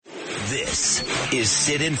This is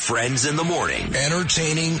Sid and Friends in the Morning.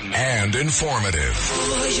 Entertaining and informative.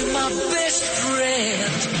 Oh, you're my best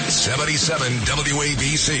friend. 77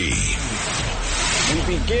 WABC.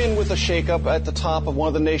 We begin with a shakeup at the top of one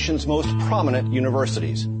of the nation's most prominent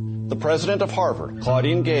universities. The president of Harvard,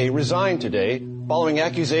 Claudine Gay, resigned today following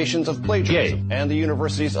accusations of plagiarism and the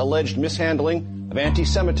university's alleged mishandling of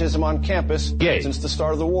anti-Semitism on campus since the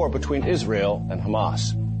start of the war between Israel and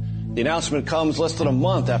Hamas. The announcement comes less than a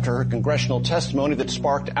month after her congressional testimony that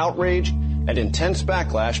sparked outrage and intense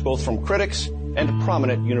backlash both from critics and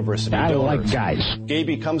prominent university donors. Gay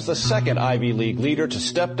becomes the second Ivy League leader to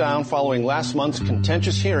step down following last month's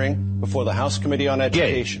contentious hearing before the House Committee on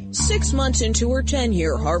Education. 6 months into her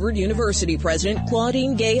tenure, Harvard University President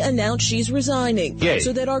Claudine Gay announced she's resigning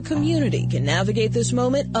so that our community can navigate this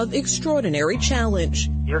moment of extraordinary challenge.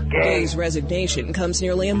 Gay's resignation comes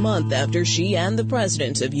nearly a month after she and the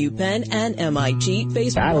presidents of UPenn and MIT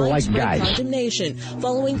faced widespread condemnation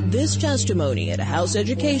following this testimony at a House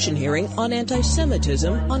education hearing on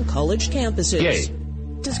anti-Semitism on college campuses.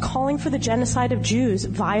 Does calling for the genocide of Jews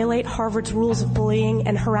violate Harvard's rules of bullying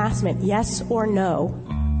and harassment, yes or no?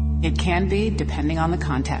 It can be, depending on the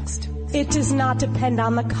context. It does not depend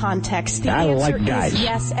on the context. The answer is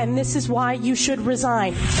yes, and this is why you should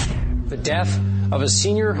resign. The death of a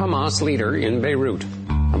senior Hamas leader in Beirut.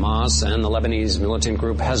 Hamas and the Lebanese militant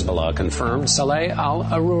group Hezbollah confirmed Saleh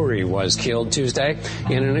al-Aruri was killed Tuesday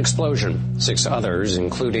in an explosion. 6 others,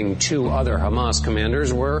 including 2 other Hamas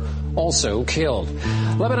commanders, were also killed.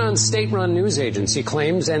 Lebanon's state-run news agency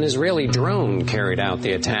claims an Israeli drone carried out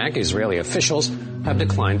the attack. Israeli officials have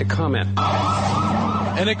declined to comment.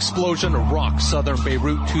 An explosion rocked southern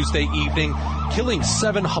Beirut Tuesday evening, killing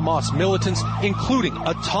 7 Hamas militants, including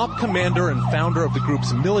a top commander and founder of the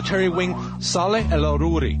group's military wing, Saleh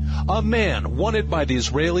al-Aruri, a man wanted by the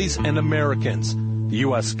Israelis and Americans. The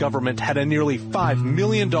U.S. government had a nearly $5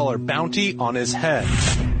 million bounty on his head.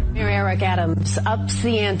 Mayor Eric Adams ups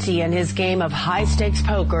the ante in his game of high-stakes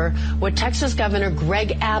poker with Texas Governor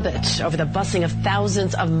Greg Abbott over the busing of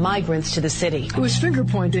thousands of migrants to the city. It was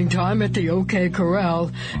finger-pointing time at the OK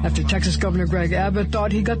Corral after Texas Governor Greg Abbott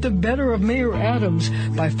thought he got the better of Mayor Adams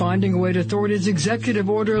by finding a way to thwart his executive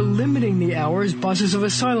order limiting the hours buses of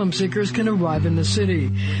asylum seekers can arrive in the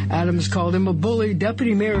city. Adams called him a bully.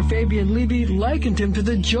 Deputy Mayor Fabian Levy likened him to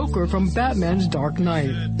the Joker from Batman's Dark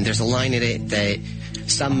Knight. There's a line in it that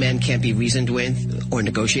some men can't be reasoned with or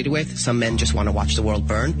negotiated with. Some men just want to watch the world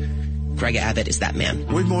burn. Greg Abbott is that man.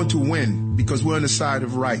 We're going to win because we're on the side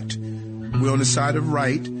of right. We're on the side of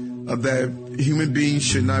right, of that human beings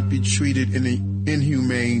should not be treated in an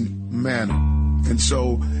inhumane manner. And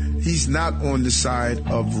so he's not on the side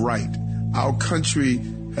of right. Our country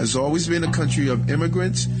has always been a country of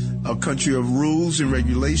immigrants, a country of rules and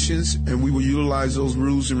regulations, and we will utilize those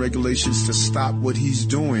rules and regulations to stop what he's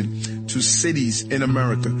doing to cities in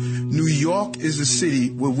America. New York is a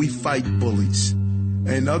city where we fight bullies,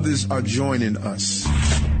 and others are joining us.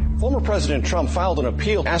 Former President Trump filed an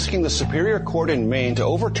appeal asking the Superior Court in Maine to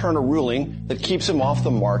overturn a ruling that keeps him off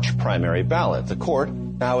the March primary ballot. The court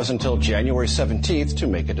now has until January 17th to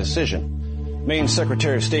make a decision. Maine's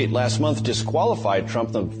Secretary of State last month disqualified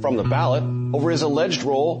Trump from the ballot over his alleged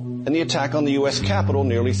role in the attack on the U.S. Capitol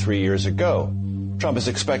nearly 3 years ago. Trump is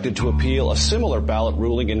expected to appeal a similar ballot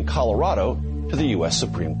ruling in Colorado to the U.S.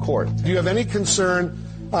 Supreme Court. Do you have any concern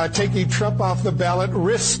taking Trump off the ballot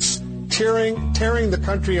risks tearing the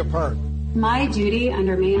country apart? My duty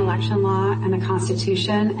under Maine election law and the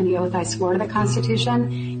Constitution and the oath I swore to the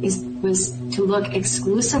Constitution was to look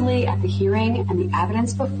exclusively at the hearing and the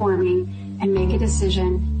evidence before me and make a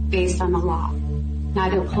decision based on the law.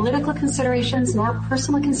 Neither political considerations nor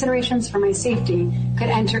personal considerations for my safety could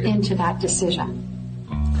enter into that decision.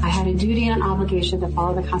 I had a duty and an obligation to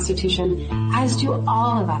follow the Constitution, as do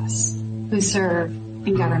all of us who serve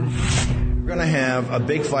in government. We're going to have a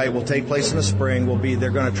big fight. Will take place in the spring. They're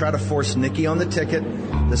going to try to force Nikki on the ticket.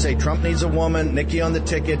 They say Trump needs a woman, Nikki on the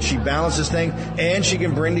ticket. She balances things, and she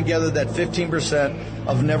can bring together that 15%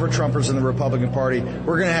 of never-Trumpers in the Republican Party.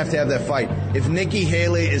 We're going to have that fight. If Nikki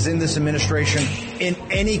Haley is in this administration in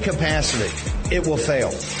any capacity, it will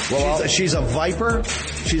fail. Well, she's a viper.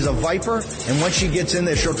 She's a viper, and once she gets in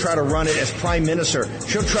there, she'll try to run it as prime minister.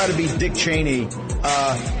 She'll try to be Dick Cheney.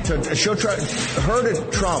 Her to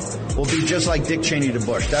Trump will be just like Dick Cheney to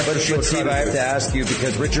Bush. That's what she'll try to do. I have to ask you,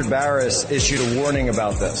 because Richard Barris issued a warning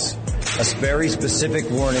about this, a very specific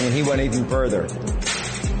warning, and he went even further.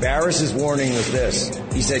 Barris's warning was this.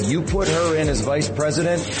 He said, you put her in as vice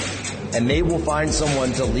president, and they will find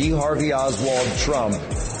someone to Lee Harvey Oswald Trump,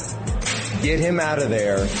 get him out of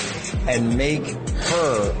there, and make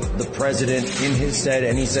her the president in his stead,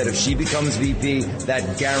 and he said if she becomes VP,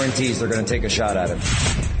 that guarantees they're going to take a shot at him.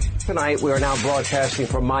 Tonight, we are now broadcasting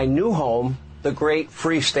from my new home, the great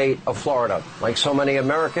free state of Florida. Like so many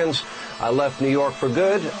Americans, I left New York for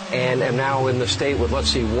good and am now in the state with, let's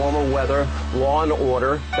see, warmer weather, law and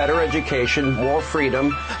order, better education, more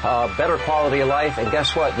freedom, better quality of life, and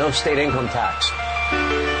guess what? No state income tax.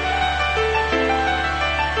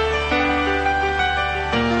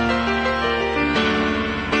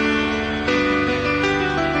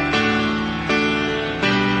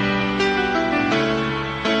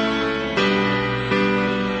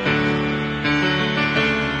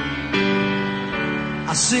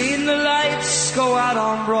 I seen the lights go out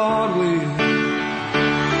on Broadway.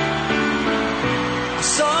 I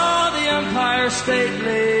saw the Empire State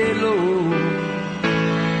lay low.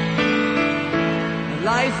 And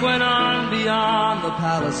life went on beyond the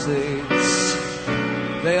Palisades.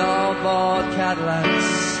 They all bought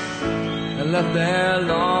Cadillacs and left there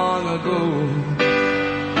long ago.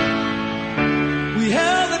 We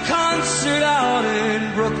held a concert out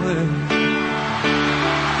in Brooklyn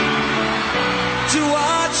to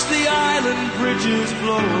watch the island bridges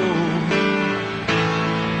blow.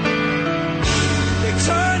 They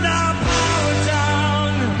turned our power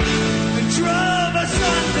down and drove us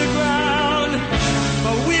underground,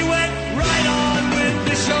 but we went right on with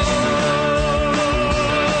the show.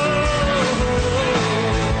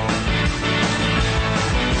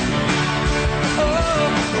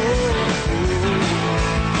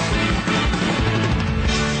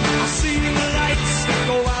 I seen the lights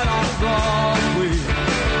go out on Broadway.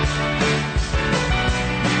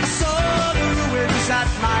 At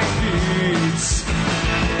my feet,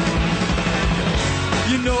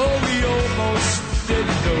 you know we almost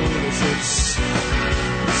didn't notice it.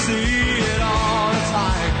 We see it all the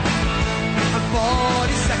time on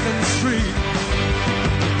 42nd Street.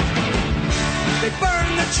 They burn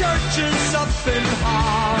the churches up in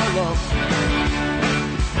Harlem,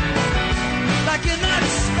 like in that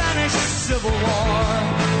Spanish Civil War.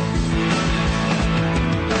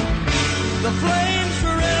 The flames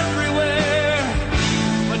were everywhere.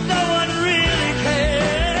 No one really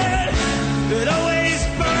cared. It always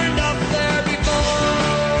burned up there before.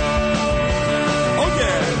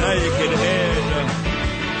 Okay, now you can add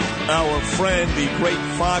our friend, the great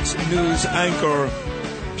Fox News anchor,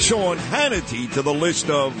 Sean Hannity, to the list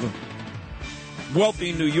of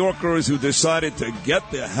wealthy New Yorkers who decided to get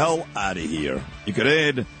the hell out of here. You could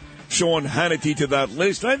add Sean Hannity to that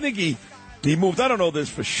list. I think he moved, I don't know this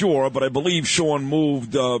for sure, but I believe Sean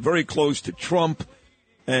moved very close to Trump.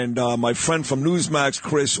 And my friend from Newsmax,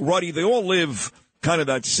 Chris Ruddy, they all live kind of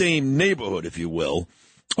that same neighborhood, if you will.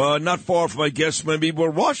 Not far from, I guess, maybe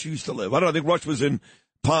where Rush used to live. I don't know, I think Rush was in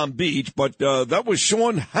Palm Beach, but that was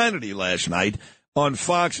Sean Hannity last night on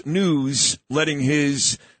Fox News, letting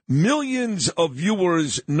his millions of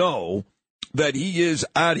viewers know that he is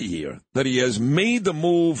out of here, that he has made the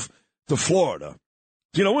move to Florida.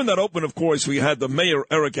 You know, in that open, of course, we had the mayor,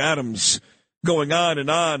 Eric Adams, going on and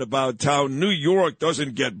on about how New York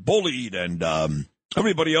doesn't get bullied and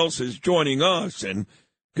everybody else is joining us, and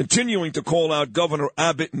continuing to call out Governor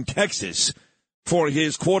Abbott in Texas for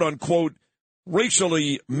his quote-unquote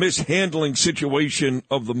racially mishandling situation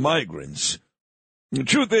of the migrants. The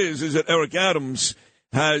truth is that Eric Adams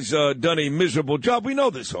has done a miserable job. We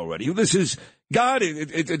know this already. This is, God,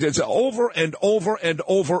 it's over and over and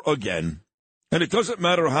over again. And it doesn't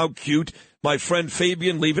matter how cute my friend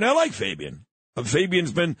Fabian leaving. I like Fabian.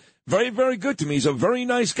 Fabian's been very, very good to me. He's a very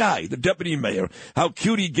nice guy, the deputy mayor. How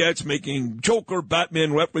cute he gets, making Joker,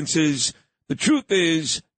 Batman references. The truth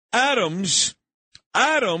is, Adams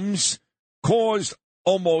caused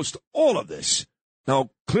almost all of this. Now,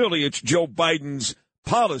 clearly it's Joe Biden's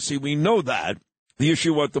policy. We know that. The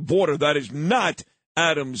issue at the border, that is not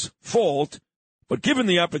Adams' fault. But given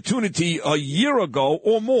the opportunity a year ago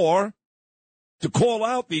or more to call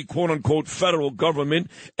out the quote-unquote federal government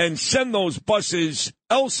and send those buses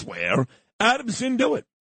elsewhere, Adams didn't do it.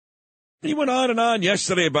 He went on and on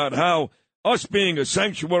yesterday about how us being a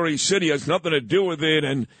sanctuary city has nothing to do with it,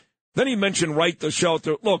 and then he mentioned right to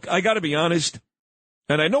shelter. Look, I got to be honest,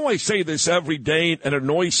 and I know I say this every day and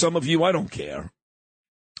annoys some of you. I don't care.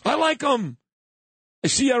 I like him. I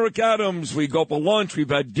see Eric Adams. We go for lunch. We've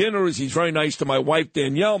had dinners. He's very nice to my wife,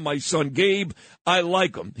 Danielle, my son, Gabe. I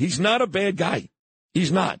like him. He's not a bad guy.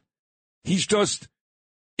 He's not. He's just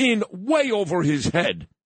in way over his head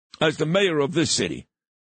as the mayor of this city.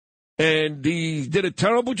 And he did a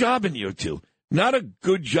terrible job in year two. Not a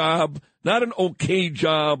good job, not an okay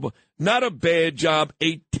job, not a bad job,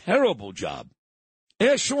 a terrible job.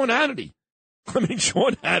 Ask Sean Hannity. I mean,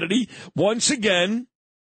 Sean Hannity, once again,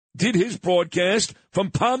 did his broadcast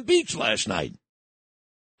from Palm Beach last night.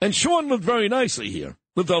 And Sean lived very nicely here.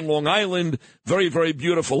 Lived on Long Island, very, very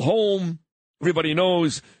beautiful home. Everybody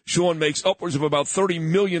knows Sean makes upwards of about $30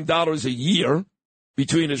 million a year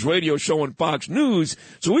between his radio show and Fox News,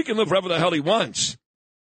 so he can live wherever the hell he wants.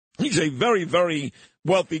 He's a very, very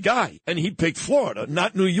wealthy guy, and he picked Florida,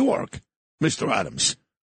 not New York, Mr. Adams.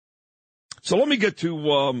 So let me get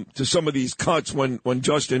to some of these cuts when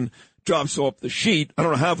Justin drops off the sheet. I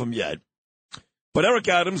don't have them yet. But Eric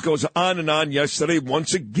Adams goes on and on yesterday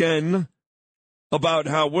once again about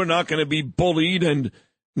how we're not going to be bullied and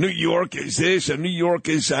New York is this and New York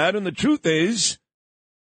is that. And the truth is,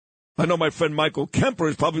 I know my friend Michael Kemper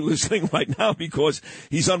is probably listening right now because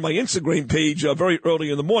he's on my Instagram page very early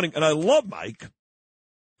in the morning. And I love Mike.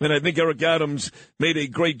 And I think Eric Adams made a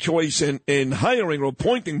great choice in hiring or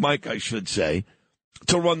appointing Mike, I should say,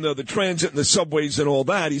 to run the transit and the subways and all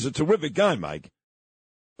that. He's a terrific guy, Mike.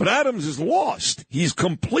 But Adams is lost. He's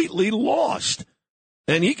completely lost.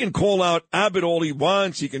 And he can call out Abbott all he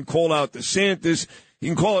wants. He can call out DeSantis. He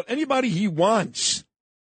can call out anybody he wants.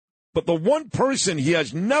 But the one person he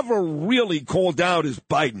has never really called out is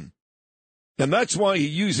Biden. And that's why he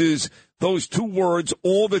uses those two words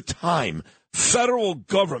all the time. Federal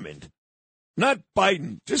government. Not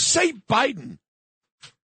Biden. Just say Biden.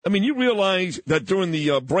 I mean, you realize that during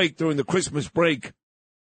the Christmas break,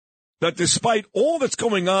 that despite all that's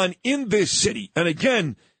going on in this city, and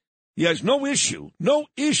again, he has no issue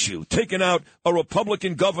taking out a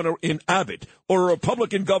Republican governor in Abbott or a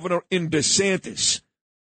Republican governor in DeSantis,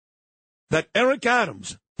 that Eric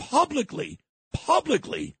Adams publicly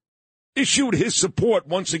issued his support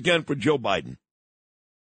once again for Joe Biden.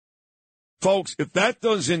 Folks, if that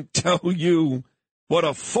doesn't tell you what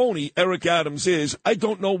a phony Eric Adams is, I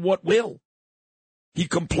don't know what will. He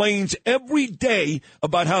complains every day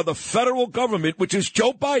about how the federal government, which is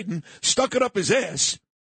Joe Biden, stuck it up his ass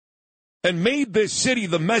and made this city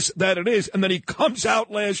the mess that it is. And then he comes out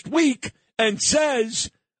last week and says,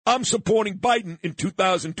 I'm supporting Biden in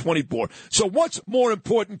 2024. So what's more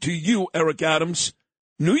important to you, Eric Adams?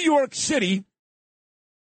 New York City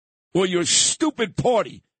or your stupid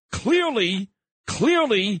party? Clearly,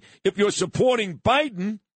 if you're supporting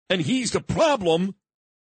Biden and he's the problem,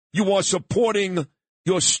 you are supporting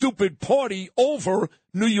your stupid party over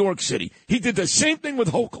New York City. He did the same thing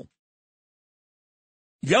with Hochul.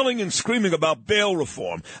 Yelling and screaming about bail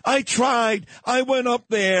reform. I tried. I went up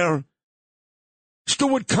there.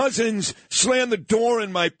 Stuart Cousins slammed the door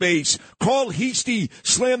in my face. Carl Heastie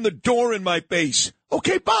slammed the door in my face.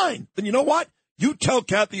 Okay, fine. Then you know what? You tell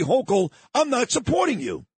Kathy Hochul I'm not supporting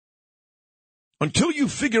you. Until you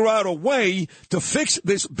figure out a way to fix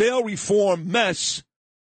this bail reform mess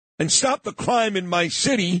and stop the crime in my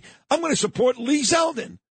city, I'm going to support Lee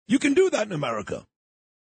Zeldin. You can do that in America.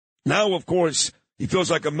 Now, of course, he feels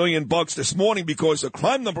like $1 million this morning because the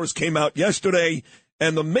crime numbers came out yesterday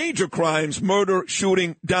and the major crimes, murder,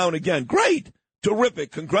 shooting, down again. Great.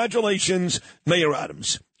 Terrific. Congratulations, Mayor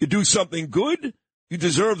Adams. You do something good, you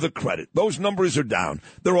deserve the credit. Those numbers are down.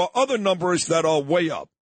 There are other numbers that are way up.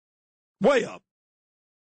 Way up.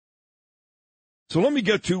 So let me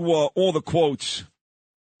get to all the quotes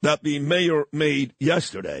that the mayor made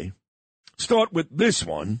yesterday. Start with this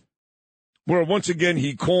one, where once again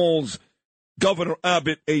he calls Governor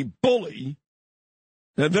Abbott a bully,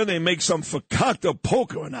 and then they make some fakakta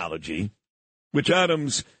poker analogy, which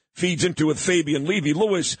Adams feeds into with Fabian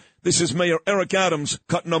Levy-Lewis. This is Mayor Eric Adams,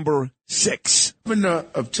 cut number 6. The governor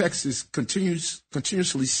of Texas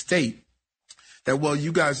continuously state that, well,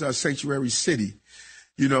 you guys are a sanctuary city.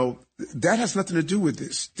 You know, that has nothing to do with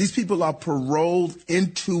this. These people are paroled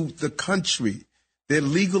into the country. They're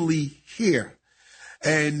legally here.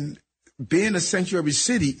 And being a sanctuary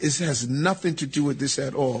city has nothing to do with this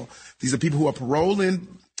at all. These are people who are paroled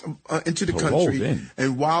into the country.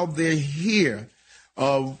 And while they're here,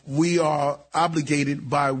 we are obligated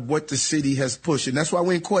by what the city has pushed. And that's why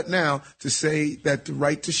we're in court now to say that the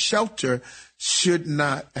right to shelter should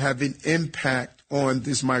not have an impact on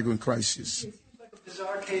this migrant crisis.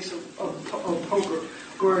 Bizarre case of poker,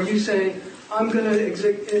 where you say, I'm going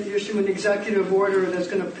to issue an executive order that's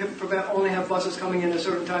going to prevent only have buses coming in a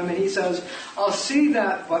certain time, and he says, I'll see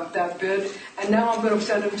that bid, and now I'm going to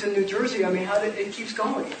send him to New Jersey. I mean, it keeps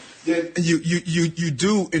going. Yeah, you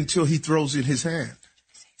do until he throws in his hand.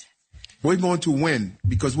 We're going to win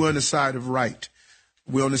because we're on the side of right.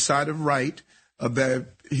 We're on the side of right that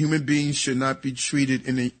human beings should not be treated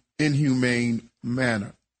in an inhumane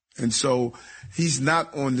manner. And so he's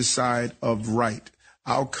not on the side of right.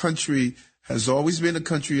 Our country has always been a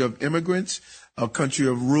country of immigrants. a country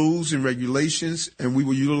of rules and regulations, and we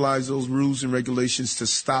will utilize those rules and regulations to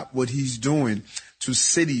stop what he's doing to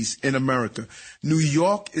cities in America. New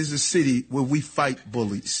York is a city where we fight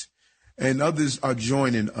bullies, and others are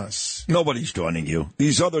joining us. Nobody's joining you.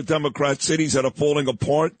 These other Democrat cities that are falling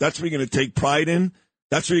apart, that's where you're going to take pride in?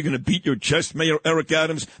 That's where you're going to beat your chest, Mayor Eric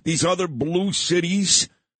Adams? These other blue cities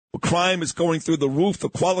where crime is going through the roof, the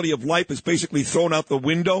quality of life is basically thrown out the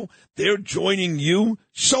window, they're joining you?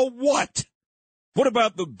 So what? What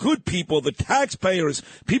about the good people, the taxpayers,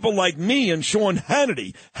 people like me and Sean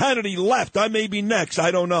Hannity? Hannity left. I may be next.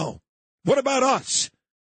 I don't know. What about us?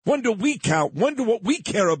 When do we count? When do what we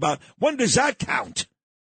care about? When does that count?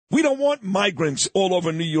 We don't want migrants all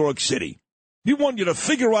over New York City. We want you to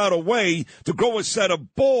figure out a way to grow a set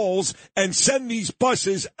of balls and send these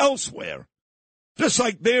buses elsewhere, just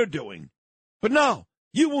like they're doing. But no,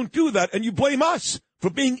 you won't do that, and you blame us for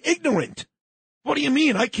being ignorant. What do you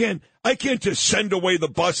mean? I can't just send away the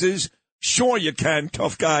buses. Sure you can,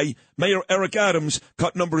 tough guy. Mayor Eric Adams,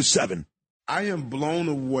 cut number 7. I am blown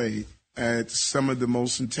away at some of the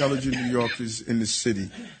most intelligent New Yorkers in the city.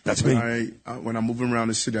 That's me. When I'm moving around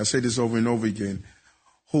the city, I say this over and over again,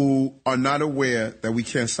 who are not aware that we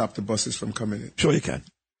can't stop the buses from coming in. Sure you can.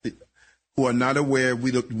 Who are not aware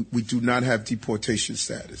we do not have deportation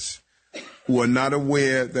status. Who are not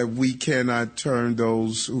aware that we cannot turn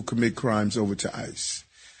those who commit crimes over to ICE.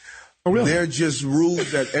 Oh, really? They're just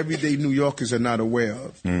rules that everyday New Yorkers are not aware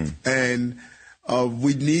of. And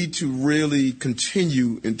we need to really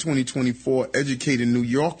continue in 2024 educating New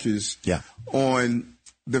Yorkers on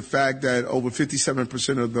the fact that over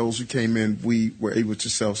 57% of those who came in, we were able to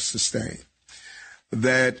self-sustain.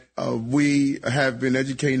 That we have been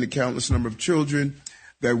educating a countless number of children,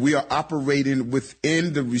 that we are operating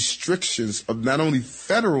within the restrictions of not only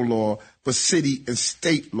federal law, but city and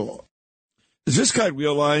state law. Does this guy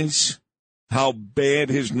realize how bad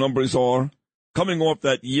his numbers are? Coming off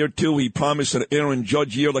that year, too, he promised an Aaron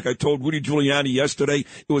Judge year, like I told Rudy Giuliani yesterday.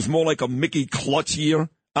 It was more like a Mickey Klutz year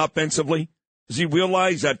offensively. Does he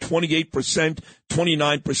realize that 28%,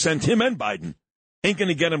 29%, him and Biden, ain't going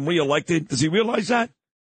to get him reelected? Does he realize that?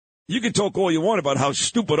 You can talk all you want about how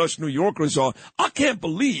stupid us New Yorkers are. I can't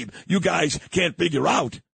believe you guys can't figure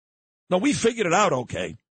out. No, we figured it out,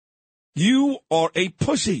 okay? You are a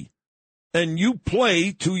pussy, and you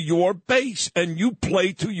play to your base, and you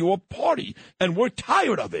play to your party, and we're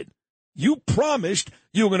tired of it. You promised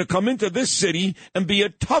you were going to come into this city and be a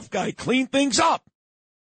tough guy, clean things up.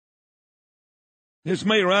 Here's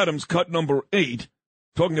Mayor Adams, cut number 8.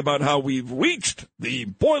 Talking about how we've reached the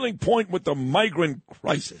boiling point with the migrant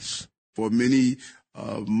crisis. For many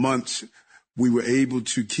months, we were able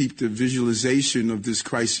to keep the visualization of this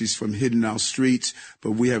crisis from hitting our streets,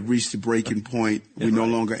 but we have reached the breaking point. We're no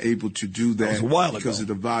longer able to do that because of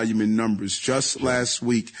the volume in numbers. Just last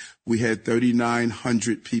week, we had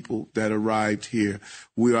 3,900 people that arrived here.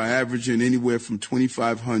 We are averaging anywhere from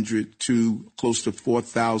 2,500 to close to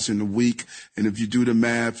 4,000 a week. And if you do the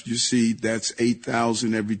math, you see that's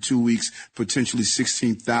 8,000 every 2 weeks, potentially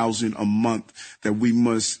 16,000 a month that we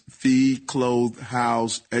must feed, clothe,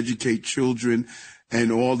 house, educate children, and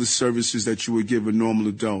all the services that you would give a normal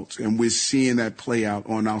adult. And we're seeing that play out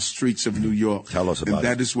on our streets of New York. Tell us about it. And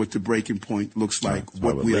that is what the breaking point looks like,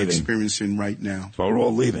 what we are experiencing right now. That's why we're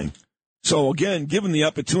all leaving. So, again, given the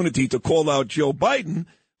opportunity to call out Joe Biden,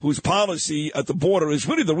 whose policy at the border is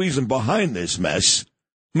really the reason behind this mess.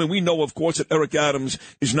 I mean, we know, of course, that Eric Adams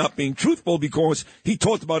is not being truthful because he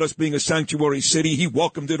talked about us being a sanctuary city. He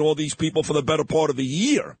welcomed in all these people for the better part of the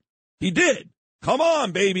year. He did. Come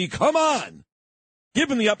on, baby, come on.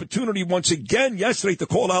 Given the opportunity once again yesterday to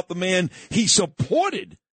call out the man he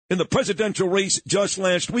supported in the presidential race just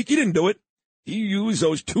last week, he didn't do it. He used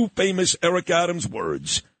those two famous Eric Adams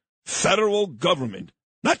words, federal government.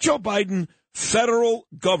 Not Joe Biden, federal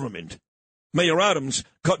government. Mayor Adams,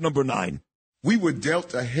 cut number 9. We were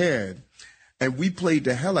dealt a hand, and we played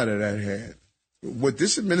the hell out of that hand. What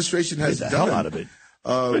this administration has done, hell out of it.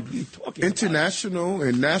 International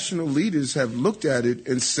and national leaders have looked at it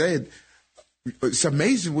and said, it's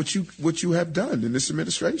amazing what you have done in this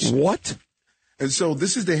administration. What? And so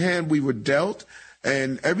this is the hand we were dealt.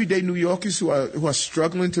 And everyday New Yorkers who are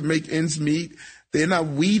struggling to make ends meet, they're not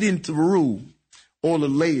weeding through all the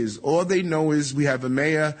layers. All they know is we have a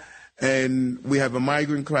mayor and we have a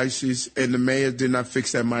migrant crisis, and the mayor did not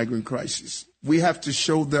fix that migrant crisis. We have to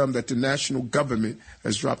show them that the national government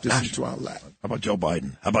has dropped this into our lap. How about Joe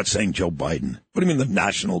Biden? How about saying Joe Biden? What do you mean the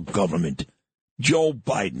national government? Joe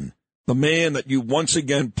Biden, the man that you once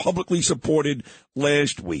again publicly supported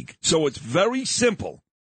last week. So it's very simple.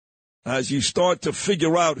 as you start to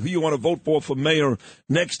figure out who you want to vote for mayor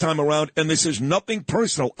next time around. And this is nothing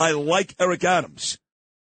personal. I like Eric Adams.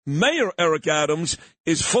 Mayor Eric Adams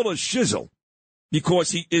is full of shizzle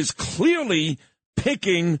because he is clearly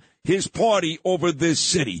picking his party over this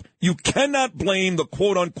city. You cannot blame the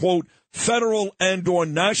quote-unquote federal and or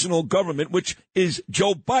national government, which is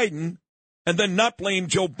Joe Biden, and then not blame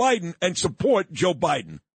Joe Biden and support Joe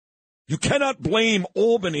Biden. You cannot blame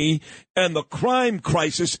Albany and the crime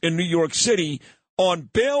crisis in New York City on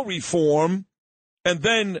bail reform and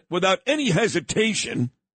then, without any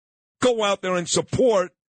hesitation, go out there and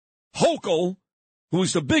support Hochul,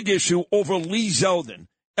 who's the big issue, over Lee Zeldin.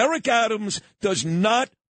 Eric Adams does not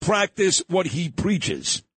practice what he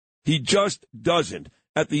preaches. He just doesn't.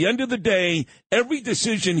 At the end of the day, every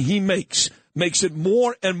decision he makes it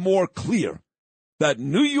more and more clear that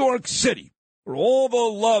New York City, for all the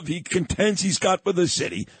love he contends he's got for the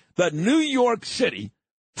city, that New York City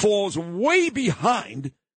falls way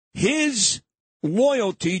behind his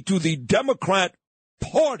loyalty to the Democrat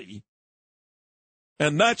Party,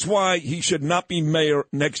 and that's why he should not be mayor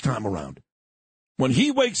next time around. When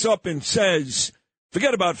he wakes up and says,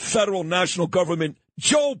 forget about federal, national government,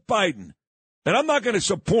 Joe Biden, and I'm not going to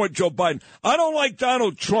support Joe Biden. I don't like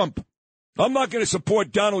Donald Trump. I'm not going to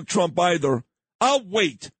support Donald Trump either. I'll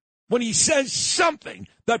wait. When he says something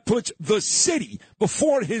that puts the city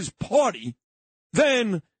before his party,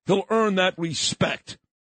 then he'll earn that respect,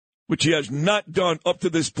 which he has not done up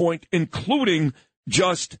to this point, including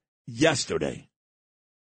just yesterday.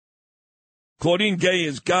 Claudine Gay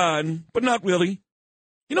is gone, but not really.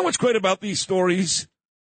 You know what's great about these stories?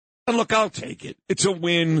 And look, I'll take it. It's a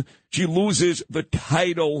win. She loses the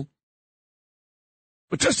title.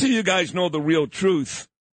 But just so you guys know the real truth,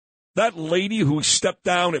 that lady who stepped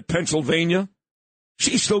down at Pennsylvania,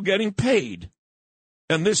 she's still getting paid.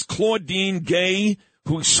 And this Claudine Gay,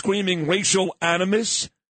 who's screaming racial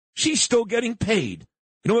animus, she's still getting paid.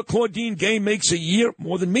 You know what Claudine Gay makes a year?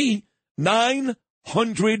 More than me.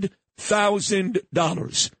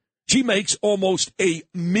 $900,000. She makes almost $1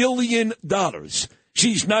 million.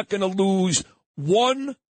 She's not going to lose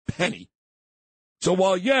one penny. So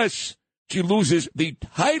while, yes, she loses the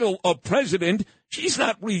title of president, she's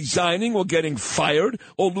not resigning or getting fired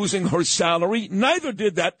or losing her salary. Neither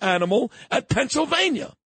did that animal at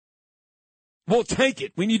Pennsylvania. We'll take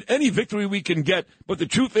it. We need any victory we can get. But the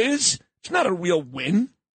truth is, it's not a real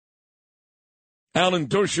win. Alan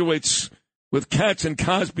Dershowitz with Katz and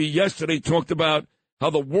Cosby yesterday talked about how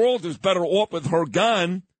the world is better off with her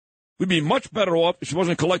gone. We'd be much better off if she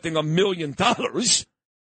wasn't collecting $1 million.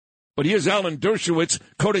 But here's Alan Dershowitz,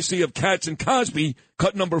 courtesy of Katz and Cosby,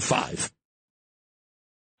 cut number 5.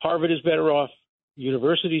 Harvard is better off.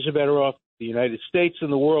 Universities are better off. The United States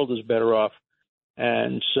and the world is better off.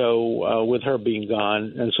 And so with her being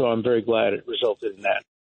gone, and so I'm very glad it resulted in that.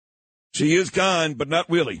 She is gone, but not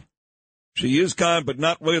really. She is gone, but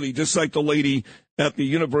not really, just like the lady at the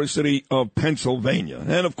University of Pennsylvania.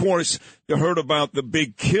 And, of course, you heard about the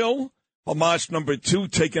big kill, Hamas number 2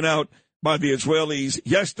 taken out by the Israelis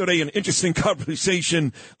yesterday. An interesting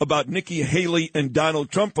conversation about Nikki Haley and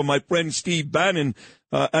Donald Trump from my friend Steve Bannon.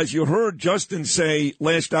 As you heard Justin say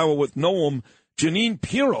last hour with Noam, Janine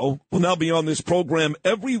Pirro will now be on this program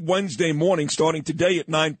every Wednesday morning starting today at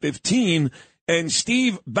 9:15. And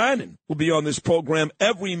Steve Bannon will be on this program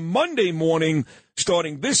every Monday morning,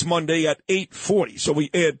 starting this Monday at 8:40. So we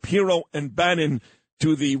add Pirro and Bannon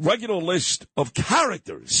to the regular list of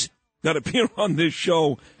characters that appear on this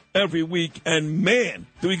show every week. And, man,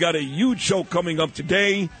 do we got a huge show coming up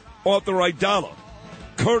today. Arthur Aidala,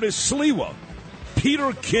 Curtis Sliwa,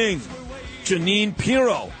 Peter King, Janine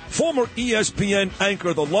Pirro, former ESPN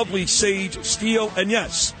anchor, the lovely Sage Steele, and,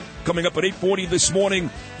 yes, coming up at 8:40 this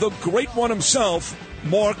morning, the great one himself,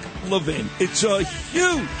 Mark Levin. It's a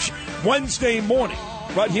huge Wednesday morning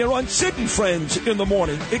right here on Sid and Friends in the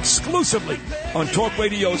Morning, exclusively on Talk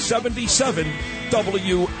Radio 77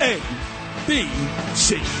 WABC.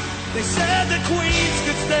 They said the Queens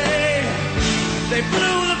could stay. They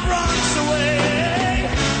blew the Bronx away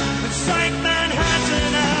and sank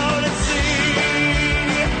Manhattan out at sea.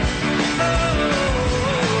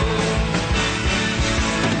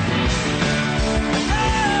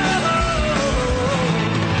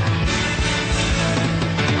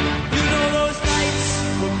 You know those nights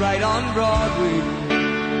were right on Broadway,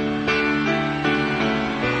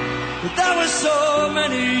 but that was so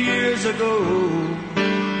many years ago.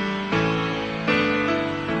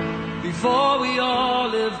 Before we all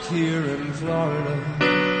lived here in Florida,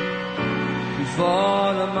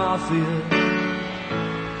 before the mafia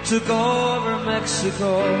took over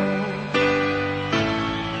Mexico,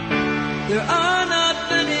 there are not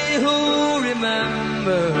many who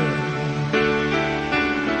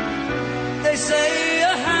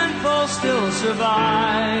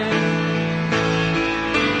survive.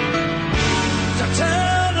 So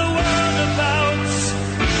tell the world about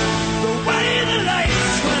the way the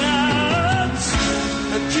lights went out,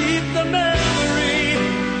 and keep the memory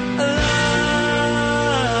alive.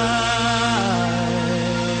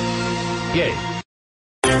 Yay.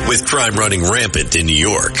 With crime running rampant in New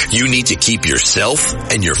York, you need to keep yourself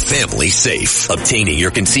and your family safe. Obtaining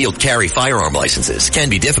your concealed carry firearm licenses can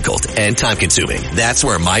be difficult and time-consuming. That's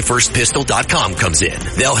where MyFirstPistol.com comes in.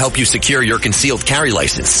 They'll help you secure your concealed carry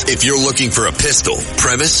license. If you're looking for a pistol,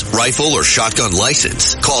 premise, rifle, or shotgun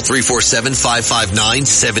license, call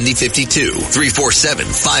 347-559-7052.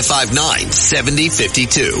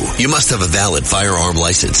 347-559-7052. You must have a valid firearm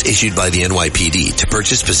license issued by the NYPD to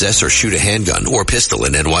purchase, possess, or shoot a handgun or pistol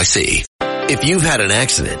in NYC. If you've had an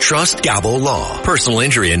accident, trust Gabo Law, personal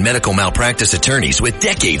injury and medical malpractice attorneys with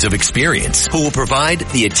decades of experience who will provide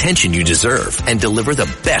the attention you deserve and deliver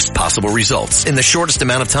the best possible results in the shortest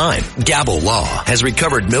amount of time. Gabo Law has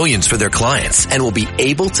recovered millions for their clients and will be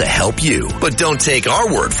able to help you. But don't take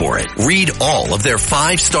our word for it. Read all of their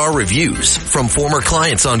 5-star reviews from former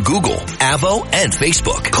clients on Google, Avo, and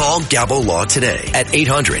Facebook. Call Gabo Law today at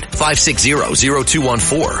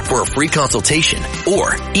 800-560-0214 for a free consultation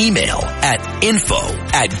or email at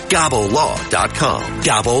info@gabolaw.com.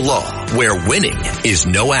 Gabo Law, where winning is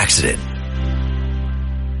no accident.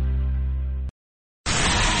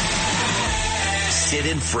 Sid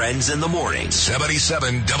and Friends in the morning.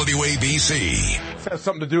 77 WABC. This has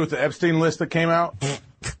something to do with the Epstein list that came out?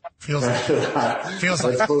 Feels like That's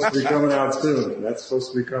supposed to be coming out soon. Look,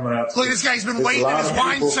 this guy's been waiting in his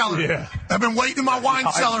wine cellar. Yeah. I've been waiting in my wine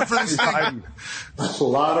cellar for this thing. A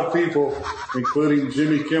lot of people, including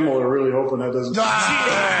Jimmy Kimmel, are really hoping that doesn't. All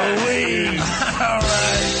right.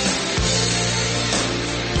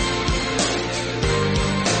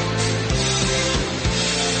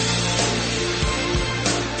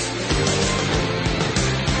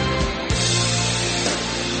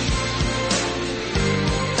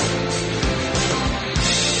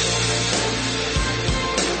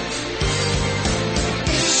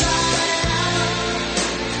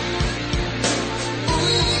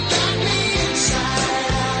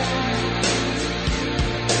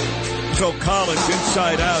 Phil Collins,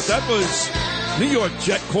 Inside Out. That was New York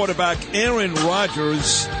Jet quarterback Aaron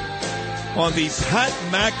Rodgers on the Pat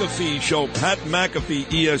McAfee show. Pat McAfee,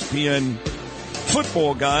 ESPN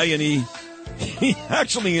football guy, and he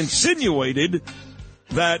actually insinuated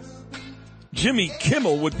that Jimmy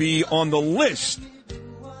Kimmel would be on the list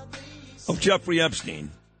of Jeffrey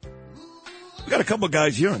Epstein. We got a couple of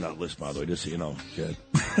guys here on that list, by the way, just so you know, Jed.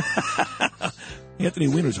 Anthony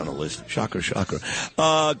Weiner's on the list. Shocker, shocker.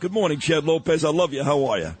 Good morning, Chad Lopez. I love you. How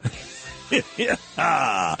are you? Did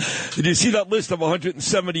you see that list of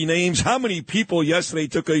 170 names? How many people yesterday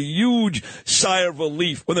took a huge sigh of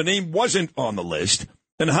relief when the name wasn't on the list?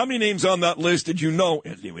 And how many names on that list did you know,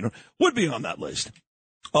 Anthony Weiner, would be on that list?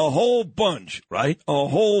 A whole bunch, right? A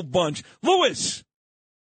whole bunch. Lewis,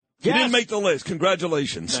 you didn't make the list.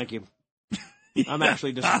 Congratulations. Thank you. I'm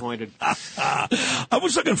actually disappointed. I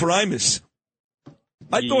was looking for Imus.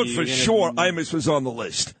 I thought for sure Imus was on the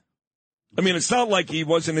list. I mean, it's not like he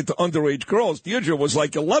wasn't into underage girls. Deirdre was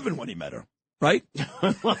like 11 when he met her, right?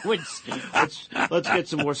 let's get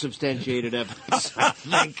some more substantiated evidence. I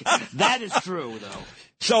think that is true, though.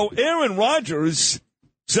 So Aaron Rodgers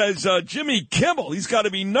says Jimmy Kimmel, he's got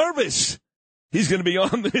to be nervous. He's going to be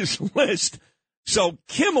on this list. So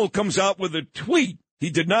Kimmel comes out with a tweet. He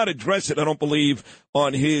did not address it, I don't believe,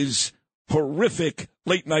 on his horrific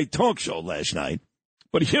late-night talk show last night.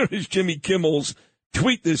 But here is Jimmy Kimmel's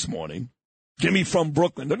tweet this morning. Jimmy from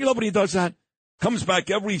Brooklyn. Don't you love when he does that? Comes back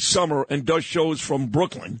every summer and does shows from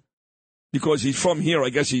Brooklyn because he's from here. I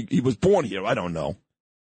guess he was born here. I don't know.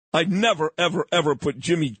 I'd never, ever, ever put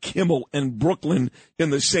Jimmy Kimmel and Brooklyn in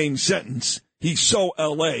the same sentence. He's so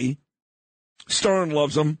L.A. Stern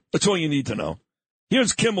loves him. That's all you need to know.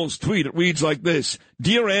 Here's Kimmel's tweet. It reads like this.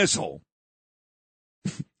 Dear asshole.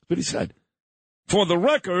 What he said. For the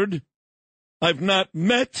record, I've not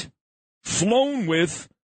met, flown with,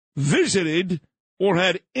 visited, or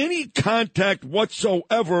had any contact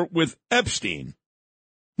whatsoever with Epstein,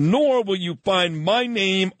 nor will you find my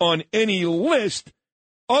name on any list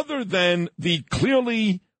other than the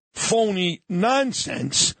clearly phony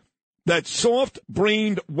nonsense that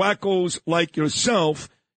soft-brained wackos like yourself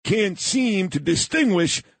can't seem to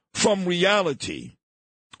distinguish from reality.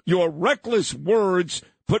 Your reckless words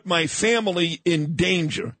put my family in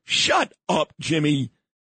danger. Shut up, Jimmy.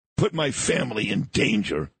 Put my family in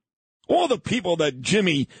danger. All the people that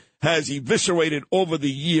Jimmy has eviscerated over the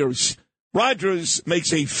years, Rogers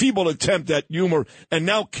makes a feeble attempt at humor, and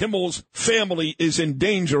now Kimmel's family is in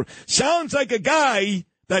danger. Sounds like a guy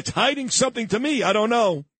that's hiding something to me. I don't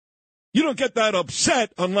know. You don't get that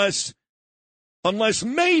upset unless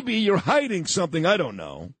maybe you're hiding something. I don't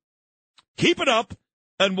know. Keep it up,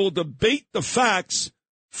 and we'll debate the facts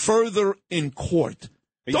further in court.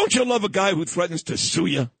 Don't you love a guy who threatens to sue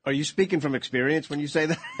you? Are you speaking from experience when you say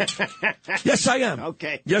that? Yes, I am.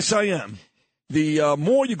 Okay. Yes, I am. The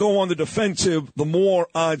more you go on the defensive, the more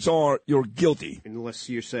odds are you're guilty. Unless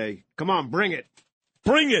you say, come on, bring it.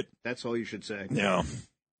 Bring it. That's all you should say. Yeah.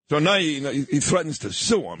 So now he threatens to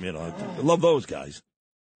sue him. I love those guys.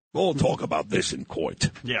 We'll talk about this in court.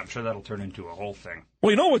 Yeah, I'm sure that'll turn into a whole thing.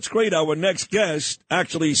 Well, you know what's great? Our next guest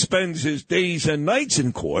actually spends his days and nights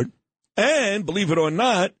in court. And, believe it or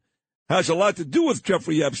not, has a lot to do with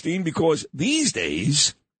Jeffrey Epstein because these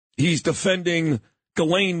days he's defending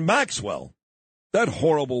Ghislaine Maxwell, that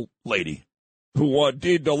horrible lady who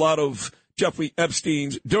did a lot of Jeffrey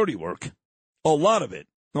Epstein's dirty work, a lot of it.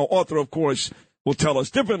 Now, Arthur, of course, will tell us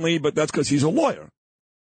differently, but that's because he's a lawyer.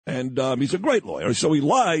 And he's a great lawyer, so he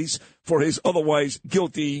lies for his otherwise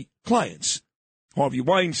guilty clients. Harvey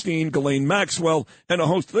Weinstein, Ghislaine Maxwell, and a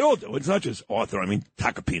host. They all do it. It's not just Arthur. I mean,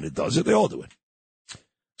 Tacopina does it. They all do it.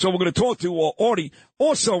 So we're going to talk to Artie.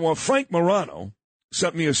 Also, Frank Morano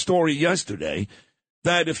sent me a story yesterday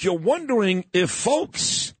that if you're wondering if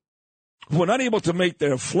folks who were not able to make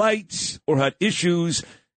their flights or had issues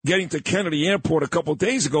getting to Kennedy Airport a couple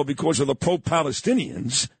days ago because of the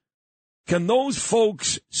pro-Palestinians, can those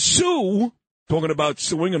folks sue, talking about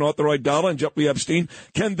suing an Arthur Aidala and Jeffrey Epstein,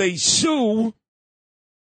 can they sue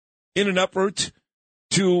in an effort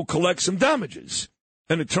to collect some damages?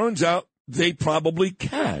 And it turns out they probably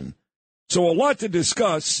can. So a lot to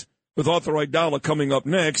discuss with Arthur Aidala coming up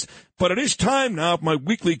next. But it is time now for my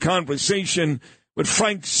weekly conversation with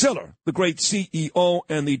Frank Siller, the great CEO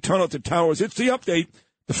and the Tunnel to Towers. It's the update.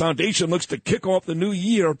 The foundation looks to kick off the new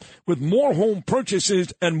year with more home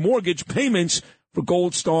purchases and mortgage payments for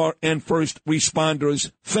Gold Star and first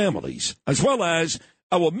responders' families, as well as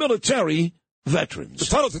our military veterans. The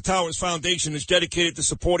Tunnel to Towers Foundation is dedicated to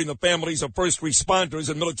supporting the families of first responders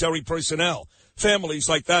and military personnel. Families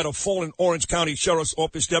like that of fallen Orange County Sheriff's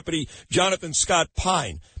Office Deputy Jonathan Scott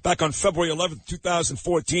Pine. Back on February 11,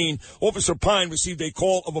 2014, Officer Pine received a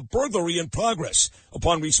call of a burglary in progress.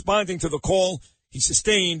 Upon responding to the call, he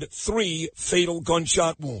sustained 3 fatal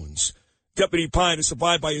gunshot wounds. Deputy Pine is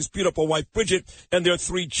survived by his beautiful wife, Bridget, and their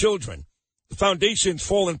 3 children. The foundation's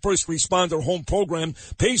Fallen First Responder Home Program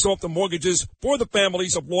pays off the mortgages for the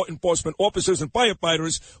families of law enforcement officers and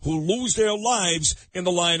firefighters who lose their lives in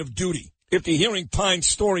the line of duty. After hearing Pine's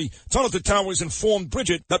story, Tunnel to Towers informed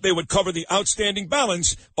Bridget that they would cover the outstanding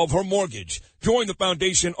balance of her mortgage. Join the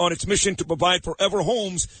foundation on its mission to provide forever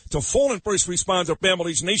homes to fallen first responder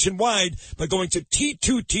families nationwide by going to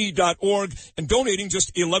T2T.org and donating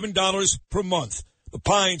just $11 per month. The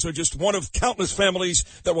Pines are just one of countless families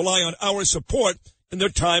that rely on our support in their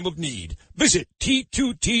time of need. Visit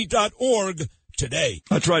T2T.org today.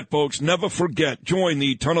 That's right, folks. Never forget. Join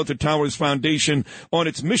the Tunnel to Towers Foundation on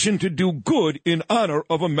its mission to do good in honor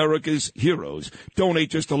of America's heroes. Donate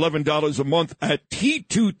just $11 a month at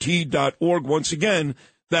T2T.org. Once again,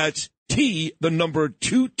 that's T2T.org.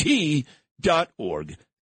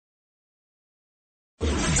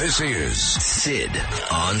 This is Sid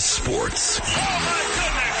on Sports.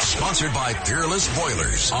 Sponsored by Peerless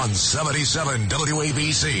Boilers on 77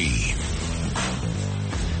 WABC.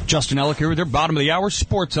 Justin Ellick here with your bottom of the hour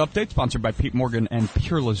sports update, sponsored by Pete Morgan and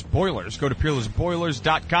Peerless Boilers. Go to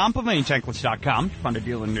peerlessboilers.com, PavilianTankless.com to find a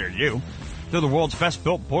dealer near you. They're the world's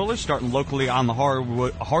best-built boilers, starting locally on the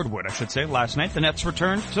hardwood, last night. The Nets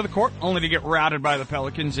returned to the court, only to get routed by the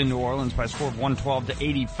Pelicans in New Orleans by a score of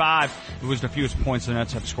 112-85. It was the fewest points the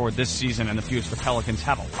Nets have scored this season and the fewest the Pelicans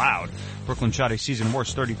have allowed. Brooklyn shot a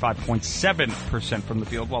season-worst 35.7% from the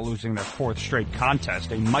field while losing their 4th straight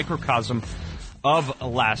contest, a microcosm of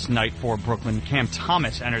last night for Brooklyn. Cam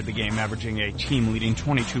Thomas entered the game averaging a team-leading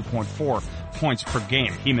 22.4 points per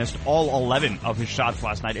game. He missed all 11 of his shots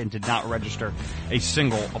last night and did not register a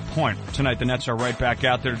single point. Tonight, the Nets are right back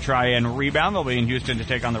out there to try and rebound. They'll be in Houston to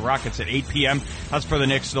take on the Rockets at 8 p.m. As for the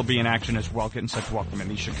Knicks, they'll be in action as well, getting set to welcome in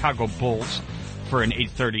the Chicago Bulls for an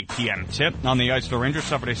 8:30 p.m. tip. On the ice, the Rangers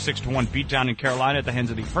suffered a 6-1 beatdown in Carolina at the hands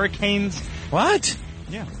of the Hurricanes. What?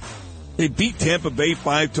 Yeah. They beat Tampa Bay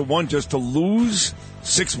 5-1 just to lose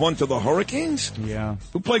 6-1 to the Hurricanes? Yeah.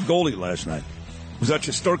 Who played goalie last night? Was that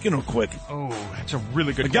Shesterkin or Quick? Oh, that's a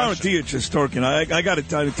really good question. I guarantee it's Shesterkin. I got to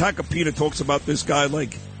tell you, Tacopina talks about this guy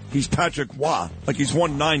like he's Patrick Waugh, like he's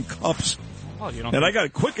won 9 cups. Well, you don't and I got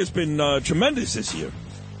it. Quick has been tremendous this year.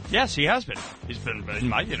 Yes, he has been. He's been, in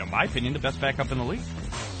my opinion, the best backup in the league.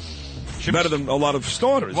 Better than a lot of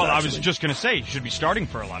starters. Well, actually. I was just going to say, he should be starting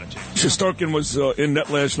for a lot of teams. Shesterkin was in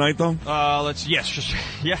net last night, though? Yeah.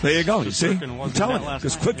 There you go, you see? I'm telling you,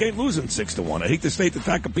 because Quick ain't losing 6-1. I hate to state the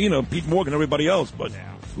Tacopina, Pete Morgan, everybody else, but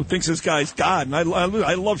who thinks this guy's God? And I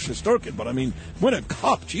love Shesterkin, but, I mean, win a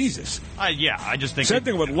cup, Jesus. I just think... Same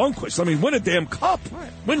thing with Lundqvist. I mean, win a damn cup.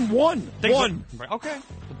 Right. Win one. Okay.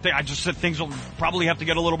 I just said things will probably have to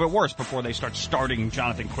get a little bit worse before they start starting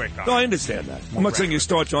Jonathan Quick. No, I understand that. I'm not saying you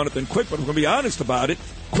start Jonathan Quick, but I'm going to be honest about it.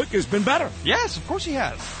 Quick has been better. Yes, of course he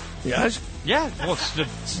has. Yes? Yeah. Well, stupid.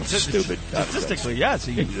 Statistically, yes.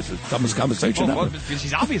 This is the dumbest conversation ever. Because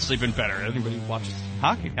he's obviously been better. Anybody who watches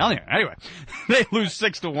hockey. Anyway, they lose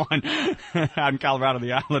 6-1 out in Colorado.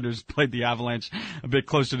 The Islanders played the Avalanche a bit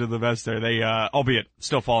closer to the vest there. They, albeit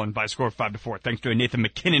still falling by a score of 5-4, thanks to a Nathan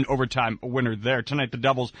McKinnon overtime winner there. Tonight, the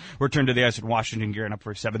Devils return to the ice at Washington, gearing up for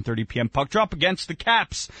a 7:30 p.m. puck drop against the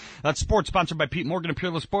Caps. That's sports sponsored by Pete Morgan and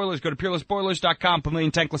Peerless Boilers. Go to peerlessboilers.com,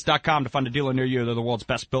 Pavilion.tankless.com to find a dealer near you. They're the world's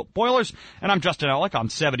best built boilers. And I'm Justin Ellick on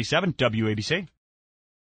 77 WABC.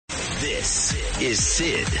 This is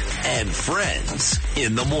Sid and Friends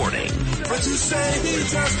in the morning. But you say he's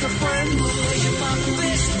just a friend. You're my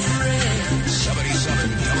best friend. 77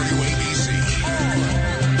 WABC.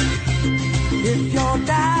 If you're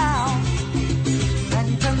down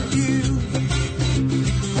and confused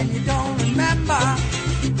and you don't remember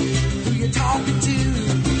who you're talking to,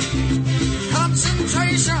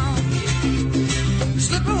 concentration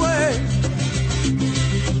slip away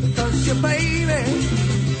because your baby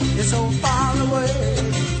is so far away.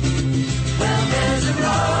 Well, there's a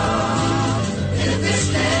road in a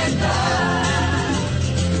distant night,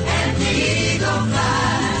 and the eagle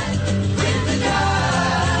flies with the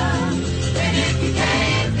dove. And if you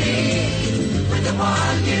can't be with the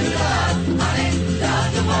one you love, honey, love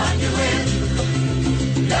the one you're with.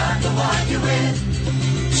 Love the one you're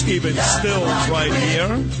with. Steven Stills right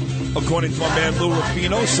here. According to my man Lou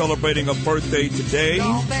Rapino, celebrating a birthday today.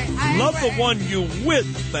 Love the one you with,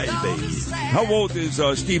 baby. How old is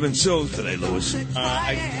Steven Stills today, Lewis?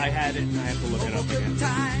 I had it, and I have to look it up again.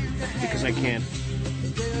 Because I can't.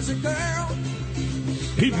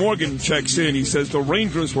 Pete Morgan checks in. He says the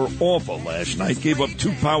Rangers were awful last night. Gave up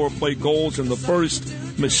 2 power play goals in the first.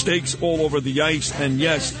 Mistakes all over the ice. And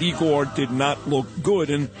yes, Igor did not look good.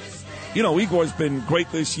 And you know, Igor's been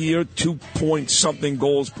great this year, 2-point-something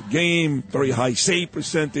goals per game, very high save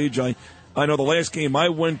percentage. I know the last game I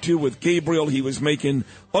went to with Gabriel, he was making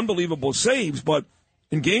unbelievable saves, but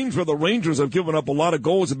in games where the Rangers have given up a lot of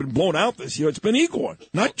goals, have been blown out this year, it's been Igor,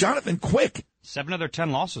 not Jonathan Quick. 7 of their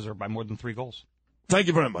 10 losses are by more than 3 goals. Thank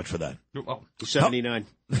you very much for that. Oh. 79.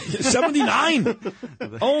 79?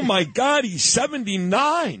 Oh, my God, he's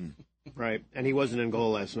 79. Right, and he wasn't in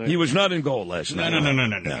goal last night. He was not in goal last night.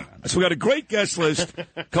 No. So we got a great guest list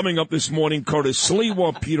coming up this morning. Curtis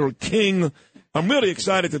Sliwa, Peter King. I'm really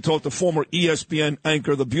excited to talk to former ESPN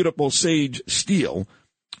anchor, the beautiful Sage Steele.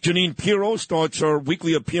 Janine Pirro starts her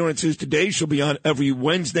weekly appearances today. She'll be on every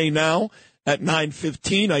Wednesday now at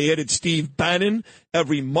 9:15. I added Steve Bannon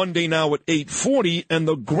every Monday now at 8:40. And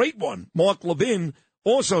the great one, Mark Levin,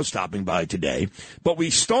 also stopping by today. But we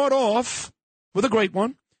start off with a great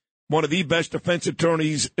one. One of the best defense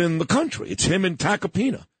attorneys in the country. It's him and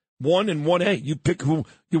Tacopina. 1 and 1A. You pick who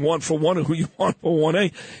you want for 1 and who you want for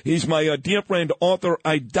 1A. He's my dear friend, Arthur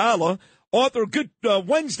Aidala. Arthur, good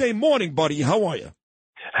Wednesday morning, buddy. How are you?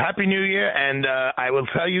 Happy New Year. And I will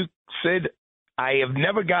tell you, Sid, I have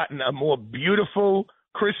never gotten a more beautiful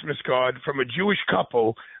Christmas card from a Jewish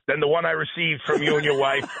couple than the one I received from you and your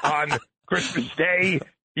wife on Christmas Day.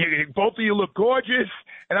 Both of you look gorgeous.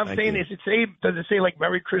 And I'm saying, does it say like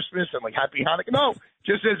Merry Christmas and like Happy Hanukkah? No,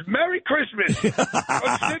 just says Merry Christmas.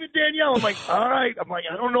 I'm sitting Danielle. I'm like, all right. I'm like,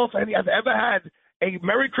 I don't know if I've ever had a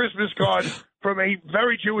Merry Christmas card from a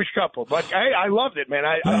very Jewish couple. But hey, I loved it, man.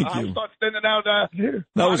 I'll start sending out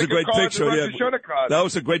that was a great picture. Yeah, that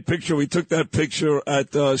was a great picture. We took that picture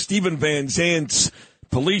at Stephen Van Zant's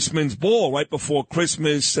policeman's ball right before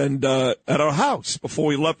Christmas and at our house before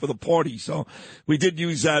we left for the party. So we did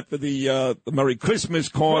use that for the Merry Christmas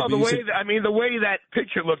card. Well, the way that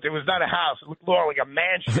picture looked, it was not a house. It looked more like a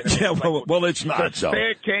mansion. Yeah, well, it's not. A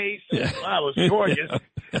staircase. Yeah. Wow, it was gorgeous.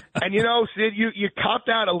 And, you know, Sid, you copped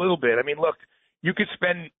out a little bit. I mean, look, you could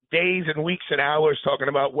spend days and weeks and hours talking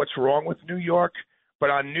about what's wrong with New York, but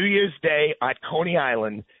on New Year's Day at Coney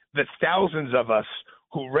Island, the thousands of us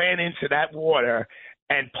who ran into that water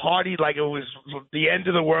and partied like it was the end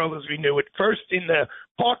of the world as we knew it. First in the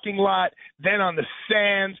parking lot, then on the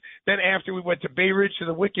sands, then after we went to Bay Ridge to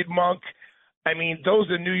the Wicked Monk. I mean, those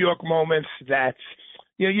are New York moments that,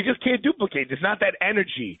 you just can't duplicate. There's not that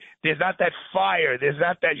energy. There's not that fire. There's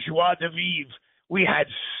not that joie de vivre. We had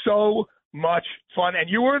so much fun, and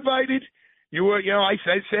you were invited. You were, I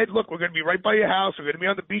said, look, we're going to be right by your house. We're going to be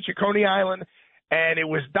on the beach at Coney Island. And it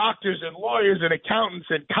was doctors and lawyers and accountants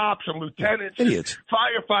and cops and lieutenants, idiots,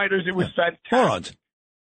 firefighters. It was fantastic. Morons.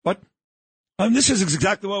 But this is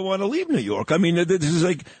exactly why I want to leave New York. I mean, this is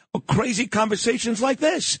like crazy conversations like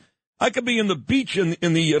this. I could be in the beach in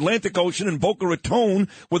the Atlantic Ocean in Boca Raton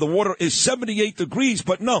where the water is 78 degrees,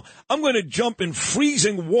 but no, I'm going to jump in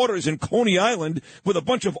freezing waters in Coney Island with a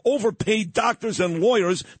bunch of overpaid doctors and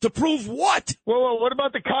lawyers to prove what? Well, what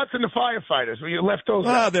about the cops and the firefighters? Well, you left those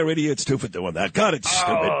out. They're idiots, too, for doing that. God, it's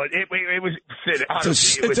stupid. Oh, it was, Sid,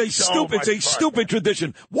 honestly, it's a stupid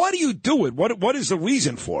tradition. Why do you do it? What is the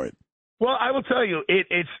reason for it? Well, I will tell you,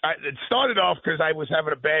 it started off because I was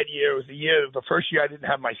having a bad year. It was the first year I didn't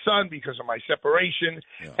have my son because of my separation.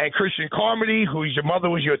 Yeah. And Christian Carmody, your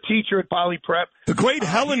mother was your teacher at Poly Prep. The great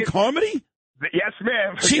Helen Carmody? Yes,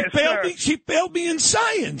 ma'am. She failed me in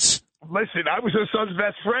science. Listen, I was her son's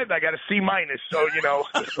best friend. I got a C-, so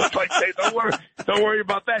don't worry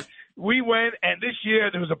about that. We went, and this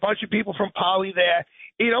year there was a bunch of people from Poly there.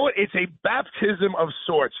 You know what? It's a baptism of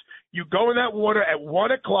sorts. You go in that water at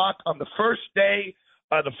 1 o'clock on the first day,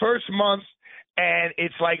 the first month, and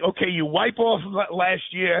it's like, okay, you wipe off last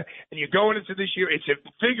year, and you're going into this year. It's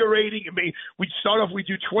invigorating. We start off, we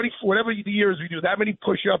do 24, whatever the years we do, that many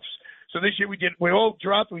push-ups. So this year we all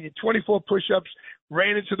dropped. We did 24 push-ups,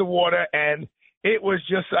 ran into the water, and it was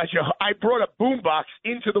just I brought a boombox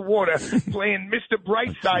into the water playing Mr.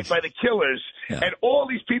 Brightside by the Killers, and all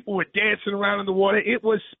these people were dancing around in the water. It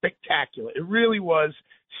was spectacular. It really was.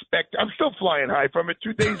 I'm still flying high from it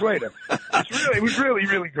 2 days later. It was really,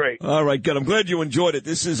 really great. All right, good. I'm glad you enjoyed it.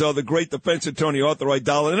 This is the great defense attorney, Arthur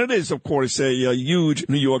Aidala, and it is, of course, a huge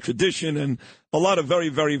New York tradition, and a lot of very,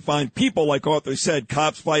 very fine people, like Arthur said,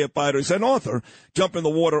 cops, firefighters, and Arthur jump in the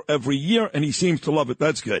water every year, and he seems to love it.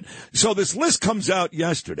 That's good. So this list comes out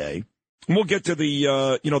yesterday, and we'll get to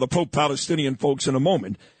the pro-Palestinian folks in a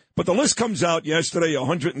moment, but the list comes out yesterday,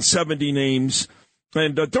 170 names.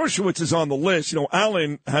 And Dershowitz is on the list.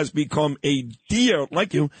 Alan has become a dear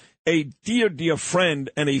friend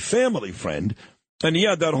and a family friend. And he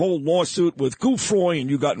had that whole lawsuit with Gouffroy, and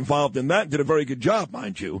you got involved in that. Did a very good job,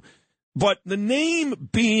 mind you. But the name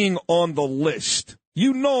being on the list,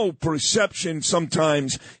 perception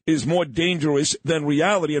sometimes is more dangerous than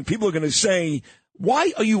reality. And people are going to say,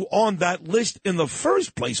 why are you on that list in the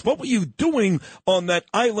first place? What were you doing on that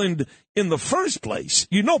island in the first place?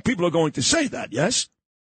 People are going to say that, yes?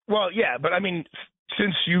 Well, yeah, but I mean,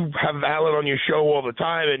 since you have Alan on your show all the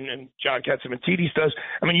time and John Katzimatidis does,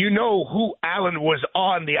 I mean, who Alan was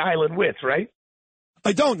on the island with, right?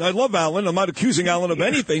 I don't. I love Alan. I'm not accusing Alan of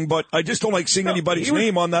anything, but I just don't like seeing anybody's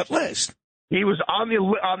name on that list. He was on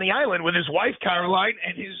the island with his wife, Caroline,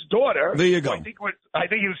 and his daughter. There you go. I think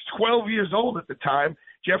he was 12 years old at the time.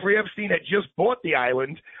 Jeffrey Epstein had just bought the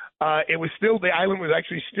island. The island was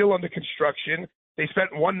actually still under construction. They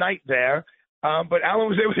spent one night there. But Alan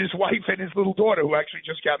was there with his wife and his little daughter, who actually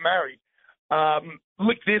just got married.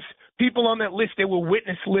 Look, there's people on that list. There were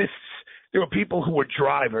witness lists. There were people who were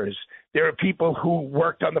drivers. There are people who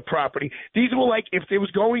worked on the property. These were like, if there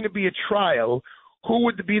was going to be a trial, who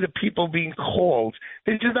would be the people being called?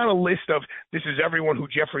 This is not a list of, this is everyone who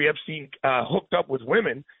Jeffrey Epstein hooked up with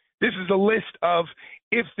women. This is a list of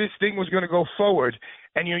if this thing was going to go forward.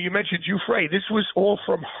 And, you mentioned Giuffre. This was all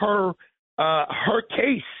from her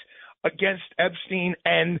case against Epstein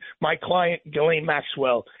and my client, Ghislaine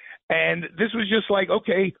Maxwell. And this was just like,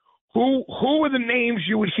 okay, who are the names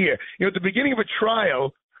you would hear? At the beginning of a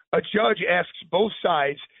trial, a judge asks both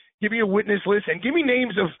sides, give me a witness list and give me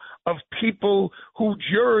names of people who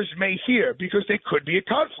jurors may hear, because there could be a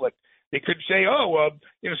conflict. They could say,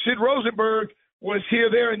 Sid Rosenberg was here,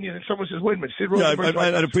 there, and someone says, wait a minute, Sid Rosenberg.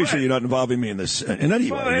 Yeah, I'd appreciate you not involving me in this in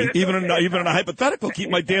any way. Even in a hypothetical, keep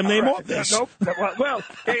my damn name off this. Nope. Well,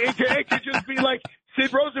 it could just be like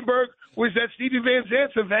Sid Rosenberg was at Stevie Van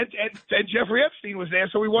Zandt's event, and Jeffrey Epstein was there,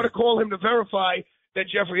 so we want to call him to verify that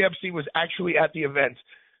Jeffrey Epstein was actually at the event.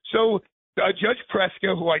 So Judge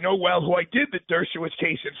Preska, who I know well, who I did the Dershowitz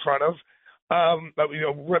case in front of,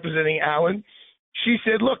 representing Alan, she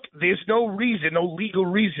said, look, there's no legal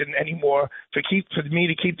reason anymore for me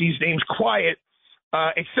to keep these names quiet,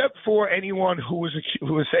 except for anyone who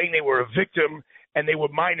was saying they were a victim and they were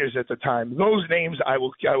minors at the time. Those names I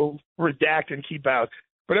will redact and keep out.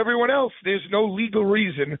 But everyone else, there's no legal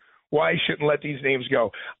reason why I shouldn't let these names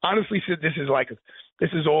go. Honestly, Sid, this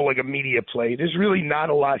is all like a media play. There's really not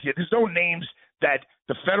a lot here. There's no names that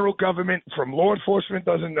the federal government from law enforcement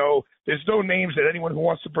doesn't know. There's no names that anyone who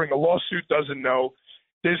wants to bring a lawsuit doesn't know.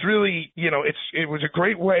 There's really, it was a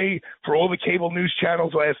great way for all the cable news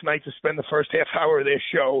channels last night to spend the first half hour of their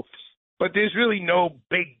show. But there's really no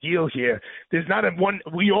big deal here. There's not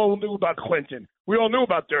we all knew about Clinton. We all knew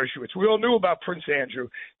about Dershowitz. We all knew about Prince Andrew.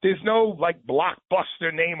 There's no,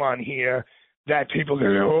 blockbuster name on here that people go,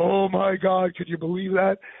 oh, my God, could you believe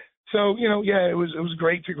that? So, it was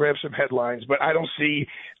great to grab some headlines, but I don't see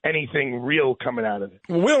anything real coming out of it.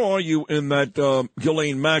 Well, where are you in that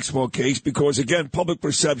Ghislaine Maxwell case? Because, again, public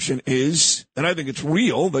perception is, and I think it's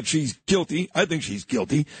real, that she's guilty. I think she's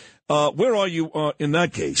guilty. Where are you in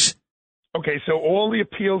that case? Okay, so all the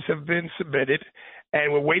appeals have been submitted,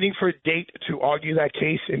 and we're waiting for a date to argue that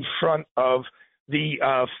case in front of the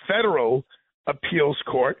federal appeals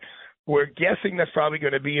court. We're guessing that's probably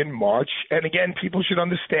going to be in March. And again, people should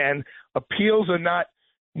understand appeals are not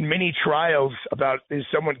mini trials about is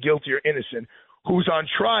someone guilty or innocent. Who's on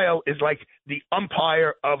trial is like the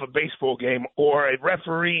umpire of a baseball game or a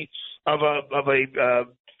referee of a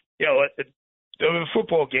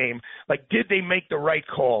football game. Like, did they make the right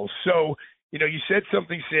calls? So, you said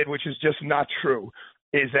something, Sid, which is just not true,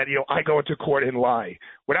 is that, I go into court and lie.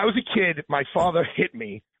 When I was a kid, my father hit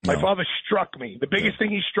me. My father struck me. The biggest thing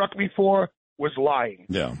he struck me for was lying.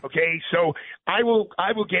 Yeah. Okay, so I will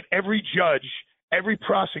get every judge, every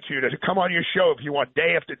prosecutor to come on your show if you want,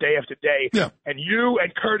 day after day after day. Yeah. And you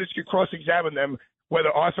and Curtis can cross-examine them whether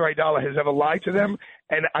Arthur Aidala has ever lied to them.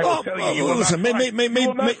 And I will tell you, listen, maybe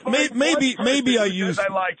I use. I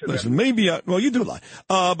lied to listen, them. You do lie,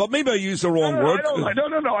 but maybe I used the wrong word. I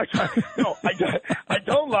don't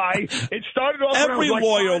lie. It started off. Every when I was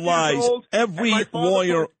lawyer like 5 lies. years old, Every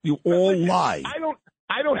lawyer, you all lie. I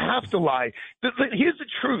don't have to lie. Here's the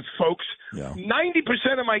truth, folks.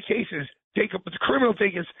 90% of my cases criminal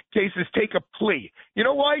cases take a plea. You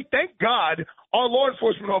know why? Thank God our law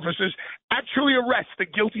enforcement officers actually arrest the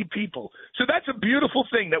guilty people. So that's a beautiful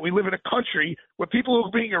thing that we live in a country where people who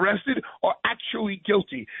are being arrested are actually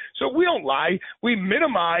guilty. So we don't lie. We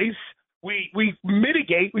minimize. We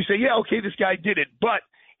mitigate. We say, yeah, okay, this guy did it, but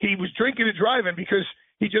he was drinking and driving because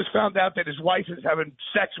he just found out that his wife is having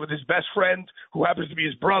sex with his best friend, who happens to be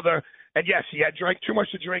his brother. And, yes, he had drank too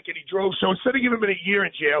much to drink, and he drove. So instead of giving him a year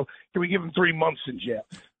in jail, can we give him 3 months in jail?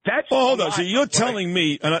 That's hold on. So you're telling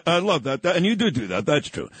me, and I love that, and you do that. That's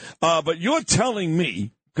true. But you're telling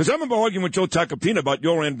me, because I remember arguing with Joe Tacopina about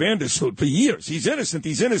Joran Vandersloot for years. He's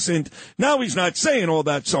innocent. Now he's not saying all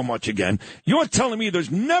that so much again. You're telling me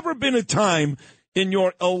there's never been a time in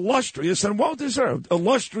your illustrious and well-deserved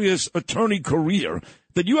illustrious attorney career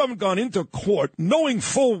that you haven't gone into court knowing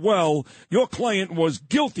full well your client was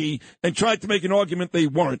guilty and tried to make an argument they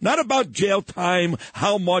weren't. Not about jail time,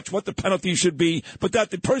 how much, what the penalty should be, but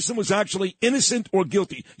that the person was actually innocent or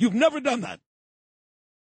guilty. You've never done that.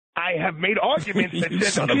 I have made arguments that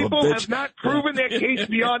said people have not proven their case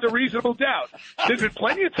beyond a reasonable doubt. There's been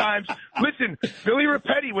plenty of times. Listen, Billy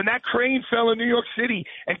Rapetti, when that crane fell in New York City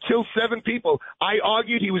and killed 7 people, I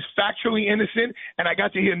argued he was factually innocent, and I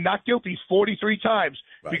got to hear not guilty 43 times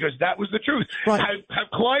because that was the truth. Right. Have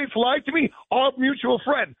clients lied to me? Our mutual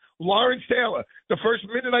friend, Lawrence Taylor, the first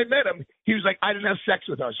minute I met him, he was like, I didn't have sex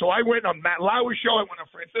with her. So I went on Matt Lauer's show, I went on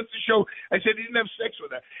Francis's show, I said he didn't have sex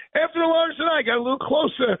with her. After Lawrence and I got a little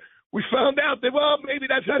closer, we found out that, well, maybe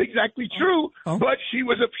that's not exactly true, but she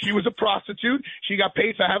was a prostitute. She got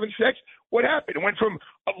paid for having sex. What happened? It went from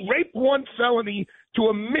a rape 1 felony to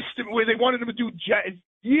a misdemeanor where they wanted him to do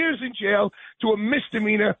years in jail to a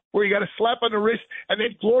misdemeanor where he got a slap on the wrist, and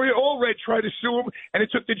then Gloria Allred tried to sue him, and it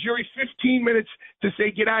took the jury 15 minutes to say,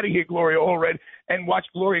 get out of here, Gloria Allred, and watch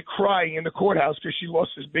Gloria crying in the courthouse because she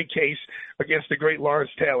lost this big case against the great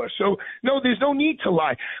Lawrence Taylor. So, no, there's no need to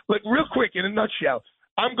lie. Look, real quick, in a nutshell,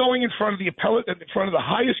 I'm going in front of the appellate, in front of the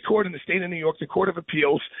highest court in the state of New York, the Court of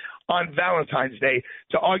Appeals, on Valentine's Day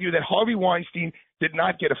to argue that Harvey Weinstein did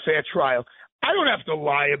not get a fair trial. I don't have to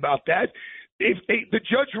lie about that. If the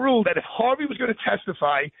judge ruled that if Harvey was going to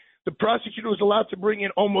testify, the prosecutor was allowed to bring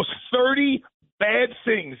in almost 30 bad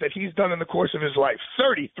things that he's done in the course of his life.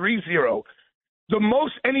 30. The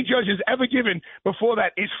most any judge has ever given before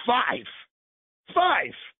that is 5.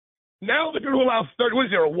 5. Now they're going to allow 30. What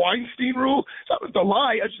is there, a Weinstein rule? It's not to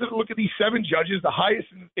lie. I just have to look at these 7 judges, the highest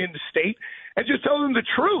in the state, and just tell them the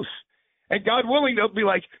truth. And God willing, they'll be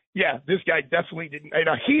like, yeah, this guy definitely didn't. You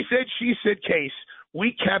know, he said, she said case.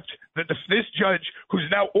 We kept this judge, who's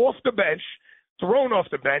now off the bench, thrown off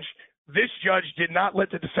the bench. This judge did not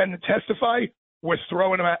let the defendant testify. we're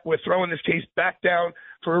throwing this case back down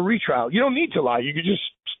for a retrial. You don't need to lie. You can just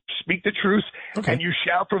speak the truth, and you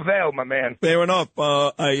shall prevail, my man. Fair enough.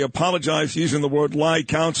 I apologize for using the word lie,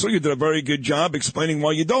 counsel. You did a very good job explaining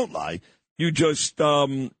why you don't lie. You just,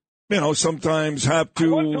 sometimes have to.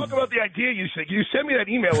 I want to talk about the idea you said. You sent me that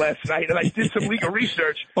email last night, and I did some legal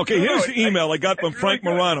research. Okay, here's the email I got from Frank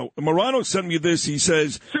Morano. Morano sent me this. He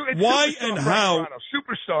says, why and how.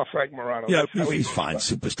 Superstar Frank Morano. Yeah, he's fine.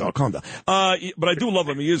 Superstar. Calm down. But I do love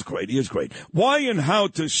him. He is great. Why and how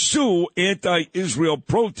to sue anti-Israel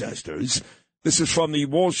protesters. This is from the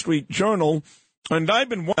Wall Street Journal. And I've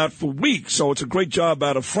been watching that for weeks, so it's a great job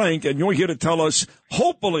out of Frank. And you're here to tell us,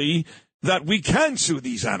 hopefully, that we can sue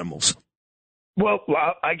these animals. Well,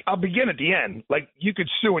 I'll begin at the end. Like, you could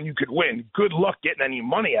sue and you could win. Good luck getting any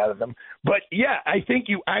money out of them. But, yeah, I think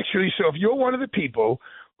you actually – so if you're one of the people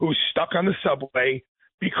who's stuck on the subway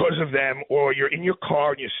because of them, or you're in your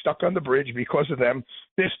car and you're stuck on the bridge because of them,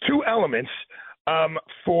 there's two elements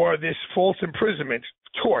for this false imprisonment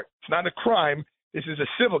tort. It's not a crime. This is a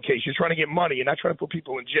civil case. You're trying to get money. You're not trying to put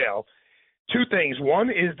people in jail. Two things. One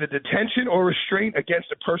is the detention or restraint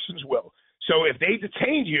against a person's will. So if they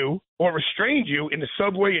detained you or restrained you in the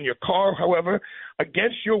subway, in your car, however,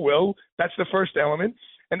 against your will, that's the first element.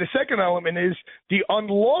 And the second element is the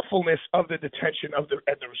unlawfulness of the detention and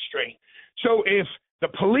the restraint. So if the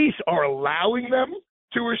police are allowing them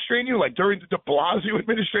to restrain you, like during the de Blasio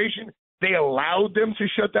administration, they allowed them to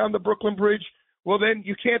shut down the Brooklyn Bridge, well, then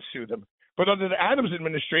you can't sue them. But under the Adams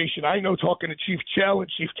administration, I know, talking to Chief Chell and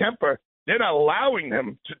Chief Kemper, they're not allowing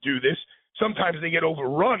them to do this. Sometimes they get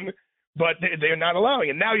overrun, but they're not allowing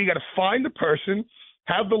it. Now you got to find the person,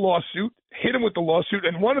 have the lawsuit, hit them with the lawsuit,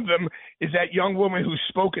 and one of them is that young woman who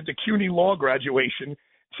spoke at the CUNY law graduation,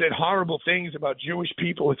 said horrible things about Jewish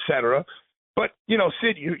people, etc. But,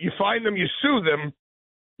 Sid, you find them, you sue them.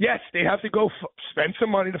 Yes, they have to go spend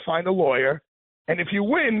some money to find a lawyer, and if you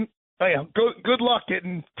win, good luck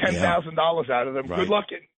getting $10,000 out of them. Right. Good luck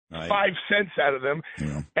getting 5 cents out of them.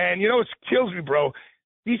 Yeah. And what kills me, bro?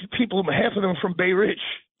 These people, half of them are from Bay Ridge.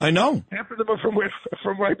 I know. Half of them are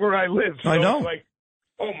from right where I live. So I know. It's like,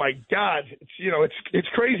 oh my God, it's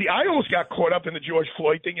crazy. I almost got caught up in the George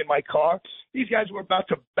Floyd thing in my car. These guys were about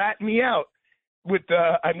to bat me out. I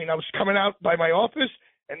was coming out by my office,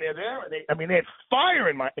 and they're there. And they had fire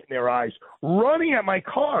in their eyes, running at my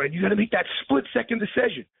car. And you got to make that split-second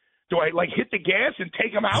decision. Do I hit the gas and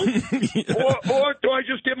take them out, or do I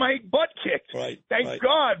just get my butt kicked? Right. Thank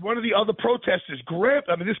God, one of the other protesters grabbed.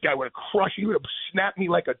 This guy would have crushed. He would have snapped me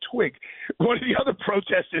like a twig. One of the other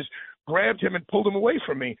protesters grabbed him and pulled him away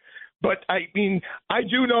from me. But I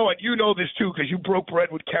do know, and you know this too, because you broke bread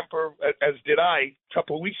with Kemper, as did I, a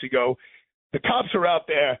couple of weeks ago. The cops are out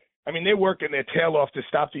there. They're working their tail off to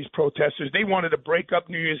stop these protesters. They wanted to break up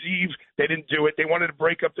New Year's Eve. They didn't do it. They wanted to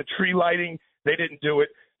break up the tree lighting. They didn't do it.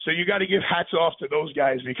 So you got to give hats off to those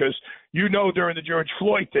guys, because during the George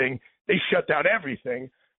Floyd thing, they shut down everything,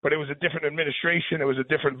 but it was a different administration. It was a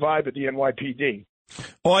different vibe at the NYPD.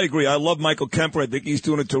 Oh, I agree. I love Michael Kemper. I think he's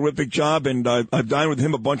doing a terrific job, and I've dined with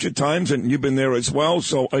him a bunch of times, and you've been there as well.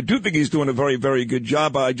 So I do think he's doing a very, very good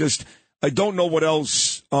job. I don't know what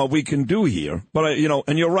else we can do here. But,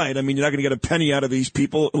 and you're right. You're not going to get a penny out of these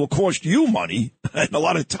people. It will cost you money and a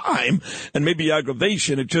lot of time and maybe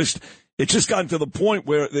aggravation. It's just gotten to the point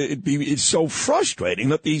where it's so frustrating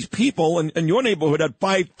that these people in your neighborhood had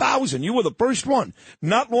 5,000. You were the first one.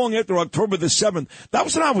 Not long after October the 7th. That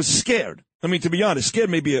was when I was scared. To be honest, scared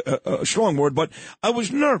may be a strong word, but I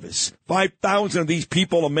was nervous. 5,000 of these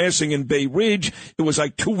people amassing in Bay Ridge. It was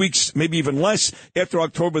like 2 weeks, maybe even less, after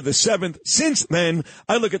October the 7th. Since then,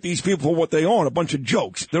 I look at these people for what they are, a bunch of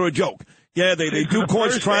jokes. They're a joke. Yeah, they do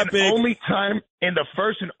cause traffic. The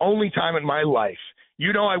first and only time in my life.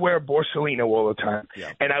 I wear a Borsalino all the time.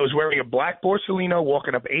 Yeah. And I was wearing a black Borsalino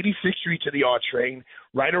walking up 86th Street to the R train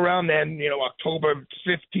right around then, October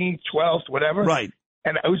 15th, 12th, whatever. Right.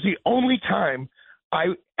 And it was the only time I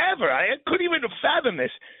couldn't even fathom this.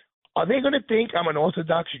 Are they going to think I'm an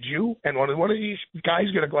Orthodox Jew and one of these guys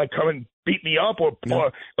going to come and beat me up or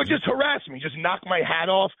just harass me, just knock my hat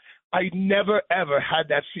off? I never, ever had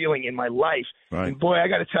that feeling in my life. Right. And boy, I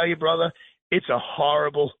got to tell you, brother, it's a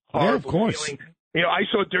horrible, horrible feeling. I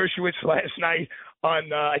saw Dershowitz last night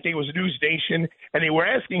on, I think it was News Nation, and they were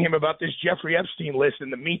asking him about this Jeffrey Epstein list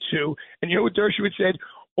and the Me Too. And you know what Dershowitz said?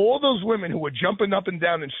 All those women who were jumping up and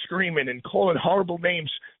down and screaming and calling horrible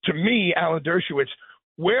names to me, Alan Dershowitz,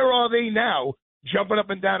 where are they now jumping up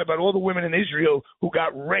and down about all the women in Israel who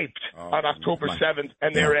got raped on October 7th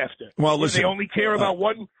and thereafter? Well, listen. They only care about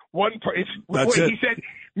one That's it. He said,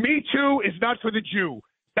 Me Too is not for the Jew.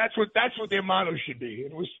 That's what their motto should be.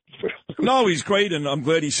 It was hospital. No, he's great, and I'm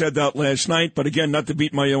glad he said that last night. But again, not to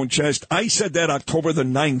beat my own chest, I said that October the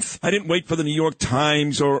 9th. I didn't wait for the New York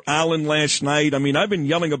Times or Allen last night. I mean, I've been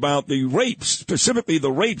yelling about the rapes, specifically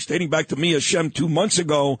the rapes dating back to Mia Shem 2 months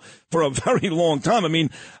ago for a very long time. I mean,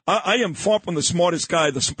 I am far from the smartest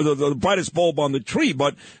guy, the brightest bulb on the tree,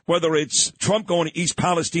 but whether it's Trump going to East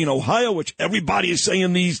Palestine, Ohio, which everybody is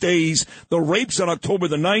saying these days, the rapes on October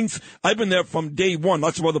the 9th, I've been there from day one.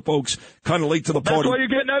 Lots of other folks kind of late to the party. That's why you're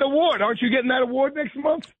getting that award. Aren't you getting that award next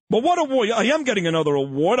month? Well, what award? I am getting another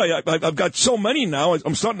award. I've got so many now.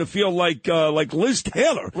 I'm starting to feel like Liz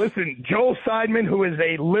Taylor. Listen, Joel Seidman, who is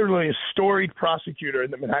literally a storied prosecutor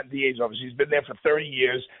in the Manhattan DA's office, he's been there for 30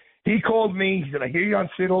 years. He called me. He said, I hear you on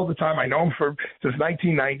Sid all the time. I know him since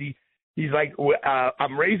 1990. He's like,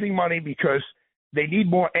 I'm raising money because they need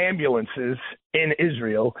more ambulances in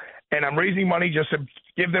Israel, and I'm raising money just to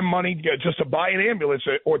give them money just to buy an ambulance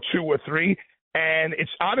or two or three. And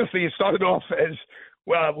it's honestly, it started off as,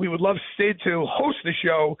 well, we would love Sid to host the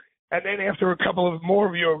show, and then after a couple of more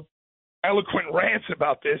of your eloquent rants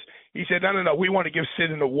about this, he said, no, we want to give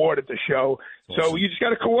Sid an award at the show. Awesome. So you just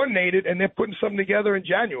got to coordinate it, and they're putting something together in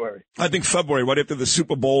January. I think February, right after the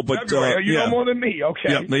Super Bowl. But February. You know more than me,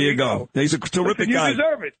 okay? Yeah, there you go. He's a terrific guy. You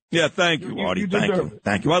deserve it. Yeah, thank you, Artie.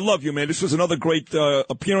 Thank you. I love you, man. This was another great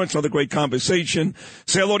appearance, another great conversation.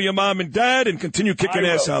 Say hello to your mom and dad, and continue kicking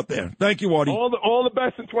ass out there. Thank you, Artie. All the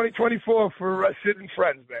best in 2024 for Sid and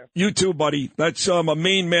friends, man. You too, buddy. That's a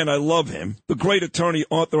main man. I love him. The great attorney,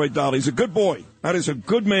 Arthur Aidala. He's a good boy. That is a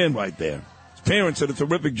good man right there. His parents did a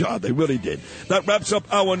terrific job. They really did. That wraps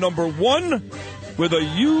up hour number one with a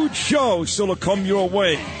huge show still to come your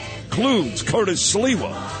way. Includes Curtis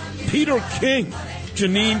Sliwa, Peter King,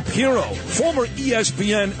 Janine Pirro, former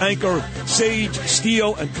ESPN anchor Sage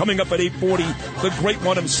Steele, and coming up at 8:40, the great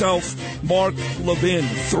one himself, Mark Levin.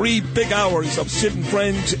 3 big hours of Sid and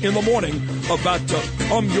Friends in the morning about to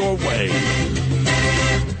come your way.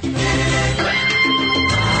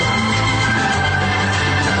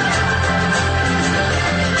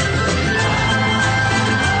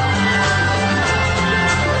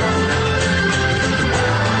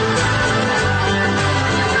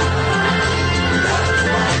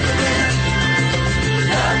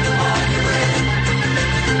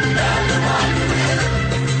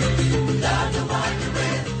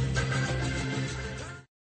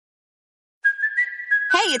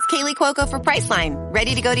 Hey, it's Kaylee Cuoco for Priceline.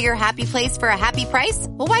 Ready to go to your happy place for a happy price?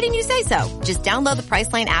 Well, why didn't you say so? Just download the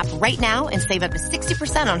Priceline app right now and save up to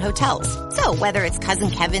 60% on hotels. So whether it's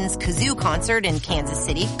Cousin Kevin's Kazoo Concert in Kansas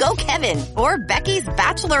City, go Kevin, or Becky's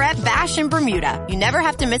Bachelorette Bash in Bermuda, you never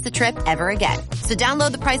have to miss a trip ever again. So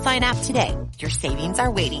download the Priceline app today. Your savings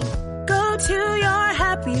are waiting. Go to your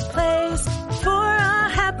happy place for a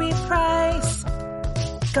happy price.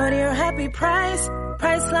 Go to your happy price,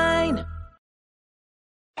 Priceline.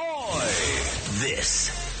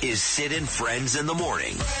 This is Sid and Friends in the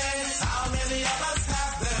Morning.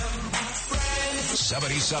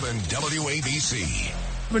 77 WABC.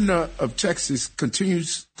 Governor of Texas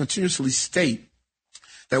continuously state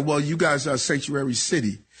that, well, you guys are a sanctuary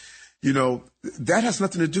city. You know, that has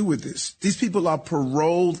nothing to do with this. These people are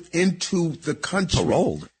paroled into the country.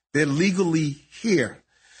 Paroled? They're legally here.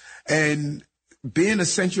 And being a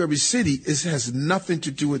sanctuary city has nothing to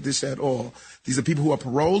do with this at all. These are people who are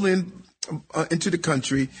paroled into the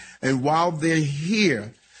country, and while they're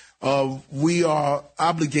here, we are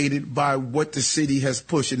obligated by what the city has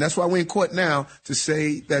pushed. And that's why we're in court now to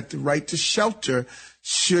say that the right to shelter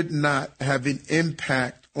should not have an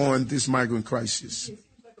impact on this migrant crisis. It seems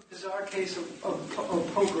like a bizarre case of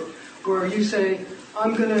poker, where you say,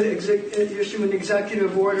 I'm going to issue an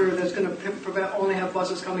executive order that's going to prevent only have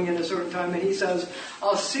buses coming in at a certain time, and he says,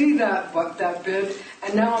 I'll see that bid,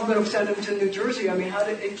 and now I'm going to send him to New Jersey. I mean,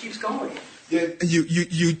 it keeps going. Yeah,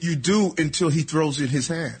 you do until he throws in his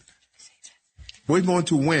hand. We're going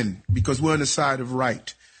to win because we're on the side of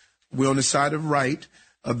right. We're on the side of right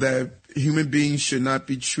that human beings should not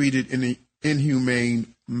be treated in an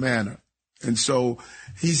inhumane manner. And so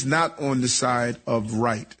he's not on the side of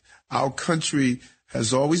right. Our country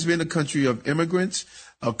has always been a country of immigrants,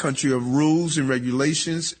 a country of rules and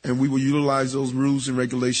regulations, and we will utilize those rules and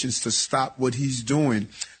regulations to stop what he's doing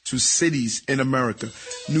to cities in America.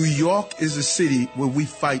 New York is a city where we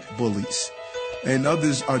fight bullies, and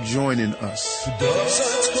others are joining us.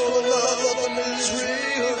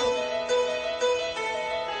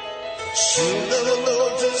 She'll never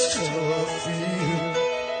know just how I feel.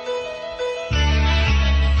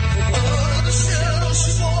 Under the shadow,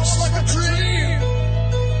 she walks like a dream.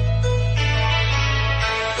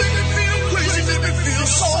 Make me feel crazy, make me feel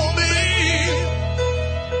so mean.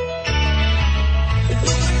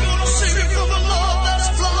 Nothing gonna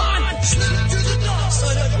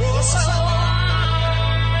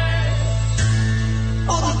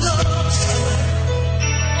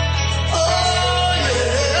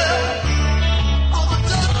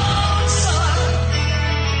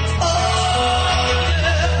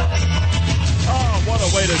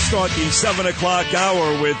start the 7 o'clock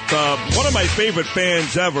hour with one of my favorite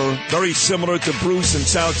bands ever, very similar to Bruce and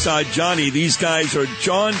Southside Johnny. These guys are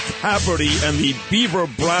John Cafferty and the Beaver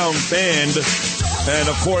Brown Band. And,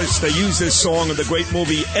 of course, they use this song in the great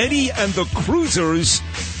movie Eddie and the Cruisers,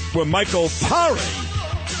 where Michael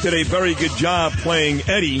Paré did a very good job playing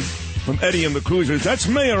Eddie from Eddie and the Cruisers. That's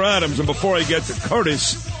Mayor Adams. And before I get to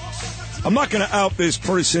Curtis, I'm not going to out this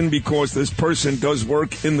person because this person does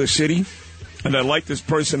work in the city, and I like this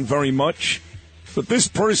person very much. But this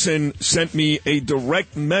person sent me a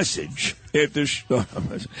direct message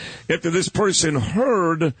after this person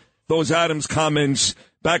heard those Adams comments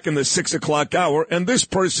back in the 6 o'clock hour, and this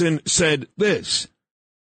person said this: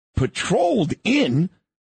 patrolled in?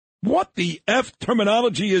 What the F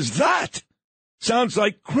terminology is that? Sounds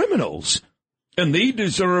like criminals. And they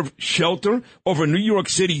deserve shelter over New York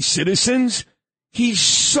City citizens? He's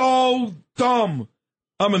so dumb.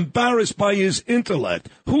 I'm embarrassed by his intellect.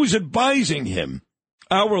 Who's advising him?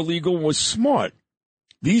 Our legal was smart.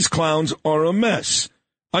 These clowns are a mess.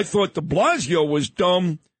 I thought de Blasio was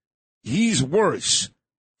dumb. He's worse.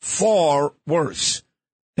 Far worse.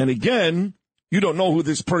 And again, you don't know who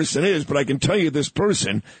this person is, but I can tell you this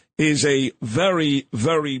person is a very,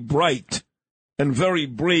 very bright and very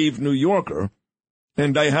brave New Yorker.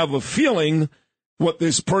 And I have a feeling what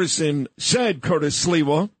this person said, Curtis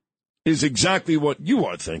Sliwa, is exactly what you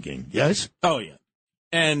are thinking. Yes? Oh, yeah.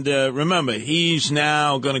 And remember, he's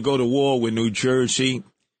now going to go to war with New Jersey.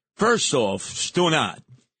 First off, do not.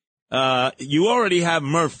 You already have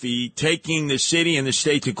Murphy taking the city and the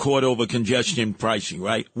state to court over congestion pricing,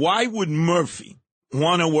 right? Why would Murphy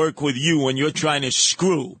want to work with you when you're trying to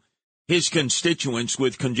screw his constituents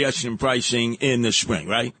with congestion pricing in the spring,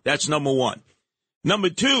 right? That's number one. Number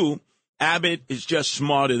two, Abbott is just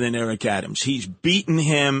smarter than Eric Adams. He's beaten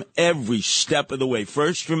him every step of the way.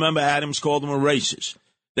 First, remember, Adams called him a racist.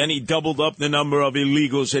 Then he doubled up the number of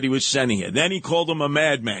illegals that he was sending here. Then he called him a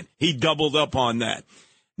madman. He doubled up on that.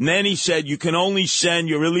 And then he said, you can only send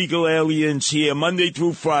your illegal aliens here Monday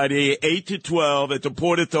through Friday, 8 to 12 at the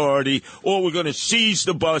Port Authority, or we're going to seize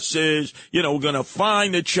the buses. We're going to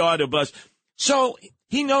fine the charter bus. So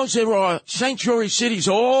he knows there are sanctuary cities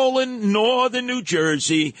all in northern New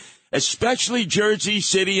Jersey, especially Jersey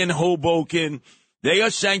City and Hoboken. They are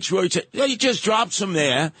sanctuary cities. He just drops them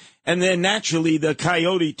there. And then naturally the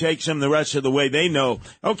coyote takes them the rest of the way. They know,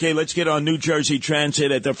 okay, let's get on New Jersey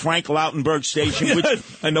Transit at the Frank Lautenberg station. Which,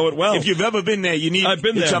 I know it well. If you've ever been there, I've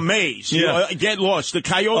been there. It's a maze. Yeah. Get lost. The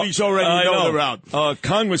coyotes already know the route.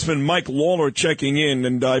 Congressman Mike Lawler checking in,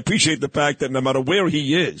 and I appreciate the fact that no matter where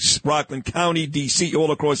he is, Rockland County, D.C.,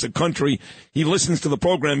 all across the country, he listens to the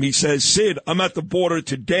program. He says, Sid, I'm at the border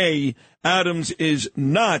today. Adams is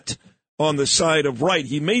not on the side of right.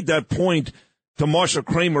 He made that point to Marsha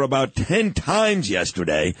Kramer about 10 times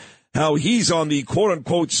yesterday, how he's on the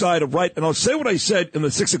quote-unquote side of right. And I'll say what I said in the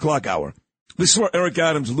 6 o'clock hour. This is where Eric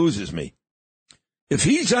Adams loses me. If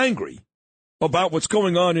he's angry about what's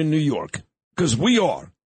going on in New York, because we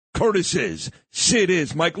are, Curtis is, Sid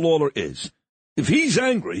is, Mike Lawler is, if he's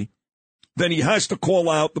angry, then he has to call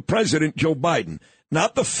out the president, Joe Biden.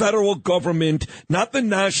 Not the federal government, not the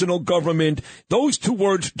national government. Those two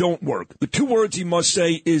words don't work. The two words he must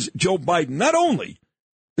say is Joe Biden. Not only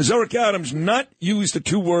does Eric Adams not use the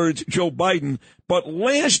two words Joe Biden, but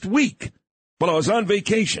last week, while I was on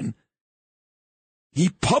vacation, he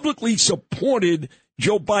publicly supported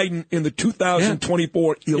Joe Biden in the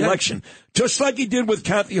 2024 election, just like he did with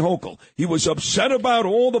Kathy Hochul. He was upset about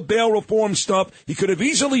all the bail reform stuff. He could have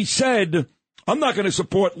easily said, I'm not going to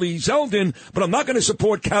support Lee Zeldin, but I'm not going to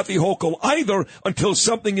support Kathy Hochul either until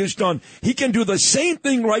something is done. He can do the same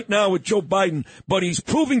thing right now with Joe Biden, but he's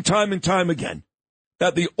proving time and time again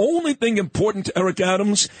that the only thing important to Eric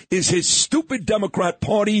Adams is his stupid Democrat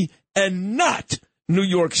Party and not New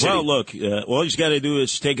York City. Well, look, all he's got to do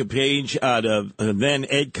is take a page out of then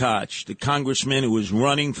Ed Koch, the congressman who was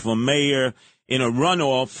running for mayor in a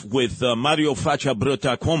runoff with Mario Faccia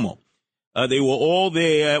Bruta Cuomo. They were all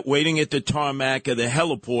there waiting at the tarmac of the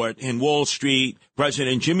heliport in Wall Street.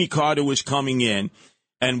 President Jimmy Carter was coming in.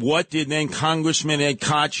 And what did then Congressman Ed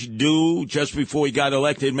Koch do just before he got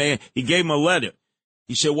elected mayor? He gave him a letter.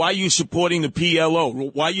 He said, why are you supporting the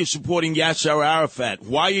PLO? Why are you supporting Yasser Arafat?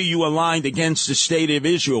 Why are you aligned against the state of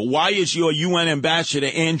Israel? Why is your UN ambassador,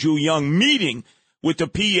 Andrew Young, meeting with the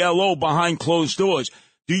PLO behind closed doors?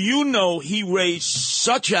 Do you know he raised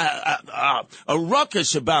such a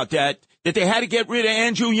ruckus about that they had to get rid of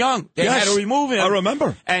Andrew Young? They had to remove him. I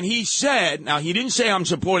remember. And he said, now he didn't say I'm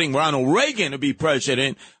supporting Ronald Reagan to be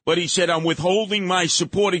president, but he said I'm withholding my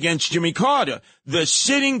support against Jimmy Carter, the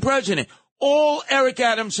sitting president. All Eric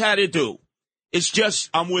Adams had to do It's just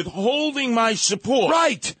I'm withholding my support.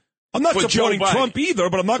 Right. I'm not supporting Trump either,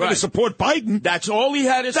 but I'm not going to support Biden. That's all he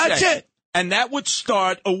had to say. That's it. And that would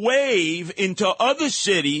start a wave into other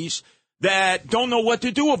cities that don't know what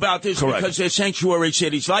to do about this because they're sanctuary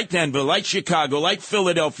cities like Denver, like Chicago, like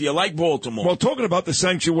Philadelphia, like Baltimore. Well, talking about the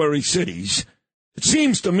sanctuary cities, it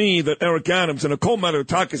seems to me that Eric Adams, and Nicole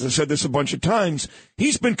Malliotakis has said this a bunch of times,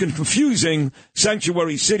 he's been confusing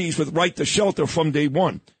sanctuary cities with right to shelter from day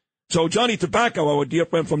one. So Johnny Tobacco, our dear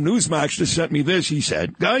friend from Newsmax, just sent me this. He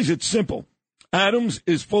said, guys, it's simple. Adams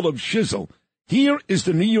is full of shizzle. Here is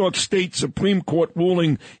the New York State Supreme Court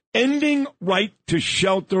ruling ending right to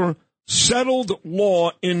shelter, settled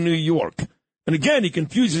law in New York. And again, he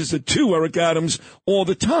confuses the two, Eric Adams, all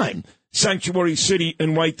the time. Sanctuary city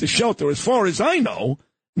and right to shelter. As far as I know,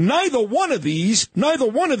 neither one of these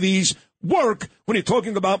work when you're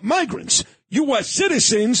talking about migrants. U.S.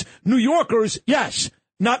 citizens, New Yorkers, yes,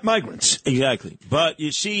 not migrants. Exactly. But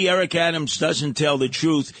you see, Eric Adams doesn't tell the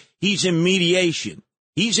truth. He's in mediation.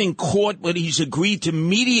 He's in court, but he's agreed to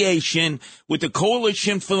mediation with the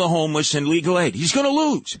Coalition for the Homeless and Legal Aid. He's going to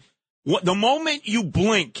lose. The moment you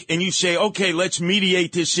blink and you say, okay, let's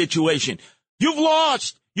mediate this situation, you've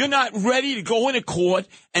lost. You're not ready to go into court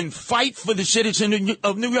and fight for the citizen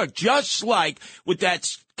of New York, just like with that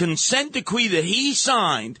consent decree that he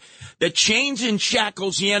signed that chains and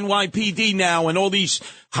shackles the NYPD now and all these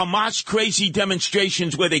Hamas crazy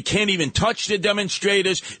demonstrations where they can't even touch the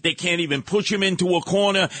demonstrators. They can't even push them into a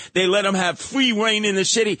corner. They let them have free reign in the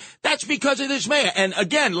city. That's because of this mayor. And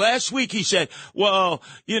again, last week he said, well,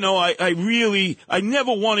 you know, I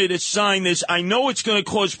never wanted to sign this. I know it's going to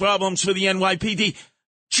cause problems for the NYPD.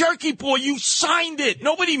 Jerky boy, you signed it.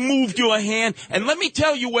 Nobody moved your hand. And let me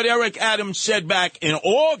tell you what Eric Adams said back in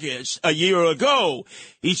August, a year ago.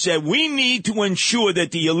 He said, we need to ensure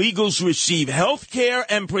that the illegals receive health care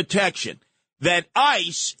and protection, that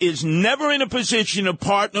ICE is never in a position to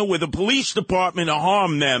partner with the police department to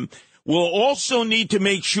harm them. We'll also need to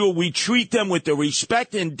make sure we treat them with the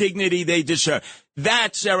respect and dignity they deserve.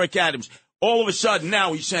 That's Eric Adams. All of a sudden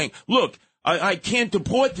now he's saying, look, I can't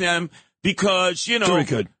deport them because, you know, sure he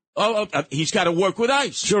could. He's got to work with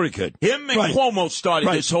ICE. Sure he could. Him and Cuomo started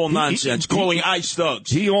this whole nonsense, calling ICE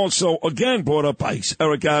thugs. He also, again, brought up ICE,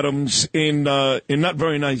 Eric Adams, in not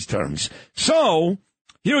very nice terms. So,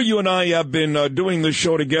 here you and I have been doing this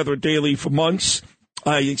show together daily for months.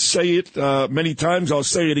 I say it many times. I'll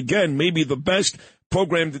say it again. Maybe the best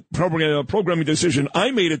programming decision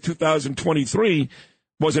I made in 2023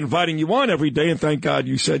 was inviting you on every day, and thank God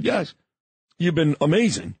you said yes. You've been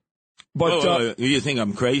amazing. But you think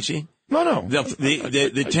I'm crazy? No.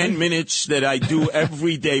 The 10 minutes that I do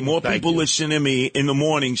every day, more people listen to me in the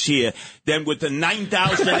mornings here than with the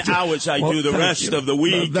 9,000 hours I do the rest of the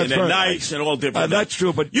week and at nights and all different. That's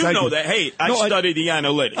true, but you know that. Hey, I study the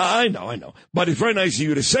analytics. I know. But it's very nice of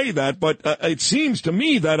you to say that. But it seems to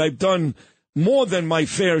me that I've done more than my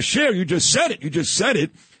fair share. You just said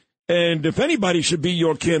it. And if anybody should be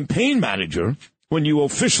your campaign manager when you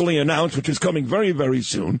officially announce, which is coming very, very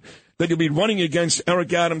soon, that you'll be running against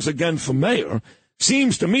Eric Adams again for mayor,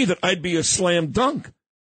 seems to me that I'd be a slam dunk.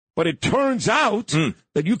 But it turns out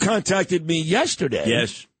that you contacted me yesterday.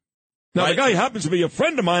 Yes. Now, the guy happens to be a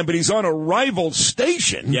friend of mine, but he's on a rival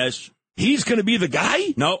station. Yes. He's going to be the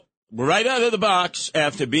guy? No. Right out of the box,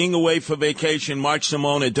 after being away for vacation, Mark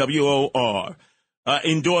Simone at WOR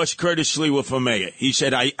endorsed Curtis Lewa for mayor. He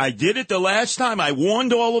said, I did it the last time. I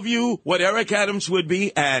warned all of you what Eric Adams would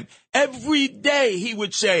be, and every day he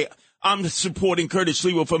would say, I'm supporting Curtis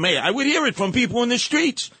Lewa for mayor. I would hear it from people in the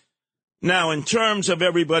streets. Now, in terms of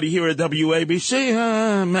everybody here at WABC,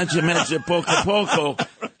 mezza, poco.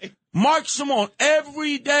 Right. Mark Simone,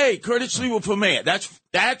 every day, Curtis Lewa for mayor.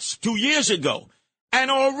 That's 2 years ago. And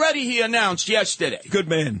already he announced yesterday. Good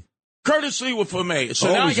man. Curtis Lewa for mayor.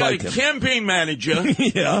 So now I got a campaign manager.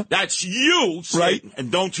 Yeah. That's you. Right.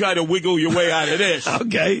 And don't try to wiggle your way out of this.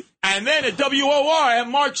 Okay. And then at WOR, I have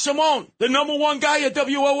Mark Simone, the number one guy at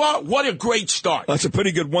WOR. What a great start. That's a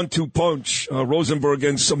pretty good 1-2 punch, Rosenberg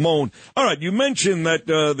and Simone. All right, you mentioned that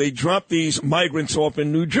they dropped these migrants off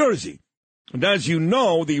in New Jersey. And as you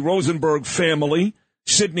know, the Rosenberg family,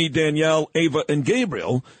 Sidney, Danielle, Ava, and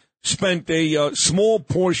Gabriel, spent a small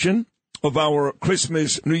portion of our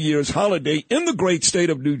Christmas, New Year's holiday in the great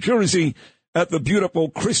state of New Jersey at the beautiful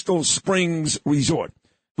Crystal Springs Resort,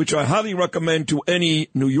 which I highly recommend to any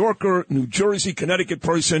New Yorker, New Jersey, Connecticut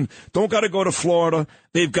person. Don't got to go to Florida.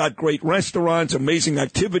 They've got great restaurants, amazing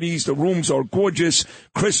activities. The rooms are gorgeous.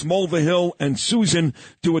 Chris Mulvihill and Susan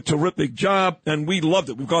do a terrific job, and we loved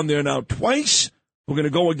it. We've gone there now twice. We're going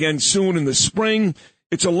to go again soon in the spring.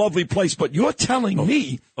 It's a lovely place, but you're telling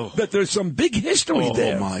me that there's some big history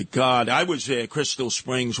there. Oh, my God. I was there, Crystal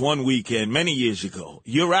Springs, one weekend many years ago.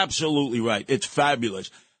 You're absolutely right. It's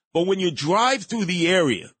fabulous. But when you drive through the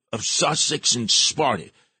area of Sussex and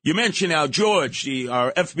Sparta, you mentioned Al George,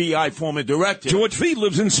 our FBI former director. George V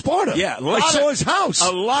lives in Sparta. Yeah. I saw his house.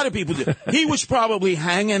 A lot of people do. He was probably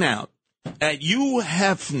hanging out at Hugh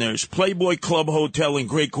Hefner's Playboy Club Hotel in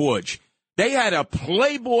Great Gorge. They had a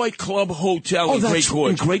Playboy Club Hotel in Great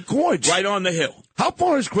Gorge. In Great Gorge. Right on the hill. How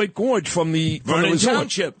far is Great Gorge from the Vernon resort?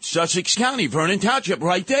 Township, Sussex County, Vernon Township,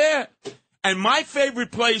 right there. And my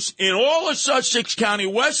favorite place in all of Sussex County,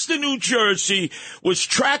 western New Jersey, was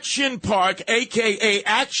Traction Park, a.k.a.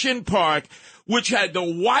 Action Park, which had the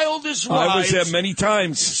wildest rides. I was there many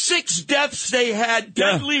times. 6 deaths they had,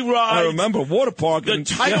 deadly rides. I remember water park. The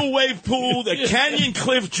tidal wave pool, the canyon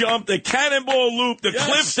cliff jump, the cannonball loop, the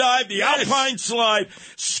cliff dive, the alpine slide,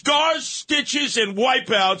 scars, stitches, and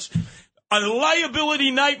wipeouts. A liability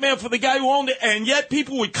nightmare for the guy who owned it, and yet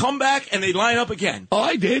people would come back and they'd line up again. Oh,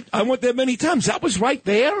 I did. I went there many times. That was right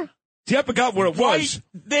there? See, I forgot where it was. Right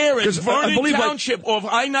there in Vernon Township of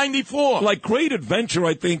I-94. Like Great Adventure,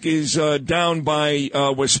 I think, is down by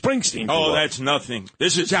where Springsteen grew up. That's nothing.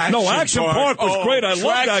 This is Action Park. No, Action Park was great. I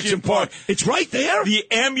loved Action Park. It's right there? The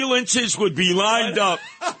ambulances would be lined up.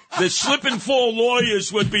 The slip and fall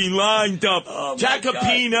lawyers would be lined up.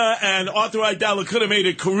 Jacopina and Arthur Idala could have made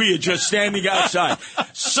a career just standing outside.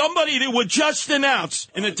 Somebody that would just announce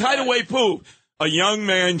in the tidal wave pool, a young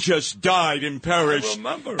man just died and perished. I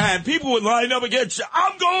remember. And people would line up against,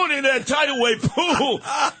 I'm going in that tidal wave pool.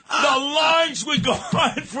 The lines would go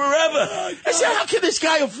on forever. I said, how can this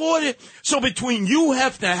guy afford it? So between Hugh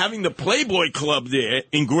Hefner having the Playboy Club there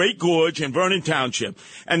in Great Gorge and Vernon Township,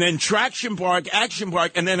 and then Traction Park, Action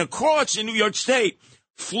Park, and then across in New York State,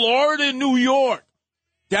 Florida, New York,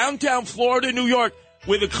 downtown Florida, New York,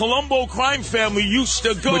 where the Colombo crime family used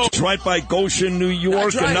to go. Which is right by Goshen, New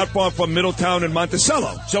York, right. And not far from Middletown and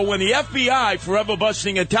Monticello. So when the FBI, forever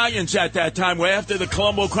busting Italians at that time, were after the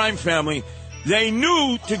Colombo crime family, they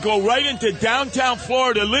knew to go right into downtown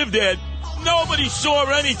Florida, live there. Nobody saw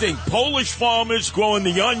anything. Polish farmers growing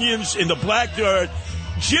the onions in the black dirt.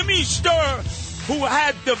 Jimmy Sturr, who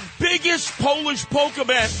had the biggest Polish polka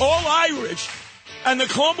band, all Irish, and the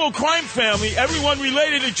Colombo crime family, everyone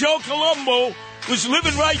related to Joe Colombo, was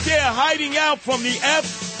living right there, hiding out from the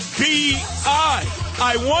FBI.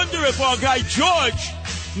 I wonder if our guy George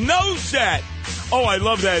knows that. Oh, I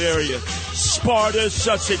love that area. Sparta,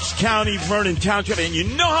 Sussex County, Vernon Township. And you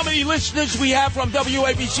know how many listeners we have from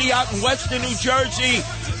WABC out in western New Jersey?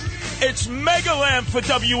 It's Megaland for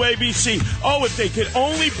WABC. Oh, if they could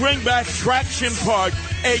only bring back Traction Park,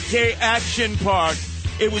 a.k.a. Action Park.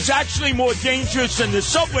 It was actually more dangerous than the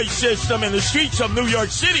subway system in the streets of New York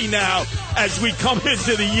City now as we come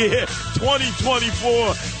into the year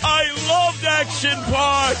 2024. I loved Action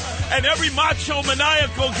Park. And every macho,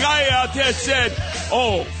 maniacal guy out there said,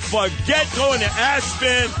 oh, forget going to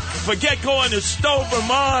Aspen. Forget going to Stowe,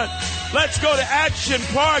 Vermont. Let's go to Action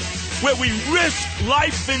Park, where we risk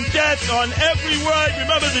life and death on every ride.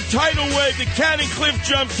 Remember the tidal wave, the cannon cliff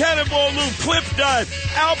jump, cannonball loop, cliff dive,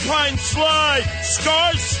 alpine slide,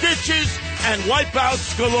 scars, stitches, and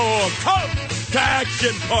wipeouts galore. Come to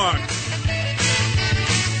Action Park.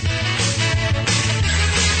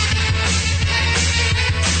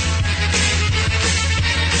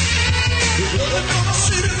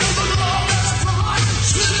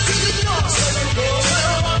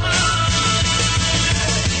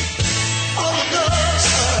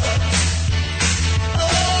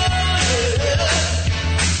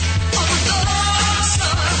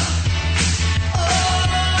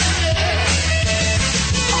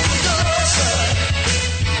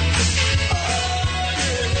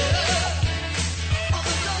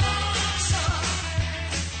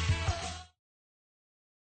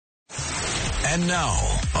 And now,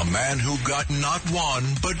 a man who got not one,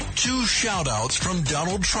 but 2 shout-outs from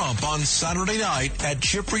Donald Trump on Saturday night at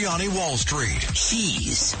Cipriani Wall Street.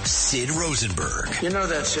 He's Sid Rosenberg. You know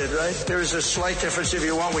that, Sid, right? There is a slight difference. If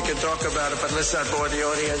you want, we can talk about it, but let's not bore the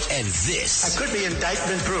audience. And this... I could be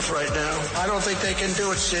indictment-proof right now. I don't think they can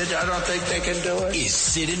do it, Sid. I don't think they can do it. Is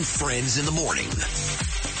Sid and Friends in the Morning.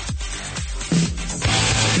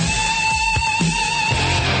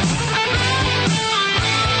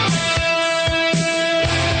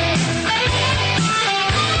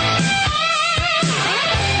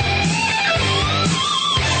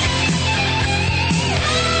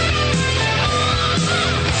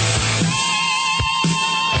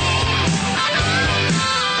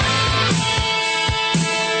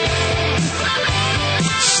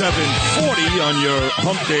 .40 on your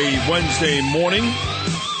Hump Day Wednesday morning.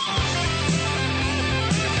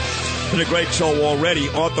 Been a great show already.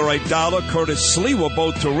 Arthur Aidala, Curtis Slee were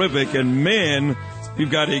both terrific. And, man,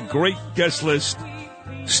 we've got a great guest list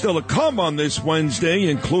still to come on this Wednesday,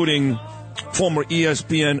 including former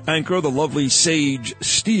ESPN anchor, the lovely Sage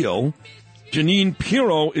Steele. Janine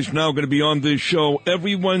Pirro is now going to be on this show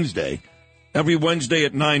every Wednesday. Every Wednesday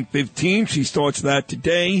at 9:15. She starts that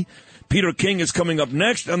today. Peter King is coming up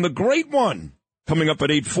next. And the great one coming up at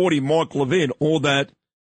 8:40, Mark Levin. All that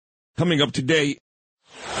coming up today.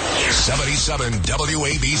 77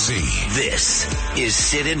 WABC. This is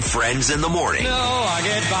Sid and Friends in the Morning. No, I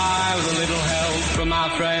get by with a little help from my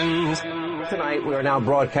friends. Tonight, we are now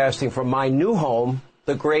broadcasting from my new home,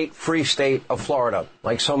 the great free state of Florida.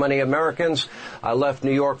 Like so many Americans, I left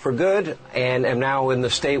New York for good and am now in the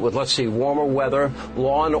state with, warmer weather,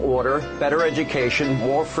 law and order, better education,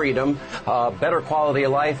 more freedom, better quality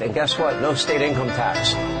of life, and guess what? No state income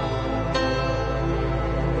tax.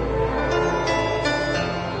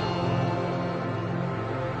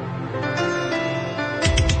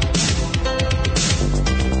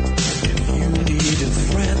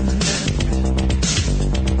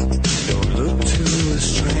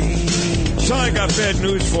 So I got bad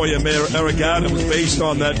news for you, Mayor Eric Adams, based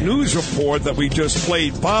on that news report that we just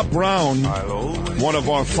played. Bob Brown, one of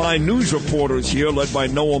our fine news reporters here, led by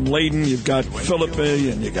Noam Layden. You've got Philippi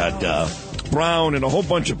and you got Brown and a whole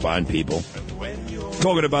bunch of fine people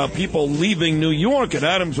talking about people leaving New York. And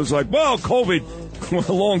Adams was like, well, COVID,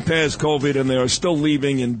 we're long past COVID, and they are still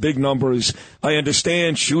leaving in big numbers. I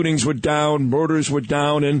understand shootings were down, murders were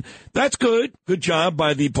down, and that's good. Good job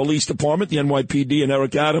by the police department, the NYPD, and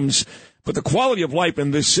Eric Adams. But the quality of life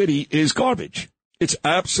in this city is garbage. It's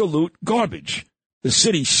absolute garbage. The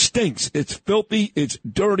city stinks. It's filthy. It's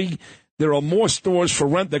dirty. There are more stores for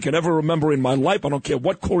rent than I can ever remember in my life. I don't care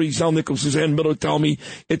what Corey Zellnick or Suzanne Miller tell me.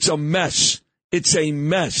 It's a mess. It's a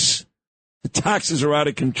mess. The taxes are out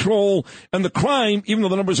of control. And the crime, even though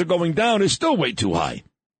the numbers are going down, is still way too high.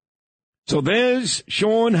 So there's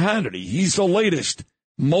Sean Hannity. He's the latest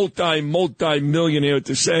multi-millionaire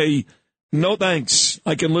to say, no thanks.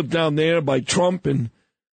 I can live down there by Trump and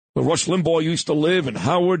where Rush Limbaugh used to live, and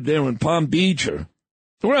Howard there in Palm Beach or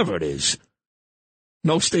wherever it is.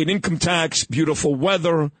 No state income tax, beautiful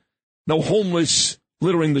weather, no homeless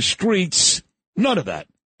littering the streets, none of that.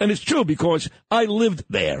 And it's true because I lived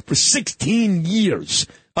there for 16 years.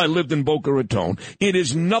 I lived in Boca Raton. It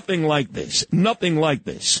is nothing like this, nothing like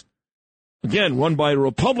this. Again, run by a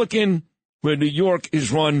Republican, where New York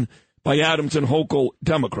is run by Adams and Hochul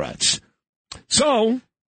Democrats. So,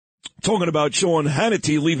 talking about Sean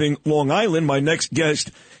Hannity leaving Long Island, my next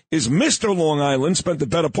guest is Mr. Long Island, spent the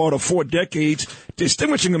better part of 4 decades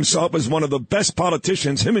distinguishing himself as one of the best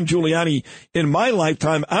politicians, him and Giuliani, in my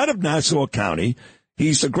lifetime out of Nassau County.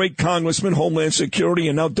 He's a great congressman, Homeland Security,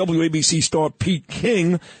 and now WABC star Pete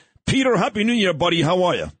King. Peter, Happy New Year, buddy. How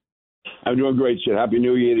are you? I'm doing great, Sid. Happy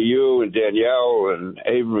New Year to you and Danielle and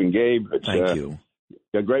Ava and Gabe. Thank you.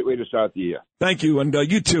 A great way to start the year. Thank you. And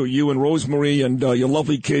you too, you and Rosemary and your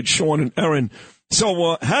lovely kids, Sean and Erin.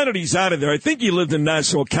 So Hannity's out of there. I think he lived in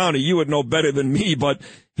Nassau County. You would know better than me, but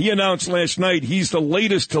he announced last night he's the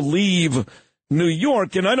latest to leave New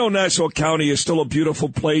York. And I know Nassau County is still a beautiful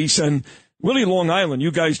place. And really, Long Island,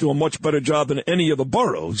 you guys do a much better job than any of the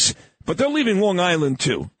boroughs. But they're leaving Long Island,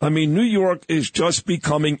 too. I mean, New York is just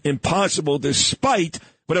becoming impossible despite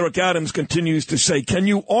what Eric Adams continues to say. Can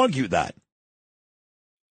you argue that?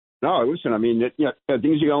 No, listen, I mean,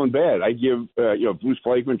 things are going bad. I give, Bruce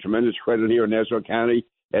Blakeman tremendous credit here in Nassau County.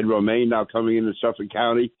 Ed Romaine now coming into Suffolk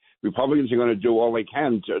County. Republicans are going to do all they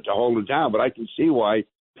can to hold it down, but I can see why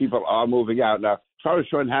people are moving out. Now, as far as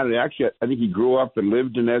Sean Hannity, actually, I think he grew up and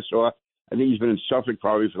lived in Nassau. I think he's been in Suffolk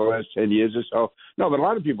probably for the last 10 years or so. No, but a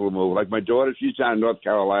lot of people have moved. Like my daughter, she's down in North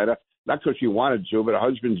Carolina, not because she wanted to, but her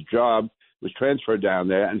husband's job was transferred down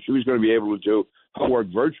there, and she was going to be able to do her work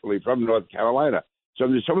virtually from North Carolina. So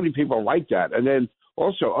there's so many people like that. And then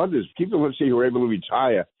also others, people, let's say, who are able to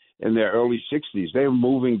retire in their early 60s. They're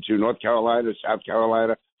moving to North Carolina, South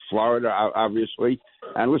Carolina, Florida, obviously.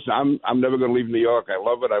 And listen, I'm never going to leave New York. I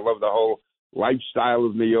love it. I love the whole lifestyle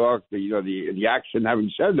of New York, the action.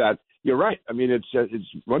 Having said that, you're right. I mean, it's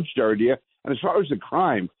much dirtier. And as far as the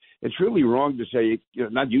crime, it's really wrong to say,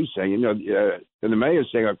 not you saying, and the mayor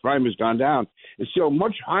saying our crime has gone down. It's still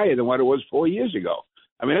much higher than what it was 4 years ago.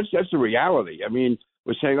 I mean, that's the reality. I mean,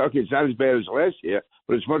 we're saying, okay, it's not as bad as last year,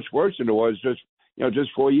 but it's much worse than it was just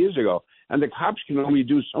 4 years ago. And the cops can only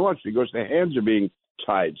do so much because their hands are being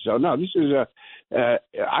tied. So, no, this is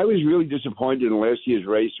I was really disappointed in last year's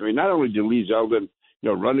race. I mean, not only did Lee Zeldin,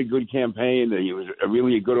 run a good campaign, and he was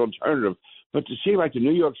really a good alternative, but to see, like, in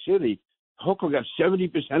New York City, Hochul got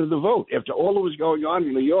 70% of the vote after all that was going on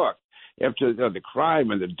in New York. after the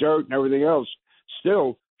crime and the dirt and everything else,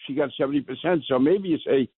 still she got 70%. So maybe you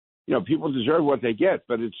say, people deserve what they get,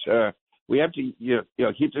 but it's we have to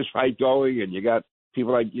keep this fight going. And you got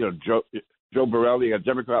people like Joe Borrell, you got a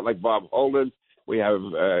Democrat like Bob Holden, we have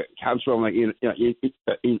Councilman like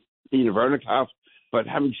Ina Vernikoff. But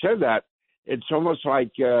having said that, it's almost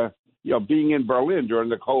like being in Berlin during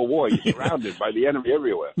the Cold War. You're surrounded by the enemy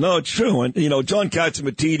everywhere. No, it's true. And, John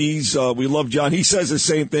Catsimatidis, we love John. He says the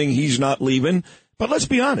same thing. He's not leaving. But let's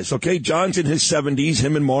be honest, okay? John's in his 70s,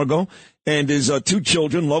 him and Margot, and his two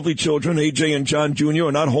children, lovely children, AJ and John Jr.,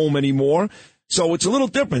 are not home anymore. So it's a little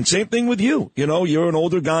different. Same thing with you. You're an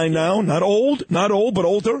older guy now. Not old, but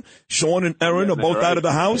older. Sean and Erin are both out of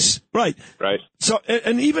the house. Right. So,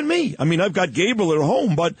 and even me. I mean, I've got Gabriel at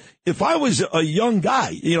home, but if I was a young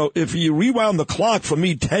guy, if you rewound the clock for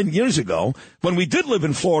me 10 years ago, when we did live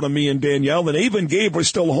in Florida, me and Danielle, and Ava and Gabe were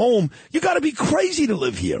still home, you got to be crazy to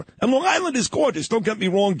live here. And Long Island is gorgeous. Don't get me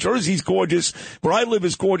wrong. Jersey's gorgeous. Where I live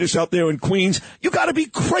is gorgeous out there in Queens. You got to be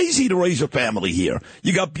crazy to raise a family here.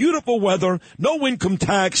 You got beautiful weather, no income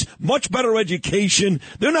tax, much better education.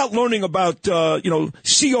 They're not learning about,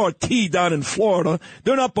 CRT down in Florida.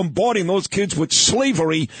 They're not bombarding those kids with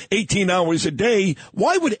slavery 18 hours a day.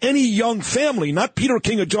 Why would any young family, not Peter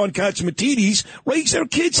King or John Catsimatidis, raise their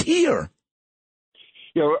kids here?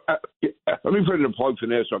 Let me put in a plug for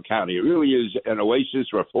Nassau County. It really is an oasis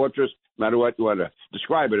or a fortress, no matter what you want to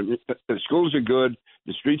describe it. The schools are good.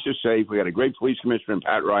 The streets are safe. We got a great police commissioner in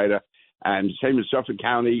Pat Ryder, and same in Suffolk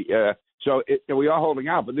County. So we are holding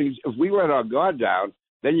out. But if we let our guard down,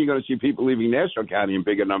 then you're going to see people leaving Nassau County in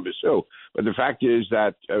bigger numbers too. But the fact is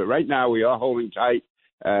that right now we are holding tight.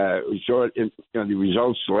 We saw it in the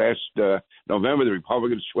results last November. The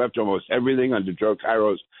Republicans swept almost everything under Joe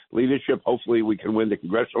Cairo's leadership. Hopefully we can win the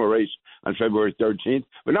congressional race on February 13th.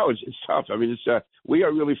 But no, it's tough. I mean, we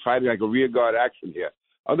are really fighting like a rearguard action here.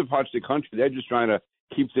 Other parts of the country, they're just trying to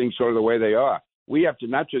keep things sort of the way they are. We have to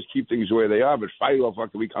not just keep things the way they are, but fight off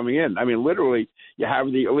what could be coming in. I mean, literally, you have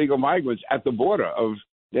the illegal migrants at the border of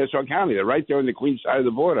Nassau County. They're right there on the Queens side of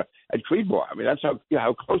the border at Creedmoor. I mean, that's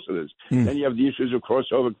how close it is. Then you have the issues of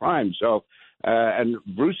crossover crime. So, and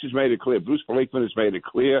Bruce has made it clear. Bruce Blakeman has made it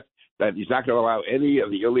clear that he's not going to allow any of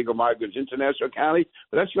the illegal migrants into Nassau County.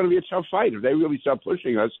 But that's going to be a tough fight. If they really start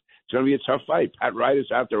pushing us, it's going to be a tough fight. Pat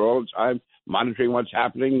Ryder's out there all the time monitoring what's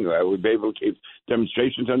happening. We'll be able to keep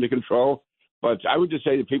demonstrations under control. But I would just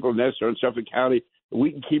say to people in Nassau and Suffolk County,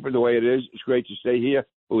 we can keep it the way it is. It's great to stay here,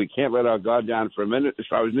 but we can't let our guard down for a minute. As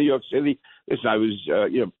far as New York City, listen, I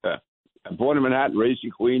was born in Manhattan, raised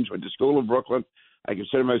in Queens, went to school in Brooklyn. I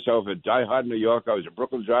consider myself a diehard New Yorker. I was a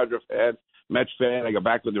Brooklyn Dodger fan, Mets fan. I got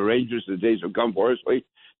back with the Rangers in the days of Gump Horsley,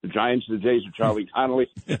 the Giants in the days of Charlie Connolly.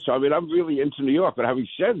 So, I mean, I'm really into New York. But having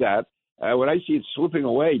said that, when I see it slipping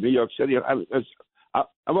away, New York City,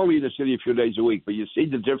 I'm only in the city a few days a week, but you see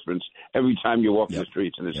the difference every time you walk the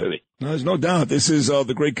streets in the city. No, there's no doubt. This is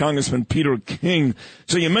the great Congressman Peter King.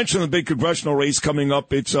 So you mentioned the big congressional race coming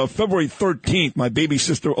up. It's February 13th, my baby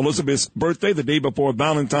sister Elizabeth's birthday, the day before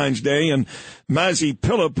Valentine's Day. And Mazzy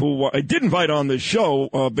Phillip, who I did invite on this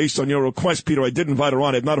show based on your request, Peter, I did invite her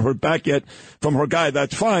on. I've not heard back yet from her guy.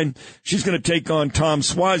 That's fine. She's going to take on Tom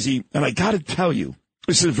Suozzi. And I got to tell you,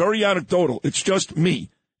 this is very anecdotal. It's just me.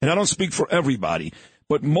 And I don't speak for everybody,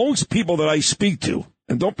 but most people that I speak to,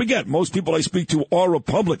 and don't forget, most people I speak to are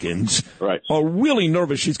Republicans, are really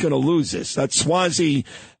nervous she's going to lose this. That Suozzi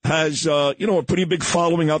has, a pretty big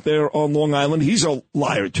following out there on Long Island. He's a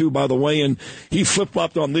liar, too, by the way, and he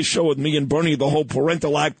flip-flopped on this show with me and Bernie, the whole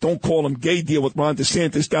parental act, don't call him gay deal with Ron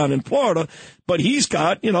DeSantis down in Florida. But he's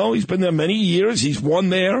got, he's been there many years. He's won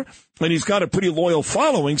there, and he's got a pretty loyal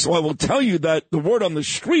following. So I will tell you that the word on the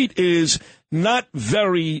street is not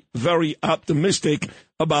very, very optimistic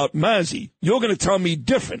about Mazzy. You're going to tell me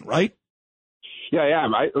different, right? Yeah, I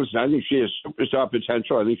am. I think she has superstar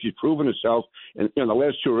potential. I think she's proven herself in the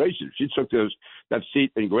last two races. She took that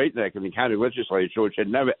seat in Great Neck in the county legislature, which had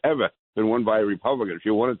never, ever been won by a Republican. She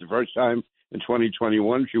won it the first time in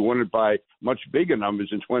 2021. She won it by much bigger numbers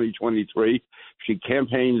in 2023. She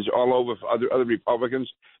campaigns all over for other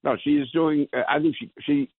Republicans. No, she is doing. I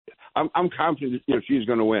think I'm confident that she's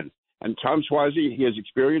going to win. And Tom Suozzi, he has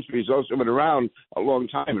experience, but he's also been around a long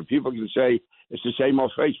time. And people can say it's the same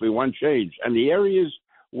old face. We want change. And the areas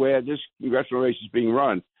where this congressional race is being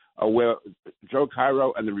run are where Joe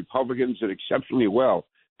Cairo and the Republicans did exceptionally well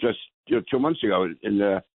just 2 months ago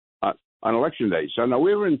on Election Day. So now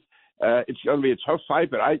we're in. It's going to be a tough fight,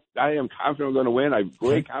 but I am confident we're going to win. I have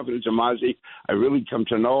great confidence in Mazzy. I really come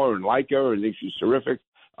to know her and like her and think she's terrific.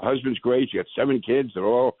 Her husband's great. She got 7 kids. They're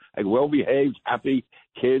all well-behaved, happy.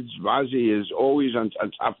 kids. Mozzie is always on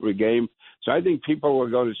top of her game. So I think people are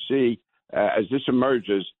going to see, as this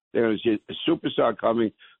emerges, they're going to see a superstar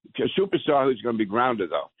coming, a superstar who's going to be grounded,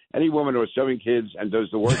 though. Any woman who has 7 kids and does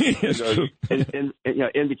the work in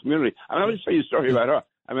the community. I'm going to tell you a story about her.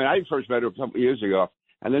 I mean, I first met her a couple of years ago,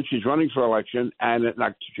 and then she's running for election, and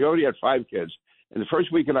she already had 5 kids. In the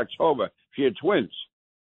first week in October, she had twins.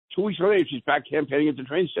 2 weeks later, she's back campaigning at the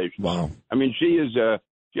train station. Wow. I mean, she is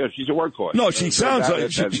she's a workhorse. No, she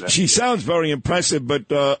sounds very impressive,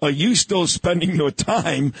 but are you still spending your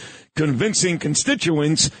time convincing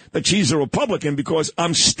constituents that she's a Republican? Because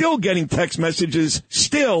I'm still getting text messages.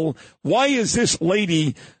 Still, why is this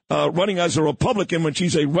lady running as a Republican when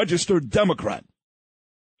she's a registered Democrat?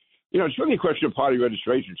 It's really a question of party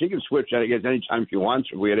registration. She can switch, I guess, any time she wants.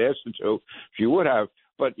 If we had asked her to, she would have.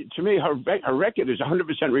 But to me, her record is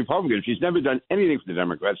 100% Republican. She's never done anything for the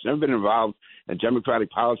Democrats, never been involved in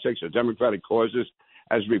Democratic politics or Democratic causes.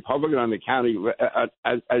 As a Republican on the county,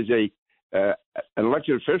 as an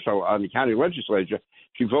elected official on the county legislature,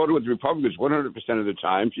 she voted with Republicans 100% of the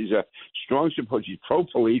time. She's a strong supporter. She's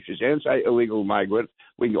pro-police. She's anti-illegal migrant.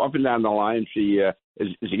 We can go up and down the line. She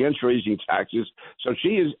is against raising taxes. So she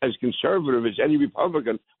is as conservative as any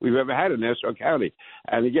Republican we've ever had in Nassau County.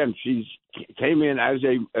 And again, she came in as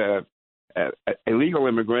a legal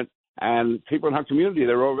immigrant, and people in her community,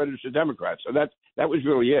 they're all registered Democrats. So that was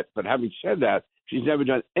really it. But having said that, she's never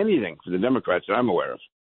done anything for the Democrats that I'm aware of.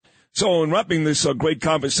 So in wrapping this great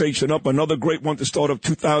conversation up, another great one to start of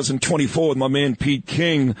 2024 with my man Pete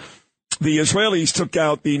King. The Israelis took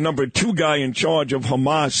out the number 2 guy in charge of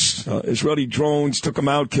Hamas. Israeli drones took him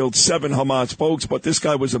out, killed 7 Hamas folks, but this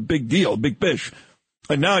guy was a big deal, big fish.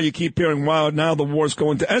 And now you keep hearing, wow, now the war's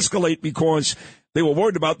going to escalate because they were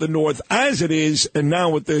worried about the North as it is, and now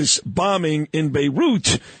with this bombing in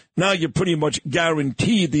Beirut, now you're pretty much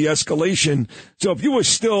guaranteed the escalation. So if you were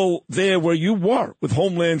still there where you were with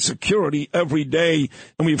Homeland Security every day,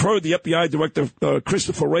 and we've heard the FBI Director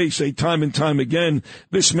Christopher Wray say time and time again,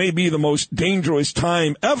 this may be the most dangerous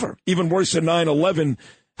time ever, even worse than 9/11.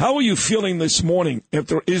 How are you feeling this morning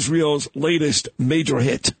after Israel's latest major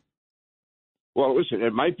hit? Well, listen,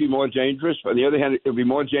 it might be more dangerous, but on the other hand, it'll be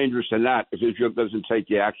more dangerous than that if Israel doesn't take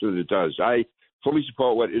the action that it does. I fully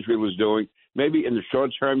support what Israel is doing. Maybe in the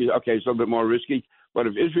short term, okay, it's a little bit more risky, but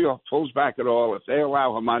if Israel pulls back at all, if they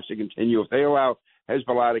allow Hamas to continue, if they allow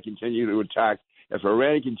Hezbollah to continue to attack, if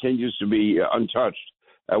Iran continues to be untouched,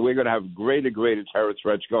 we're going to have greater terror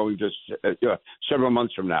threats going just several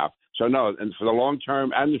months from now. So, no, and for the long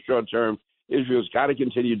term and the short term, Israel's got to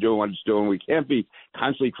continue doing what it's doing. We can't be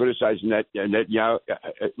constantly criticizing Netanyahu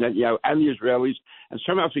and the Israelis and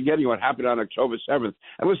somehow forgetting what happened on October 7th.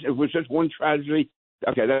 And listen, if it was just one tragedy,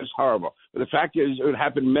 okay, that's horrible. But the fact is, it would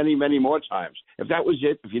happen many, many more times. If that was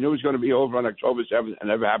it, if you knew it was going to be over on October 7th and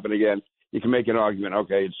never happen again, you can make an argument,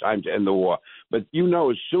 okay, it's time to end the war. But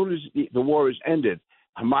as soon as the war is ended,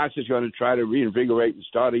 Hamas is going to try to reinvigorate and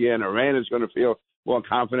start again. Iran is going to feel more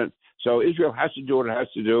confident. So Israel has to do what it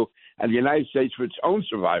has to do. And the United States, for its own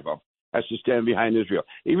survival, has to stand behind Israel.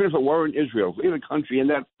 Even if it weren't Israel, if we have a country in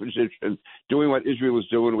that position doing what Israel is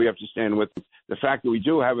doing, we have to stand with them. The fact that we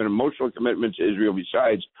do have an emotional commitment to Israel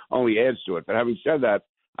besides only adds to it. But having said that,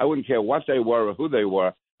 I wouldn't care what they were or who they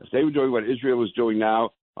were. If they were doing what Israel is doing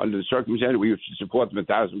now, under the circumstances, we should support them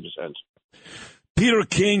 1,000%. Peter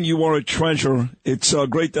King, you are a treasure. It's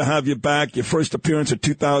great to have you back. Your first appearance of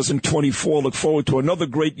 2024. Look forward to another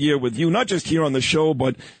great year with you, not just here on the show,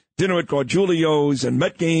 but dinner at Gargiulo's and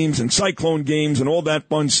Met games and Cyclone games and all that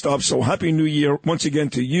fun stuff. So Happy New Year once again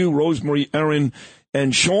to you, Rosemary, Aaron,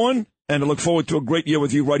 and Sean. And I look forward to a great year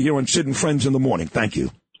with you right here on Sid and Friends in the Morning. Thank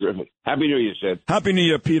you. Terrific. Happy New Year, Sid. Happy New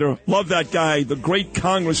Year, Peter. Love that guy, the great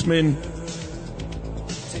congressman.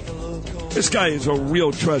 This guy is a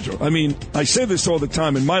real treasure. I mean, I say this all the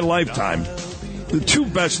time. In my lifetime, the 2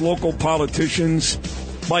 best local politicians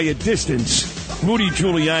by a distance, Rudy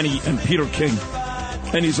Giuliani and Peter King.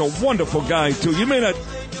 And he's a wonderful guy, too. You may not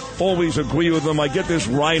always agree with him. I get this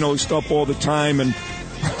rhino stuff all the time. And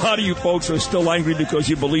a lot of you folks are still angry because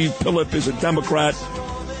you believe Philip is a Democrat.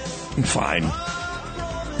 Fine.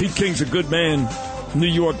 Pete King's a good man. New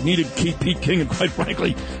York needed Pete King, and quite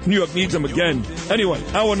frankly, New York needs him again. Anyway,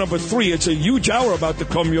 hour number 3. It's a huge hour about to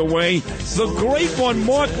come your way. The great one,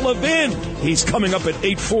 Mark Levin. He's coming up at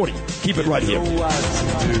 8:40. Keep it right here.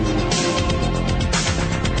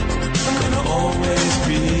 Always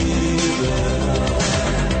be there.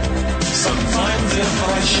 Sometimes if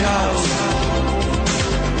I shout,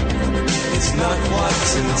 it's not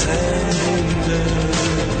what's intended.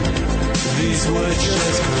 These words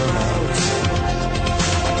just come out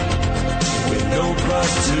with no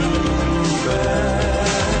cross to bear.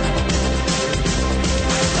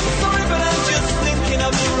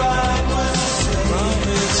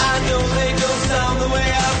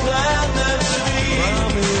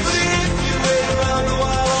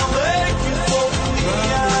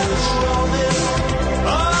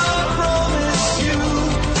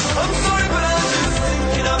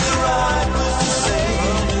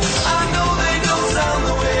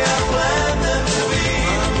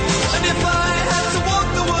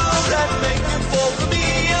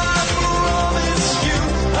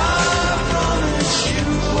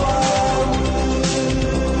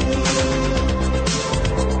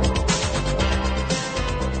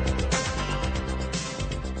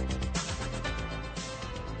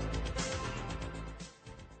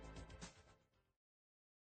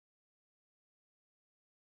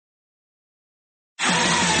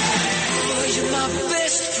 my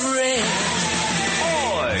best friend.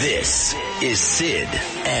 This is Sid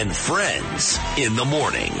and Friends in the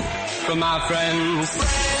morning. For my friends.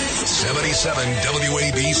 77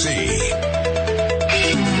 WABC.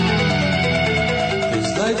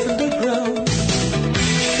 There's life underground.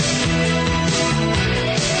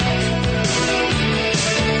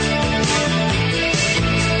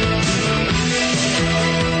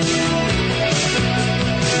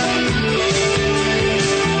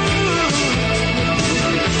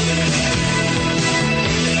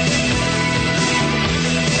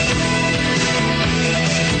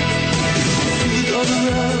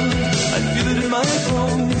 I feel it in my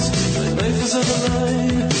bones. My life is on the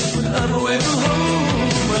line when I'm away from home.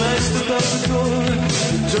 When I step out the door,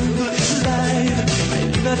 the jungle is alive. I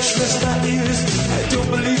do not trust my ears. I don't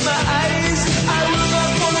believe my eyes. I will not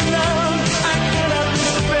fall down. I cannot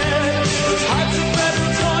despair. Those hearts are better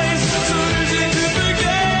toys, so easy to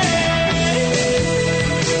forget.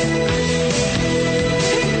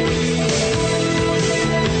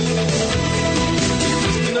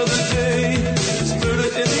 Another day.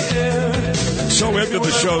 So after the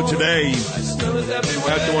show today,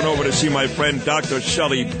 after went over to see my friend Dr.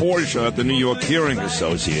 Shelley Borgia at the New York Hearing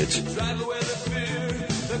Associates.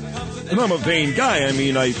 And I'm a vain guy. I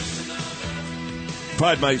mean, I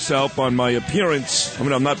pride myself on my appearance. I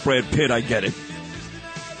mean, I'm not Brad Pitt. I get it.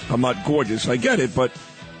 I'm not gorgeous. I get it. But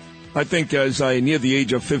I think as I near the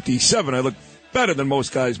age of 57, I look better than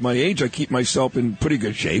most guys my age. I keep myself in pretty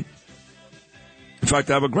good shape. In fact,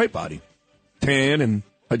 I have a great body. Tan, and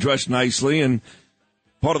I dress nicely, and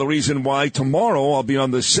part of the reason why tomorrow I'll be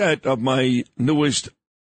on the set of my newest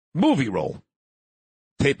movie role.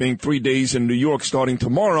 Taping 3 days in New York starting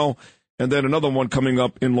tomorrow, and then another one coming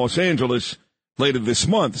up in Los Angeles later this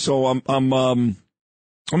month. So I'm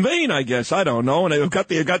vain, I guess. I don't know. And I've got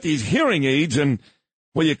these hearing aids, and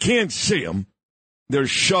well, you can't see them. They're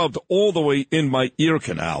shoved all the way in my ear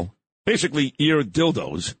canal, basically ear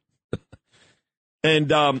dildos.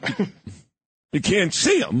 And you can't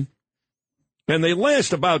see them, and they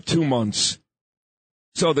last about 2 months.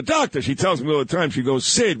 So the doctor, she tells me all the time, she goes,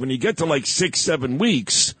 Sid, when you get to like 6-7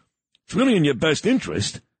 weeks, it's really in your best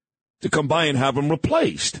interest to come by and have them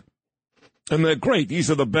replaced. And they're great. These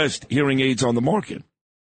are the best hearing aids on the market.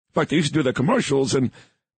 In fact, they used to do their commercials, and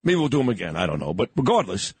maybe we'll do them again. I don't know. But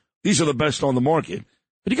regardless, these are the best on the market.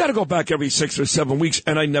 But you got to go back every 6 or 7 weeks,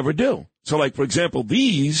 and I never do. So, like, for example,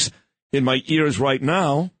 these in my ears right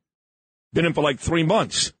now, been in for like 3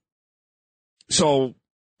 months. So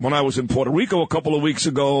when I was in Puerto Rico a couple of weeks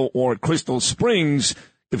ago or at Crystal Springs,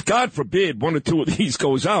 if God forbid 1 or 2 of these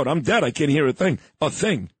goes out, I'm dead. I can't hear a thing.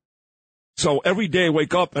 So every day I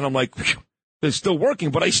wake up and I'm like, they're still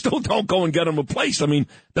working, but I still don't go and get them replaced. I mean,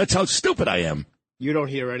 that's how stupid I am. You don't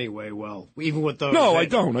hear anyway well, even with those. No, I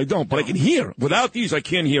don't. But I can hear. Without these, I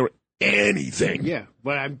can't hear anything. Yeah,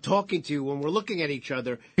 but I'm talking to you when we're looking at each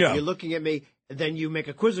other. Yeah. You're looking at me. Then you make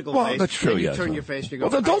a quizzical well, face. That's true, then you yes. turn your face and you go,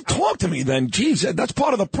 well, then don't talk to me then. Jeez, that's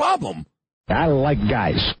part of the problem. I like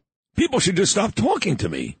guys. People should just stop talking to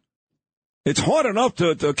me. It's hard enough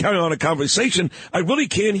to carry on a conversation. I really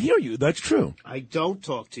can't hear you. That's true. I don't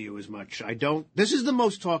talk to you as much. I don't. This is the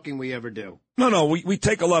most talking we ever do. No, we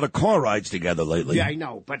take a lot of car rides together lately. Yeah, I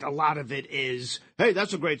know, but a lot of it is, hey,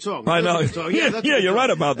 that's a great song. I know. Yeah, you're right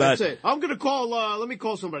about that. That's it. I'm going to call, let me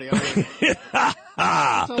call somebody. That's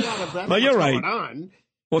a lot of that. No, you're right. Going on.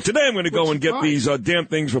 Well, today I'm going to go and get these damn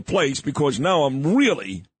things replaced because now I'm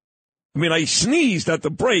really, I sneezed at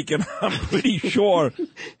the break and I'm pretty sure.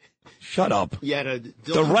 Shut up. Yeah,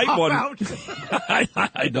 the right one.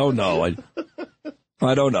 I don't know.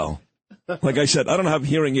 I don't know. Like I said, I don't have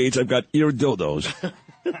hearing aids. I've got ear dildos.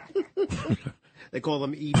 They call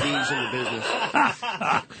them EVs in the business.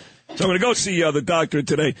 So I'm going to go see the doctor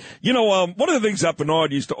today. You know, one of the things that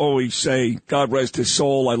Bernard used to always say, God rest his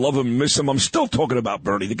soul, I love him, miss him. I'm still talking about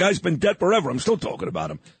Bernie. The guy's been dead forever. I'm still talking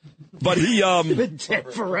about him. But he... been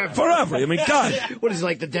dead forever. Forever. I mean, God. What is it,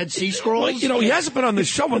 like the Dead Sea Scrolls? Well, you know, he hasn't been on the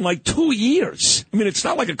show in like 2 years. I mean, it's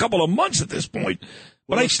not like a couple of months at this point.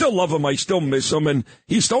 But I still love him. I still miss him. And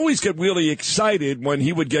he used to always get really excited when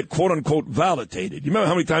he would get, quote-unquote, validated. You remember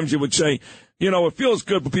how many times he would say, you know, it feels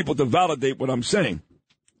good for people to validate what I'm saying.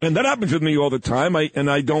 And that happens with me all the time. I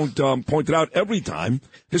don't point it out every time.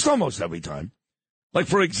 Just almost every time. Like,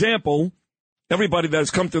 for example, everybody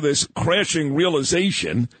that's come to this crashing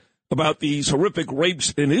realization about these horrific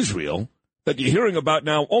rapes in Israel that you're hearing about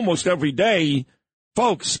now almost every day.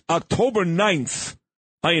 Folks, October 9th,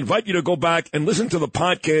 I invite you to go back and listen to the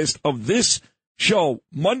podcast of this show,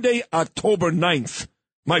 Monday, October 9th.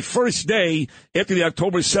 My first day after the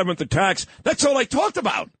October 7th attacks. That's all I talked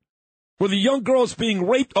about. were the young girls being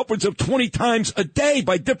raped upwards of 20 times a day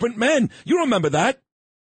by different men. You remember that.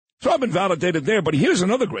 So I've been validated there, but here's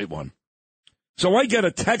another great one. So I get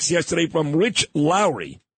a text yesterday from Rich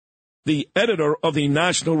Lowry, the editor of the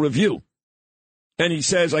National Review. And he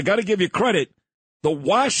says, I got to give you credit. The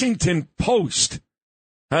Washington Post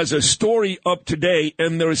has a story up today,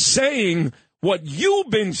 and they're saying what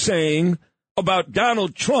you've been saying about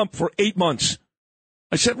Donald Trump for 8 months.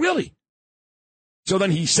 I said, really? So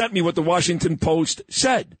then he sent me what the Washington Post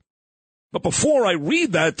said. But before I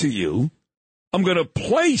read that to you, I'm going to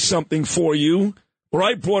play something for you where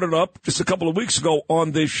I brought it up just a couple of weeks ago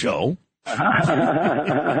on this show.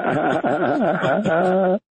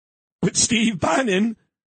 With Steve Bannon,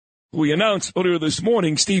 who we announced earlier this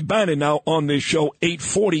morning. Steve Bannon now on this show,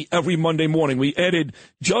 8:40 every Monday morning. We added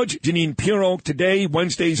Judge Jeanine Pirro today,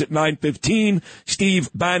 Wednesdays at 9:15. Steve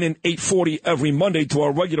Bannon, 8:40 every Monday to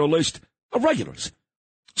our regular list of regulars.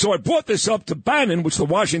 So I brought this up to Bannon, which the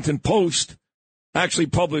Washington Post actually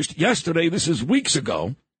published yesterday. This is weeks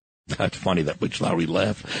ago. That's funny that Rich Lowry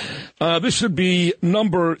laughed. This should be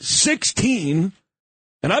number 16.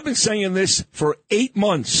 And I've been saying this for 8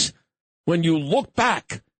 months. When you look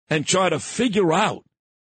back and try to figure out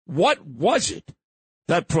what was it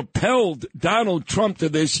that propelled Donald Trump to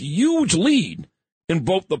this huge lead in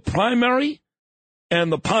both the primary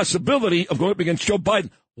and the possibility of going up against Joe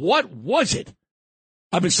Biden. What was it?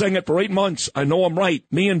 I've been saying it for 8 months. I know I'm right.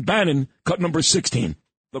 Me and Bannon cut number 16.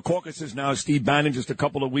 The caucus is now Steve Bannon just a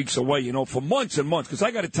couple of weeks away, for months and months. Because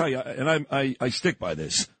I got to tell you, and I stick by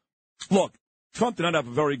this. Look, Trump did not have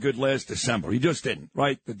a very good last December. He just didn't,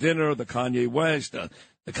 right? The dinner, the Kanye West, the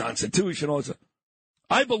Constitution, all that.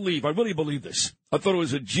 I really believe this. I thought it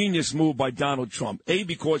was a genius move by Donald Trump. A,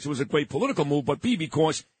 because it was a great political move, but B,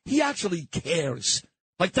 because he actually cares.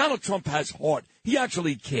 Like Donald Trump has heart. He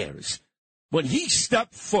actually cares. When he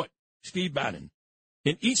stepped foot, Steve Bannon,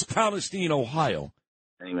 in East Palestine, Ohio,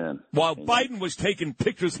 Amen. While Amen. Biden was taking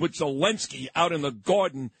pictures with Zelensky out in the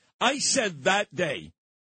garden, I said that day,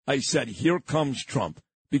 here comes Trump,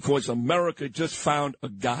 because America just found a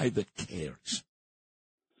guy that cares.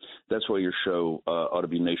 That's why your show ought to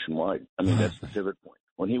be nationwide. I mean, that's the pivot point.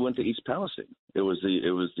 When he went to East Palestine, it was the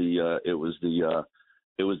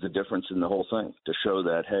difference in the whole thing to show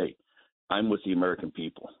that, hey, I'm with the American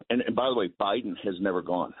people. And by the way, Biden has never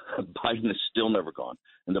gone. Biden has still never gone.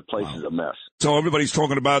 And the place is a mess. So everybody's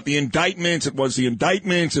talking about the indictments. It was the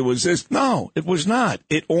indictments. It was this. No, it was not.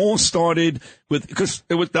 It all started with,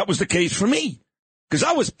 that was the case for me. Because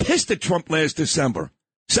I was pissed at Trump last December.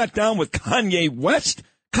 Sat down with Kanye West.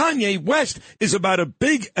 Kanye West is about as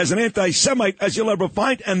big as an anti-Semite as you'll ever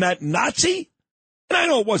find. And that Nazi? And I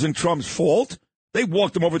know it wasn't Trump's fault. They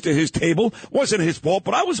walked him over to his table. Wasn't his fault,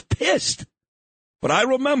 but I was pissed. But I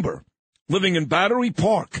remember living in Battery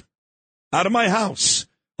Park, out of my house,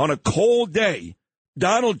 on a cold day,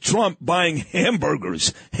 Donald Trump buying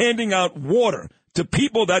hamburgers, handing out water to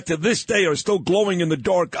people that to this day are still glowing in the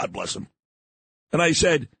dark, God bless him. And I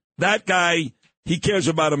said, that guy, he cares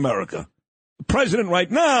about America. The president right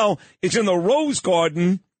now is in the Rose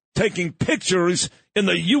Garden taking pictures in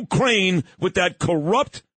the Ukraine with that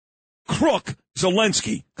corrupt crook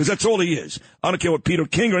Zelensky, because that's all he is. I don't care what Peter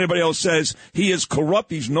King or anybody else says. He is corrupt.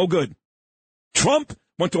 He's no good. Trump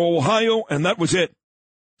went to Ohio, and that was it.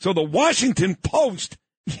 So the Washington Post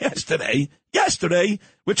yesterday,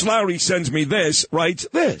 which Lowry sends me this, writes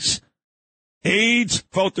this. AIDS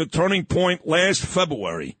felt a turning point last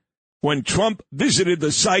February when Trump visited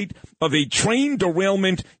the site of a train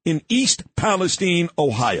derailment in East Palestine,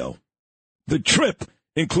 Ohio. The trip,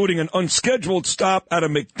 including an unscheduled stop at a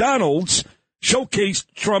McDonald's, showcased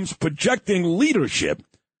Trump's projecting leadership,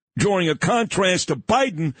 drawing a contrast to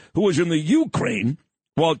Biden, who was in the Ukraine,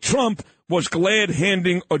 while Trump was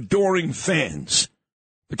glad-handing adoring fans.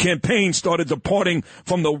 The campaign started departing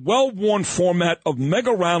from the well-worn format of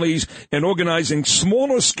mega rallies and organizing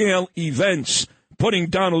smaller-scale events, putting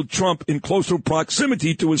Donald Trump in closer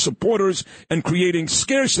proximity to his supporters and creating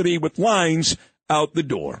scarcity with lines out the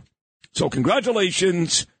door. So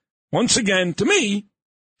congratulations, once again, to me.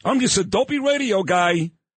 I'm just a dopey radio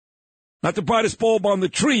guy, not the brightest bulb on the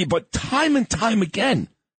tree, but time and time again,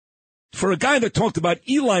 for a guy that talked about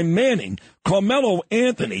Eli Manning, Carmelo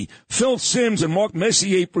Anthony, Phil Simms, and Mark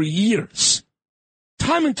Messier for years,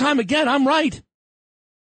 time and time again, I'm right.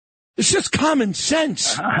 It's just common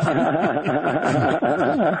sense.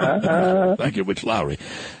 Thank you, Rich Lowry.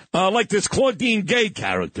 Like this Claudine Gay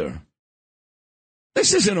character.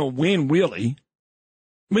 This isn't a win, really.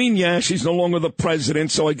 I mean, yeah, she's no longer the president,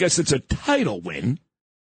 so I guess it's a title win.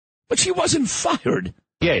 But she wasn't fired.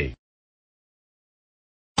 Yay.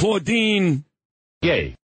 Claudine.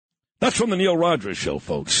 Yay. That's from the Neil Rogers Show,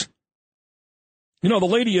 folks. You know, the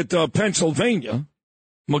lady at Pennsylvania,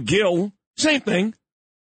 McGill, same thing.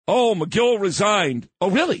 Oh, McGill resigned. Oh,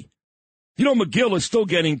 really? You know, McGill is still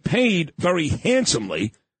getting paid very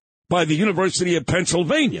handsomely by the University of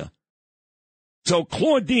Pennsylvania. So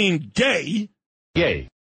Claudine Gay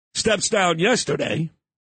steps down yesterday,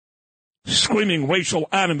 screaming racial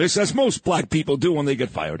animus, as most black people do when they get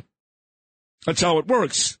fired. That's how it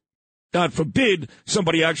works. God forbid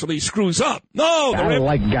somebody actually screws up. No, I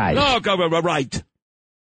like guys. No, right.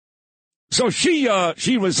 So she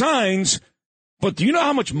resigns, but do you know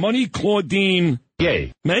how much money Claudine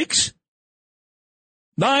makes?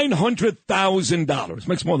 $900,000.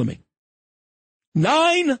 Makes more than me.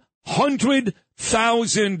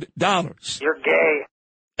 $900,000. You're gay.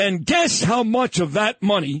 And guess how much of that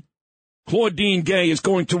money Claudine Gay is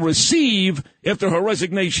going to receive after her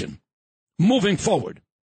resignation, moving forward.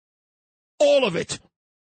 All of it.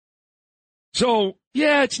 So,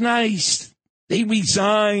 yeah, it's nice. They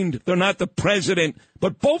resigned. They're not the president.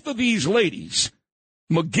 But both of these ladies,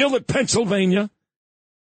 McGill at Pennsylvania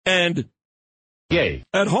and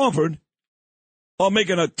at Harvard, are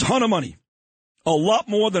making a ton of money. A lot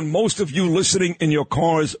more than most of you listening in your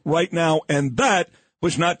cars right now. And that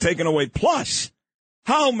was not taken away. Plus,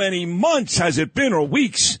 how many months has it been, or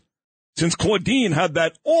weeks, since Claudine had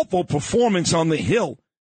that awful performance on the Hill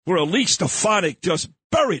where Elise Stefanik just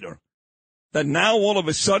buried her? That now, all of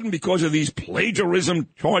a sudden, because of these plagiarism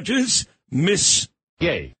charges, Miss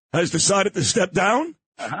Gay has decided to step down?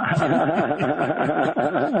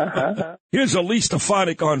 Here's Elise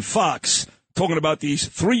Stefanik on Fox talking about these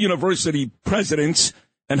 3 university presidents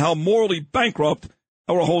and how morally bankrupt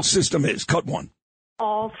our whole system is. Cut 1.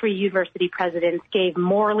 All 3 university presidents gave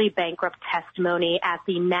morally bankrupt testimony at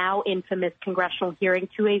the now infamous congressional hearing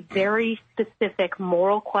to a very specific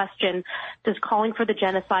moral question. Does calling for the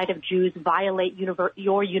genocide of Jews violate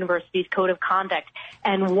your university's code of conduct?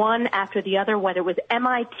 And one after the other, whether it was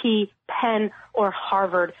MIT, Penn, or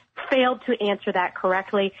Harvard, failed to answer that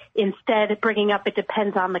correctly, instead bringing up it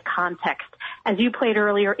depends on the context. As you played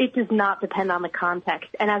earlier, it does not depend on the context.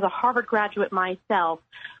 And as a Harvard graduate myself,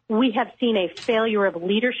 we have seen a failure of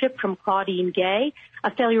leadership from Claudine Gay,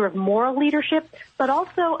 a failure of moral leadership, but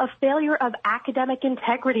also a failure of academic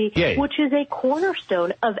integrity, which is a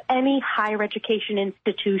cornerstone of any higher education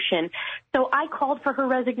institution. So I called for her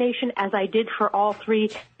resignation, as I did for all 3,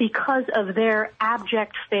 because of their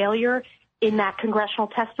abject failure in that congressional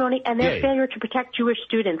testimony and their failure to protect Jewish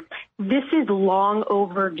students. This is long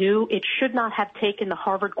overdue. It should not have taken the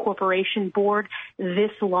Harvard Corporation Board this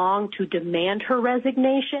long to demand her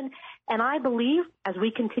resignation. And I believe, as we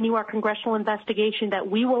continue our congressional investigation, that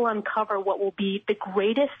we will uncover what will be the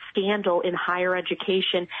greatest scandal in higher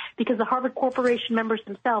education, because the Harvard Corporation members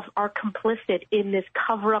themselves are complicit in this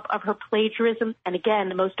cover-up of her plagiarism and,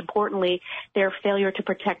 again, most importantly, their failure to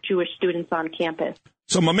protect Jewish students on campus.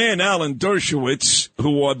 So my man Alan Dershowitz,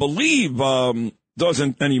 who I believe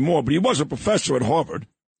doesn't anymore, but he was a professor at Harvard.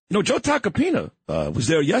 You know, Joe Tacopina was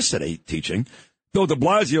there yesterday teaching. Bill de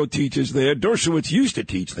Blasio teaches there. Dershowitz used to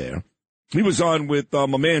teach there. He was on with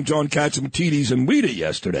my man John Katsimatidis and Weta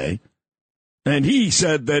yesterday. And he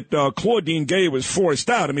said that Claudine Gay was forced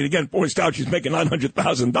out. I mean, again, forced out, she's making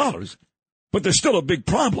 $900,000. But there's still a big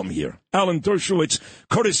problem here. Alan Dershowitz,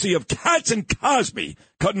 courtesy of Katz and Cosby,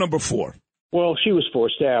 cut number 4. Well, she was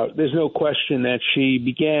forced out. There's no question that she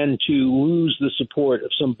began to lose the support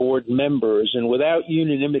of some board members, and without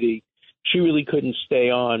unanimity, she really couldn't stay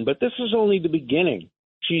on. But this is only the beginning.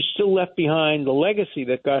 She's still left behind the legacy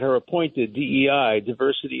that got her appointed, DEI,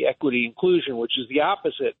 diversity, equity, inclusion, which is the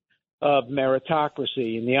opposite of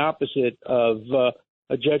meritocracy and the opposite of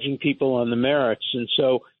judging people on the merits. And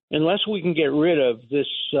so unless we can get rid of this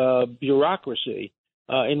bureaucracy,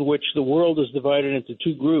 in which the world is divided into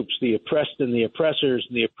 2 groups, the oppressed and the oppressors,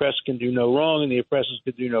 and the oppressed can do no wrong and the oppressors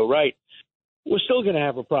can do no right, we're still going to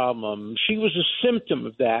have a problem. She was a symptom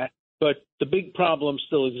of that, but the big problem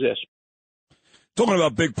still exists. Talking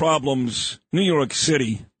about big problems, New York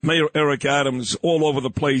City, Mayor Eric Adams all over the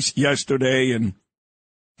place yesterday, and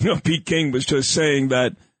Pete King was just saying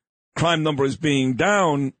that crime numbers being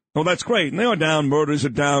down. Well, that's great, and they are down, murders are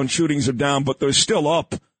down, shootings are down, but they're still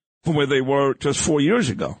up from where they were just 4 years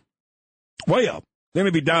ago. Way up. They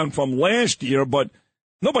may be down from last year, but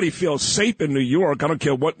nobody feels safe in New York. I don't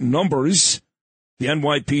care what numbers. The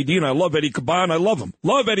NYPD, and I love Eddie Caban. I love him.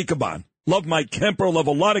 Love Eddie Caban. Love Mike Kemper. Love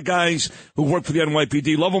a lot of guys who work for the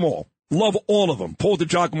NYPD. Love them all. Love all of them. Paul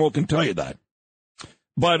DiGiacomo can tell you that.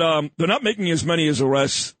 But they're not making as many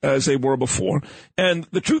arrests as they were before. And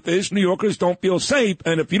the truth is, New Yorkers don't feel safe.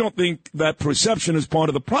 And if you don't think that perception is part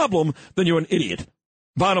of the problem, then you're an idiot.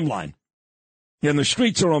 Bottom line. And the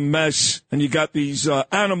streets are a mess, and you got these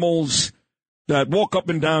animals that walk up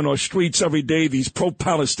and down our streets every day, these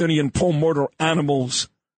pro-Palestinian, pro-murder animals.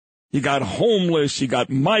 You got homeless, you got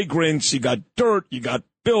migrants, you got dirt, you got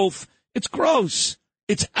filth. It's gross.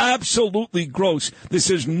 It's absolutely gross. This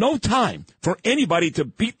is no time for anybody to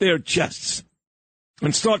beat their chests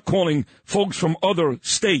and start calling folks from other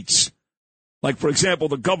states, like, for example,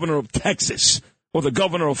 the governor of Texas or the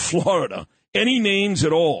governor of Florida, any names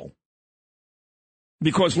at all.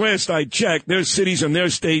 Because last I checked, their cities and their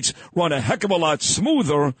states run a heck of a lot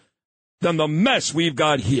smoother than the mess we've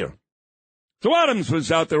got here. So Adams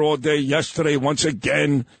was out there all day yesterday, once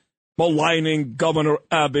again, maligning Governor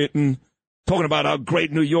Abbott and talking about how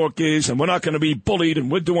great New York is and we're not going to be bullied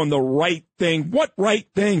and we're doing the right thing. What right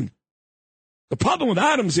thing? The problem with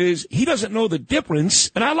Adams is he doesn't know the difference,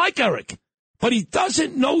 and I like Eric, but he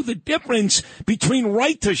doesn't know the difference between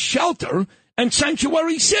right to shelter and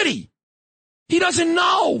sanctuary city. He doesn't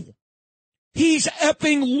know. He's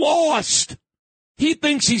effing lost. He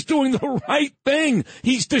thinks he's doing the right thing.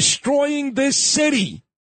 He's destroying this city.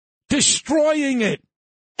 Destroying it.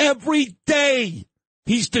 Every day.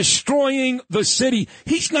 He's destroying the city.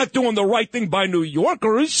 He's not doing the right thing by New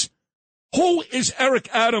Yorkers. Who is Eric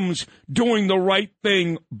Adams doing the right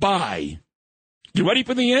thing by? You ready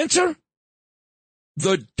for the answer?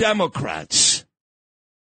 The Democrats.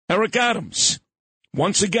 Eric Adams.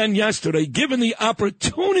 Once again yesterday, given the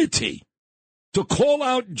opportunity to call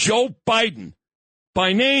out Joe Biden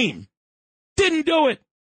by name, didn't do it.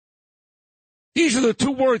 These are the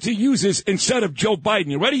two words he uses instead of Joe Biden.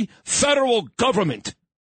 You ready? Federal government.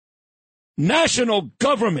 National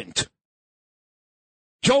government.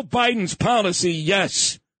 Joe Biden's policy,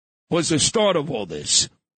 yes, was the start of all this.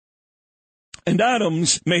 And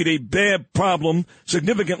Adams made a bad problem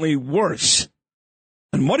significantly worse.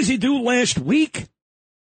 And what does he do last week?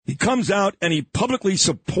 He comes out and he publicly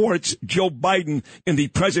supports Joe Biden in the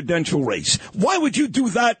presidential race. Why would you do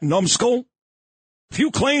that, numbskull? If you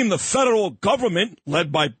claim the federal government,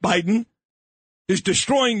 led by Biden, is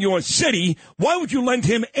destroying your city, why would you lend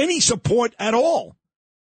him any support at all?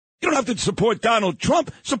 You don't have to support Donald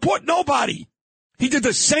Trump. Support nobody. He did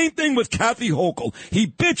the same thing with Kathy Hochul. He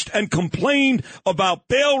bitched and complained about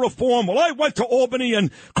bail reform. Well, I went to Albany and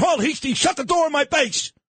Carl Heastie shut the door in my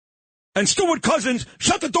face. And Stuart Cousins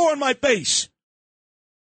shut the door in my face.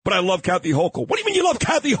 But I love Kathy Hochul. What do you mean you love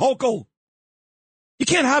Kathy Hochul? You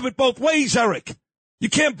can't have it both ways, Eric. You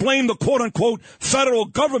can't blame the quote-unquote federal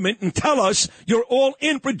government and tell us you're all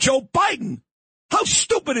in for Joe Biden. How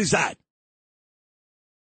stupid is that?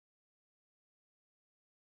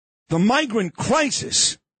 The migrant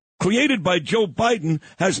crisis created by Joe Biden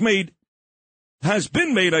has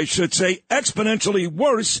been made, I should say, exponentially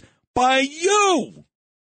worse by you.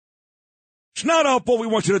 It's not our fault we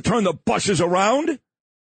want you to turn the buses around.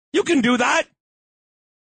 You can do that.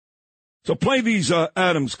 So play these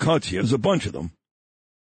Adams cuts here. There's a bunch of them.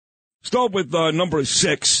 Start with number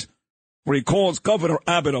 6, where he calls Governor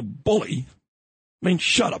Abbott a bully. I mean,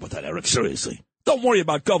 shut up with that, Eric, seriously. Don't worry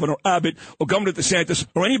about Governor Abbott or Governor DeSantis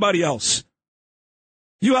or anybody else.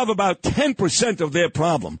 You have about 10% of their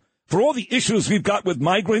problem. For all the issues we've got with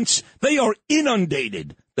migrants, they are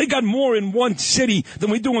inundated. They got more in one city than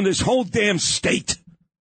we do in this whole damn state.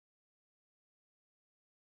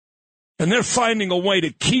 And they're finding a way to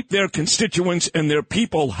keep their constituents and their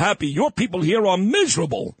people happy. Your people here are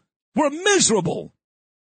miserable. We're miserable.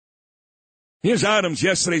 Here's Adams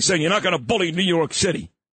yesterday saying you're not going to bully New York City.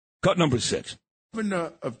 Cut number 6. The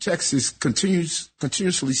governor of Texas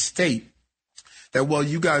continuously state that, well,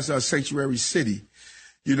 you guys are a sanctuary city.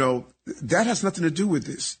 You know, that has nothing to do with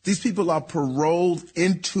this. These people are paroled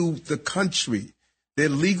into the country. They're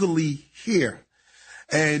legally here.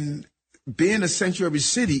 And being a sanctuary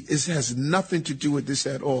city has nothing to do with this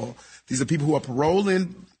at all. These are people who are paroled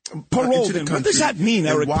into the country. What does that mean,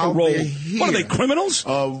 Eric? Parole? What are they, criminals?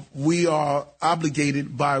 We are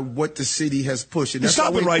obligated by what the city has pushed. And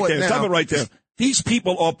Stop it right there. Stop it right there. These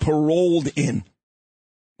people are paroled in.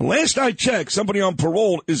 Last I checked, somebody on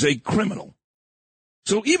parole is a criminal.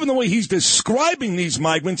 So even the way he's describing these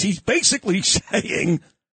migrants, he's basically saying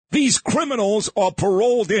these criminals are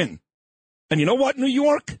paroled in. And you know what, New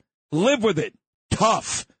York? Live with it.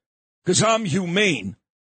 Tough. Because I'm humane.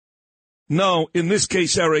 No, in this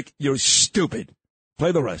case, Eric, you're stupid.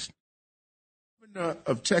 Play the rest. The governor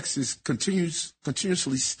of Texas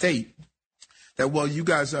continuously state that, well, you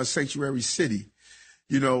guys are a sanctuary city.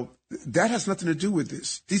 You know, that has nothing to do with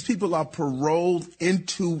this. These people are paroled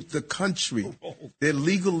into the country. They're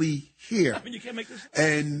legally here. I mean, you can't make this.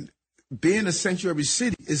 And being a sanctuary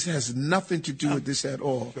city has nothing to do with this at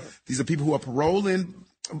all. Sure. These are people who are paroled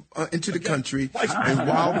into the country, and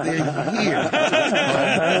while they're here,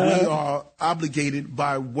 we are obligated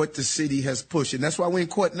by what the city has pushed. And that's why we're in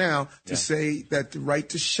court now to say that the right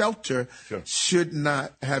to shelter should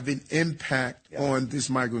not have an impact on this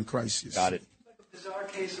migrant crisis. Got it. Bizarre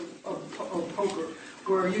case of poker,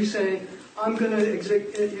 where you say, I'm going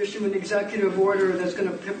to issue an executive order that's going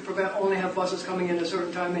to prevent only have buses coming in at a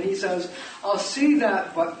certain time, and he says, I'll see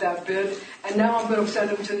that bid, and now I'm going to send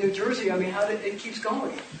him to New Jersey. I mean, it keeps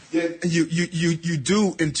going. Yeah, you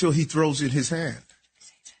do until he throws in his hand.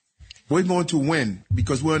 We're going to win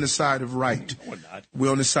because we're on the side of right. No, we're not.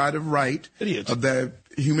 We're on the side of right. That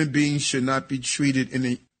human beings should not be treated in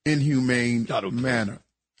an inhumane manner.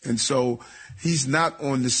 And so he's not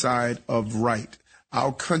on the side of right.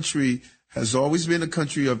 Our country has always been a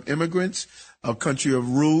country of immigrants, a country of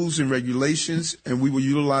rules and regulations, and we will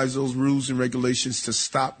utilize those rules and regulations to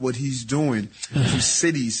stop what he's doing to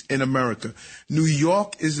cities in America. New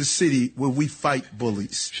York is a city where we fight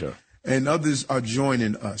bullies. Sure. And others are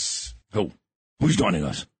joining us. Who? Who's joining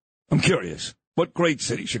us? I'm curious. What great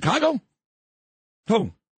city? Chicago?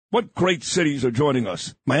 Who? What great cities are joining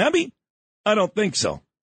us? Miami? I don't think so.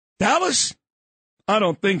 Dallas? I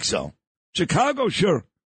don't think so. Chicago? Sure.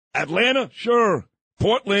 Atlanta? Sure.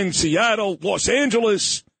 Portland, Seattle, Los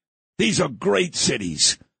Angeles. These are great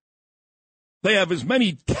cities. They have as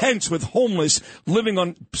many tents with homeless living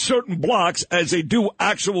on certain blocks as they do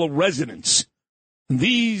actual residents.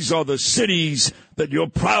 These are the cities that you're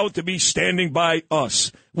proud to be standing by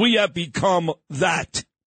us. We have become that.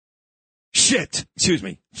 Shit. Excuse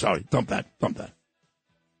me. Sorry. Dump that.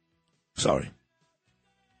 Sorry.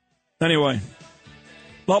 Anyway,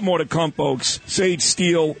 a lot more to come, folks. Sage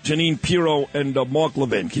Steele, Janine Pirro, and Mark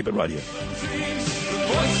Levin. Keep it right here.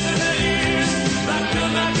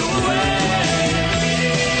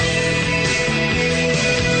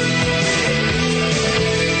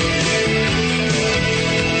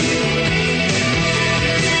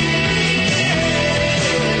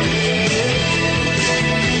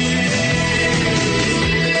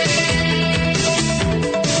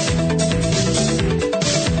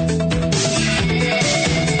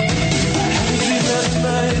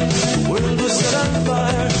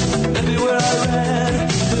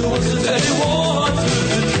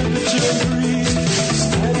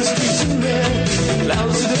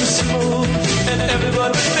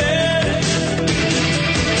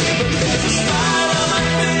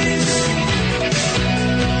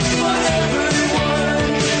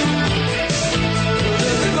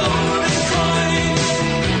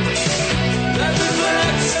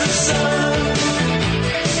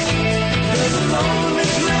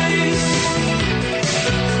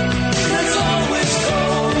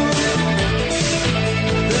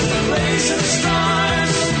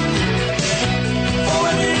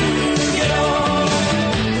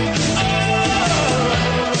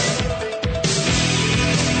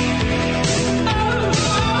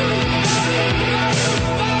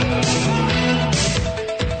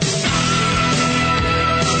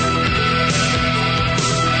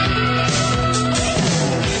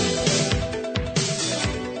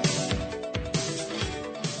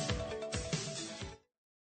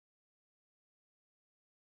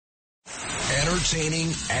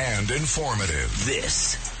 Entertaining and informative.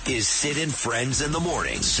 This is Sid and Friends in the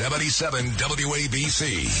Morning. 77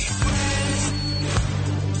 WABC.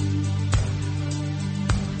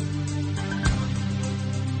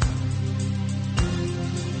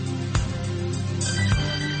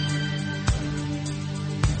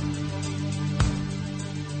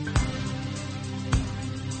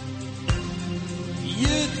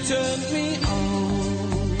 You turned me on.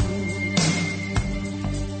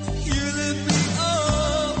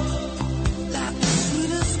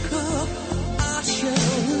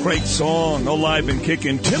 Great song, alive and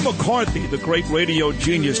kicking. Tim McCarthy, the great radio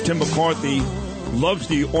genius, Tim McCarthy, loves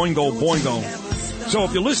the Oingo Boingo. So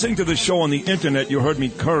if you're listening to the show on the internet, you heard me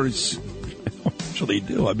curse. I actually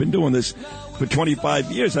do. I've been doing this for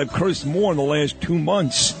 25 years. I've cursed more in the last 2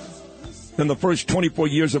 months than the first 24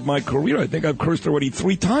 years of my career. I think I've cursed already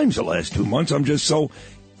 3 times the last 2 months. I'm just so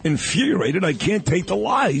infuriated. I can't take the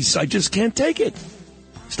lies. I just can't take it.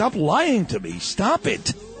 Stop lying to me. Stop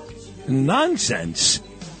it. Nonsense.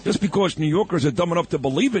 Just because New Yorkers are dumb enough to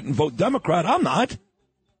believe it and vote Democrat, I'm not.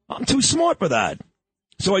 I'm too smart for that.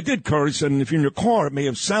 So I did curse, and if you're in your car, it may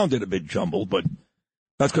have sounded a bit jumbled, but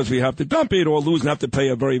that's because we have to dump it or lose and have to pay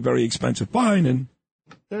a very, very expensive fine. And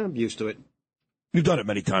I'm used to it. You've done it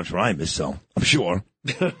many times for Imus, so I'm sure.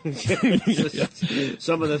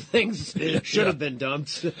 Some of the things should have been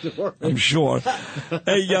dumped. I'm sure.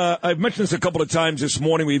 Hey, I've mentioned this a couple of times this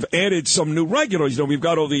morning. We've added some new regulars. You know, we've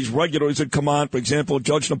got all these regulars that come on. For example,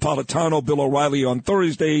 Judge Napolitano, Bill O'Reilly on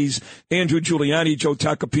Thursdays, Andrew Giuliani, Joe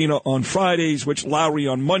Tacopina on Fridays, Rich Lowry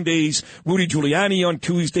on Mondays, Rudy Giuliani on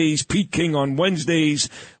Tuesdays, Pete King on Wednesdays.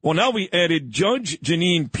 Well, now we added Judge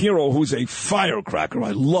Janine Pirro, who's a firecracker.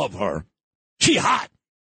 I love her. She hot.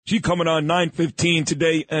 She coming on 9:15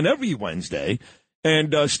 today and every Wednesday.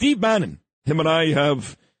 And Steve Bannon, him and I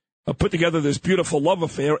have put together this beautiful love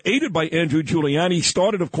affair, aided by Andrew Giuliani.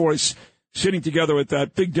 Started, of course, sitting together at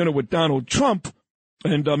that big dinner with Donald Trump.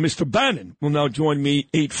 And Mr. Bannon will now join me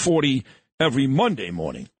 8:40 every Monday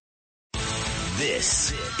morning.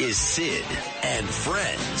 This is Sid and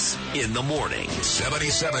Friends in the morning.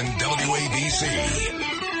 77 WABC.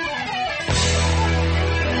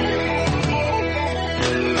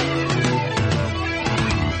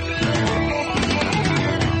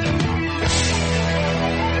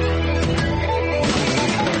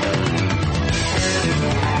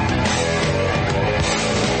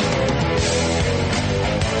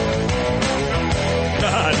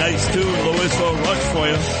 Nice tune, Louis. A rush for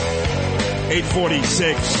you.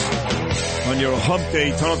 8:46 on your Hump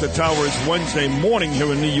Day. Turn up the Towers Wednesday morning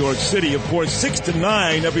here in New York City. Of course, 6 to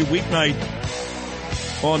 9 every weeknight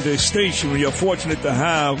on this station. We are fortunate to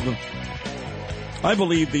have, I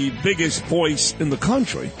believe, the biggest voice in the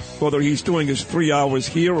country, whether he's doing his 3 hours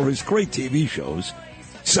here or his great TV shows,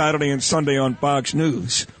 Saturday and Sunday on Fox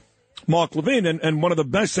News. Mark Levin, and one of the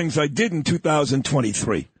best things I did in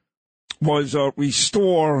 2023 was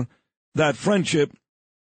restore that friendship,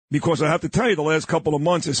 because I have to tell you, the last couple of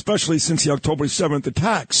months, especially since the October 7th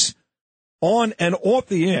attacks, on and off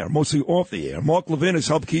the air, mostly off the air, Mark Levin has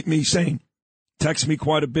helped keep me sane. Texts me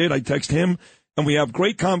quite a bit. I text him, and we have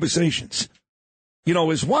great conversations. You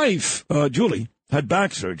know, his wife, Julie, had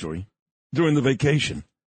back surgery during the vacation,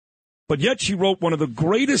 but yet she wrote one of the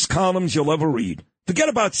greatest columns you'll ever read. Forget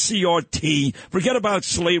about CRT. Forget about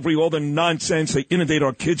slavery, all the nonsense they inundate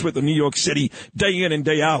our kids with in New York City day in and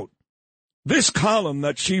day out. This column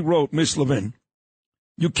that she wrote, Miss Levin,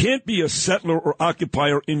 you can't be a settler or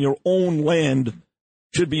occupier in your own land,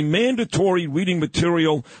 should be mandatory reading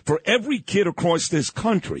material for every kid across this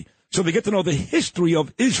country so they get to know the history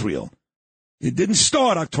of Israel. It didn't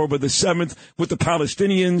start October the 7th with the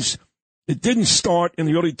Palestinians. It didn't start in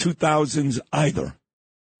the early 2000s either.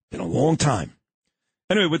 Been a long time.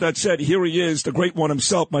 Anyway, with that said, here he is, the great one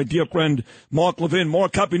himself, my dear friend, Mark Levin.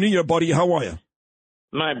 Mark, Happy New Year, buddy. How are you?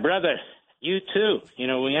 My brother, you too. You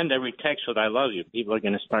know, we end every text with I love you. People are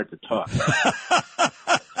going to start to talk.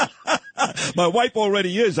 My wife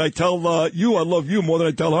already is. I tell you I love you more than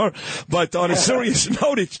I tell her. But on a serious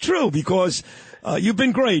note, it's true, because you've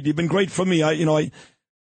been great. You've been great for me. I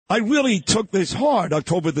really took this hard,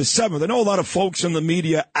 October the 7th. I know a lot of folks in the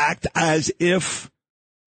media act as if,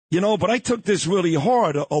 but I took this really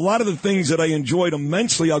hard. A lot of the things that I enjoyed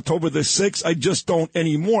immensely October the 6th, I just don't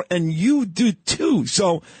anymore. And you do too.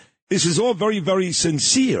 So this is all very, very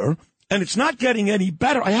sincere. And it's not getting any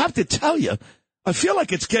better. I have to tell you, I feel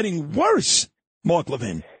like it's getting worse, Mark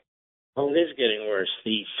Levin. Oh, it is getting worse.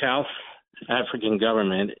 The South African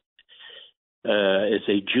government is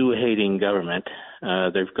a Jew-hating government.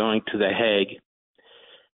 They're going to The Hague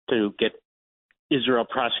to get Israel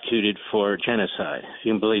prosecuted for genocide, if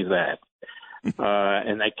you can believe that.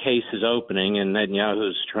 And that case is opening, and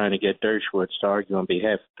Netanyahu's trying to get Dershowitz to argue on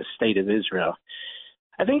behalf of the state of Israel.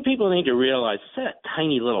 I think people need to realize it's that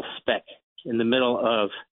tiny little speck in the middle of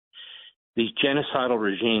these genocidal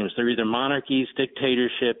regimes. They're either monarchies,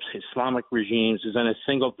 dictatorships, Islamic regimes. There's not a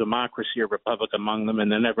single democracy or republic among them,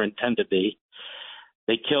 and they never intend to be.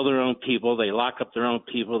 They kill their own people. They lock up their own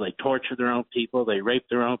people. They torture their own people. They rape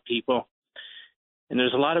their own people. And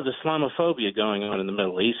there's a lot of Islamophobia going on in the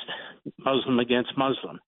Middle East, Muslim against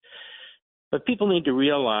Muslim. But people need to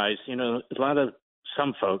realize,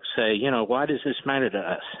 some folks say, why does this matter to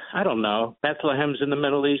us? I don't know. Bethlehem's in the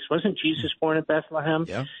Middle East. Wasn't Jesus born in Bethlehem?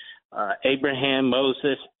 Yeah. Abraham,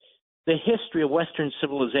 Moses. The history of Western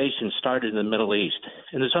civilization started in the Middle East.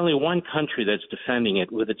 And there's only one country that's defending it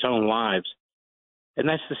with its own lives, and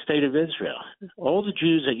that's the state of Israel. All the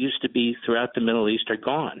Jews that used to be throughout the Middle East are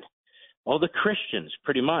gone. All the Christians,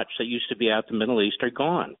 pretty much, that used to be out the Middle East are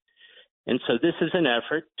gone. And so this is an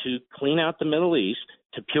effort to clean out the Middle East,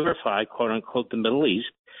 to purify, quote-unquote, the Middle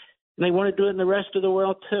East. And they want to do it in the rest of the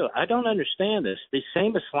world, too. I don't understand this. These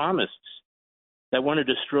same Islamists that want to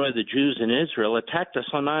destroy the Jews in Israel attacked us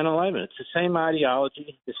on 9/11. It's the same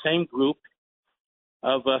ideology, the same group.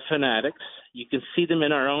 of fanatics. You can see them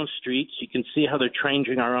in our own streets. You can see how they're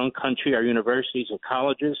changing our own country, our universities and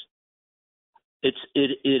colleges. It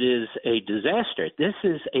is a disaster. This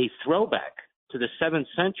is a throwback to the 7th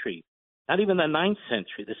century, not even the 9th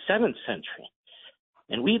century, the 7th century.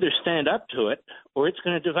 And we either stand up to it or it's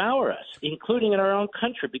going to devour us, including in our own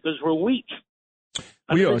country, because we're weak.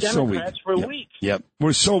 We are so weak. We're weak. Yep,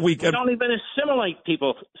 we're so weak. We don't even assimilate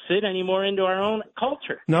people, Sid, anymore into our own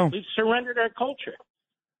culture. No. We've surrendered our culture.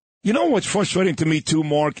 You know what's frustrating to me, too,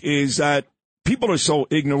 Mark, is that people are so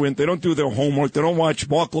ignorant. They don't do their homework. They don't watch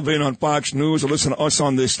Mark Levin on Fox News or listen to us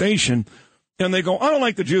on this station. And they go, I don't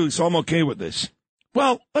like the Jews, so I'm okay with this.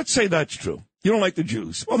 Well, let's say that's true. You don't like the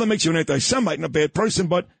Jews. Well, that makes you an anti-Semite and a bad person,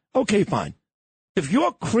 but okay, fine. If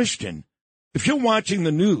you're Christian, if you're watching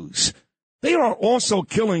the news, they are also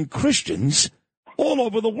killing Christians all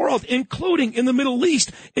over the world, including in the Middle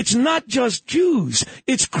East. It's not just Jews.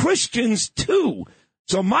 It's Christians, too.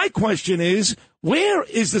 So my question is, where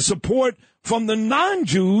is the support from the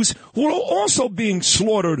non-Jews who are also being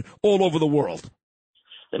slaughtered all over the world?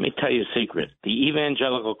 Let me tell you a secret. The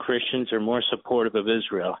evangelical Christians are more supportive of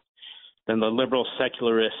Israel than the liberal,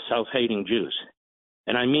 secularist, self-hating Jews.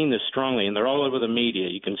 And I mean this strongly, and they're all over the media.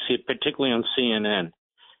 You can see it particularly on CNN.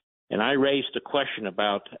 And I raised a question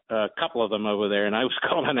about a couple of them over there, and I was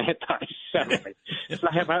called an anti-Semite. It's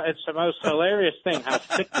the most hilarious thing how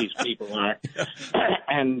sick these people are.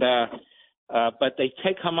 And but they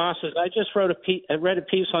take Hamas as I just read a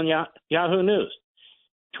piece on Yahoo News.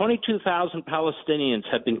 22,000 Palestinians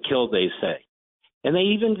have been killed, they say. And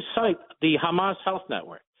they even cite the Hamas Health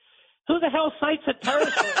Network. Who the hell cites a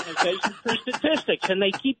terrorist organization for statistics? And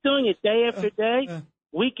they keep doing it day after day,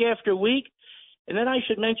 week after week. And then I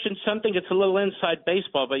should mention something. It's a little inside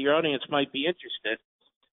baseball, but your audience might be interested.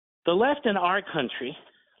 The left in our country,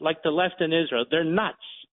 like the left in Israel, they're nuts.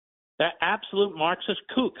 They're absolute Marxist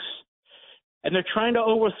kooks. And they're trying to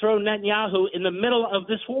overthrow Netanyahu in the middle of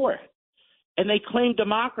this war. And they claim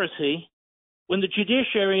democracy when the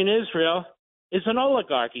judiciary in Israel is an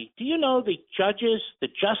oligarchy. Do you know the judges, the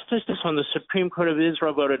justices on the Supreme Court of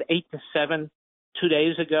Israel voted 8-7 2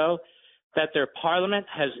 days ago that their parliament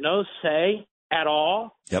has no say at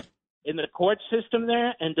all in the court system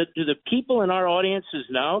there? And do the people in our audiences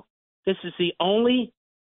know this is the only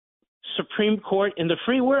Supreme Court in the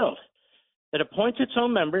free world that appoints its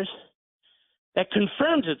own members, that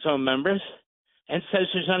confirms its own members, and says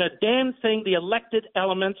there's not a damn thing the elected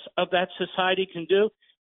elements of that society can do.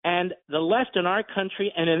 And the left in our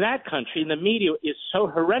country and in that country, and the media is so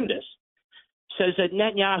horrendous, says that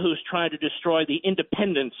Netanyahu is trying to destroy the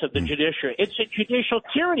independence of the judiciary. It's a judicial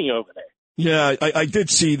tyranny over there. Yeah, I did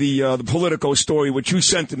see the Politico story, which you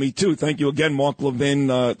sent to me, too. Thank you again, Mark Levin,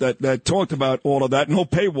 that talked about all of that. No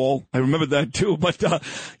paywall. I remember that, too. But,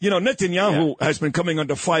 Netanyahu has been coming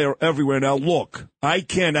under fire everywhere. Now, look, I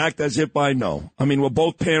can't act as if I know. I mean, we're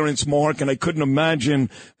both parents, Mark, and I couldn't imagine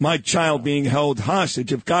my child being held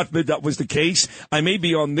hostage. If God forbid that was the case, I may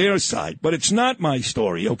be on their side. But it's not my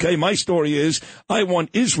story, okay? My story is I want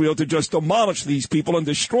Israel to just demolish these people and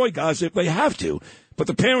destroy Gaza if they have to. But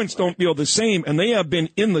the parents don't feel the same, and they have been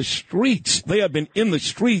in the streets. They have been in the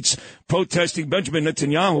streets protesting Benjamin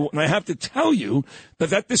Netanyahu, and I have to tell you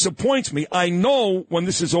that disappoints me. I know when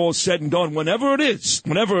this is all said and done, whenever it is,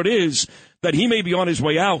 that he may be on his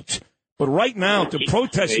way out. But right now, to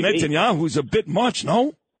protest Netanyahu is a bit much,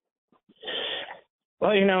 no?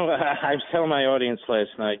 Well, I was telling my audience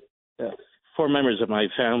last night, 4 members of my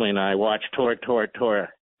family and I watched Torah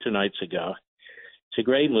 2 nights ago. It's a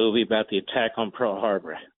great movie about the attack on Pearl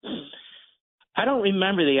Harbor. I don't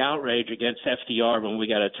remember the outrage against FDR when we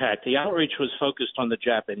got attacked. The outrage was focused on the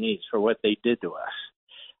Japanese for what they did to us.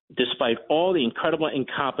 Despite all the incredible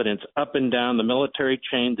incompetence up and down the military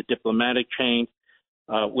chain, the diplomatic chain,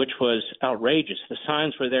 which was outrageous. The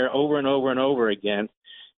signs were there over and over and over again.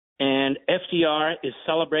 And FDR is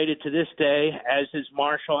celebrated to this day, as is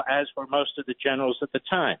Marshall, as were most of the generals at the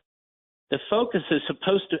time. The focus is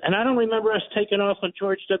supposed to, and I don't remember us taking off on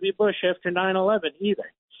George W. Bush after 9/11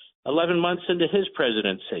 either, 11 months into his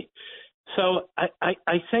presidency. So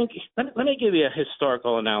I think, let me give you a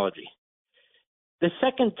historical analogy. The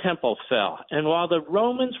Second Temple fell, and while the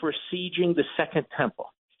Romans were sieging the Second Temple,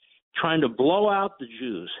 trying to blow out the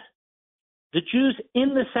Jews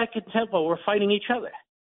in the Second Temple were fighting each other.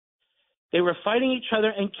 They were fighting each other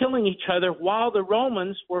and killing each other while the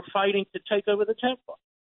Romans were fighting to take over the temple.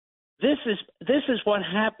 This is what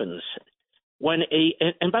happens when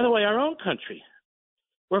and by the way, our own country,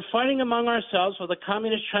 we're fighting among ourselves while the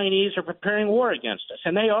communist Chinese are preparing war against us,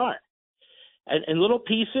 and they are, and in little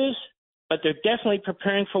pieces, but they're definitely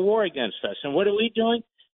preparing for war against us. And what are we doing?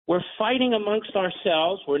 We're fighting amongst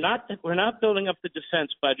ourselves. We're not building up the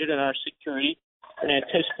defense budget and our security in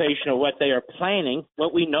anticipation of what they are planning,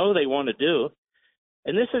 what we know they want to do.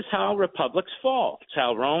 And this is how republics fall. It's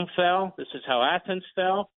how Rome fell. This is how Athens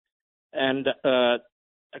fell. And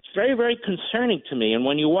it's very, very concerning to me. And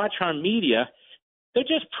when you watch our media, they're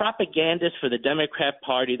just propagandists for the Democrat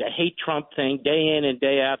Party, the hate Trump thing, day in and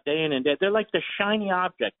day out, day in and day out. They're like the shiny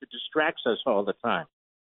object that distracts us all the time.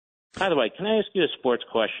 By the way, can I ask you a sports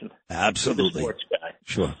question? Absolutely. Sports guy.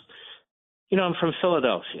 Sure. You know, I'm from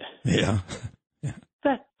Philadelphia. Yeah.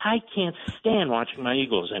 I can't stand watching my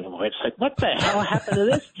Eagles anymore. It's like, what the hell happened to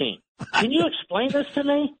this team? Can you explain this to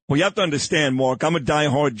me? Well, you have to understand, Mark, I'm a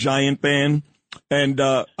diehard Giant fan, and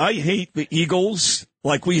I hate the Eagles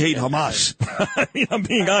like we hate Hamas. I mean, I'm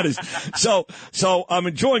being honest. So I'm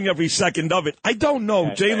enjoying every second of it. I don't know.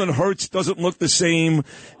 Jalen Hurts doesn't look the same.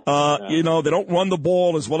 You know, they don't run the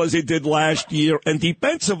ball as well as they did last year. And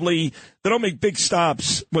defensively, they don't make big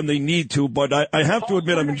stops when they need to. But I have to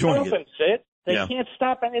admit I'm enjoying it. Sid. They can't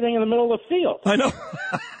stop anything in the middle of the field. I know.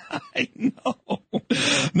 I know.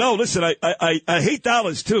 No, listen, I hate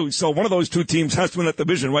Dallas, too. So one of those two teams has to win that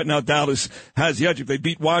division. Right now, Dallas has the edge. If they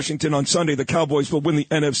beat Washington on Sunday, the Cowboys will win the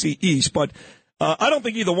NFC East. But I don't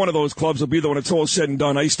think either one of those clubs will be there when it's all said and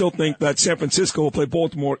done. I still think that San Francisco will play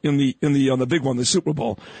Baltimore on the big one, the Super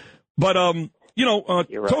Bowl. But, you know,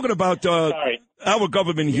 talking about our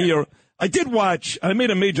government here, I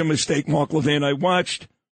made a major mistake, Mark Levin. I watched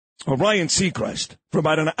Ryan Seacrest for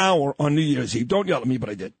about an hour on New Year's Eve. Don't yell at me, but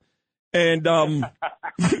I did. And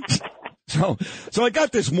so I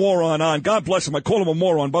got this moron on. God bless him. I call him a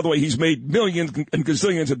moron. By the way, he's made millions and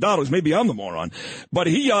gazillions of dollars. Maybe I'm the moron. But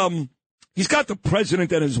he's got the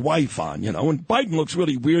president and his wife on, you know, and Biden looks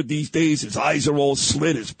really weird these days. His eyes are all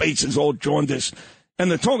slit. His face is all jaundiced.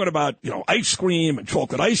 And they're talking about, you know, ice cream and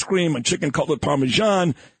chocolate ice cream and chicken cutlet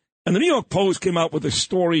parmesan. And the New York Post came out with a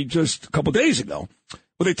story just a couple days ago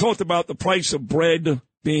where they talked about the price of bread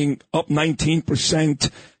being up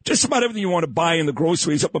 19%. Just about everything you want to buy in the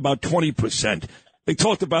groceries up about 20%. They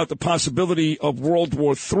talked about the possibility of World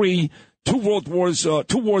War III, two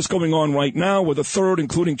wars going on right now, with a third,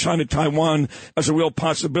 including China, Taiwan, as a real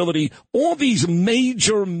possibility. All these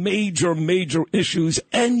major issues,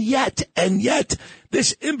 and yet,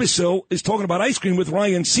 this imbecile is talking about ice cream with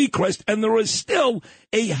Ryan Seacrest, and there is still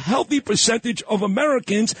a healthy percentage of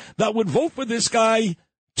Americans that would vote for this guy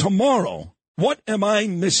tomorrow. What am I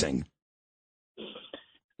missing?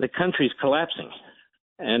 The country's collapsing.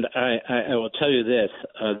 And I will tell you this,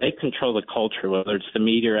 they control the culture, whether it's the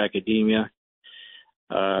media or academia,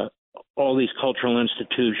 all these cultural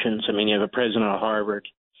institutions. I mean, you have a president of Harvard,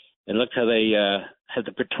 and look how they had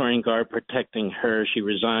the Praetorian Guard protecting her. She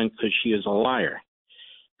resigned because she is a liar,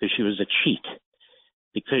 because she was a cheat,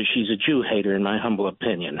 because she's a Jew hater, in my humble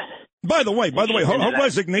opinion. By the way, her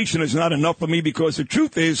resignation is not enough for me, because the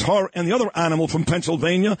truth is her and the other animal from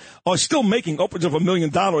Pennsylvania are still making upwards of $1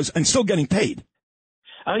 million and still getting paid.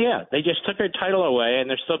 Oh, yeah. They just took her title away, and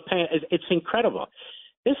they're still paying. It's incredible.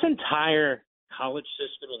 This entire college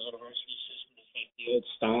system and university system is like the old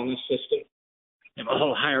Stalinist system. They have a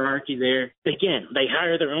whole hierarchy there. Again, they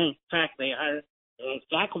hire their own faculty.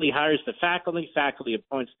 Faculty hires the faculty. Faculty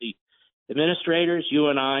appoints the administrators. You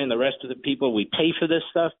and I and the rest of the people, we pay for this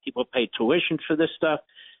stuff. People pay tuition for this stuff.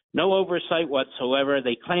 No oversight whatsoever.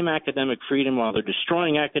 They claim academic freedom while they're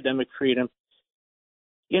destroying academic freedom.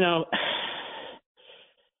 You know,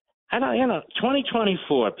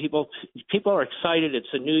 2024, people are excited. It's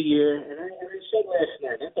a new year. And I said last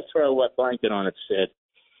night, not to throw a wet blanket on it, Sid,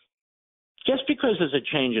 just because there's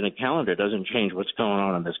a change in a calendar doesn't change what's going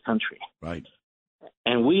on in this country. Right.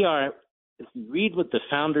 And we are, if you read what the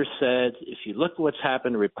founder said, if you look at what's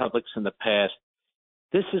happened to republics in the past,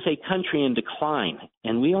 this is a country in decline.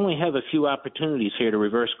 And we only have a few opportunities here to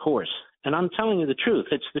reverse course. And I'm telling you the truth.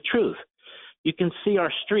 It's the truth. You can see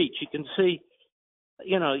our streets. You can see,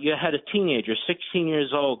 you know, you had a teenager, 16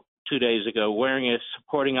 years old 2 days ago, wearing a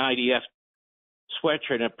supporting IDF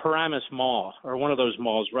sweatshirt in a Paramus Mall, or one of those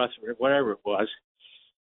malls, Rutherford, whatever it was,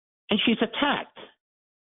 and she's attacked.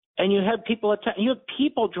 And you have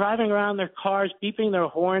people driving around their cars, beeping their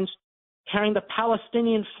horns, carrying the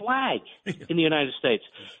Palestinian flag in the United States.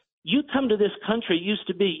 You come to this country, it used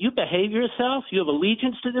to be, you behave yourself, you have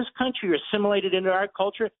allegiance to this country, you're assimilated into our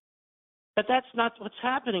culture. But that's not what's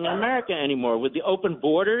happening in America anymore. With the open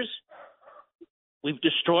borders, we've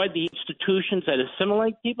destroyed the institutions that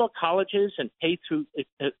assimilate people, colleges and K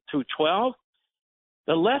through 12.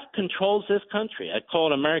 The left controls this country. I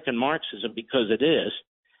call it American Marxism because it is.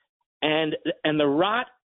 And the rot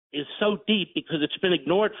is so deep because it's been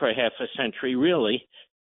ignored for half a century, really,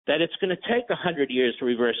 that it's going to take 100 years to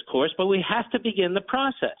reverse course, but we have to begin the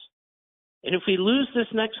process. And if we lose this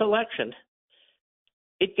next election,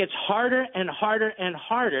 it gets harder and harder and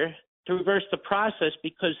harder to reverse the process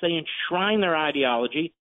because they enshrine their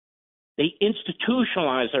ideology, they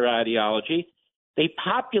institutionalize their ideology, they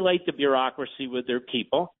populate the bureaucracy with their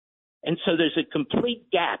people, and so there's a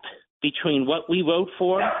complete gap between what we vote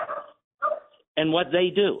for and what they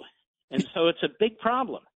do. And so it's a big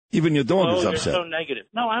problem. Even your dog is You're upset. so negative.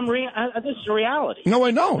 No, this is reality. No,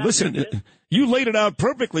 I know. Listen, you laid it out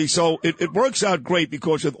perfectly, so it works out great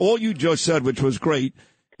because of all you just said, which was great.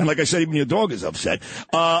 And like I said, even your dog is upset.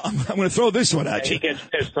 I'm going to throw this one at you. He gets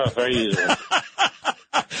pissed off very easily.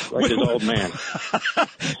 Like his old man.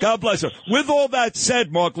 God bless her. With all that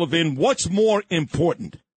said, Mark Levin, what's more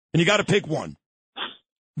important? And you got to pick one.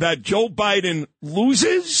 That Joe Biden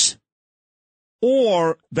loses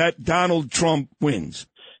or that Donald Trump wins?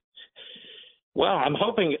 Well, I'm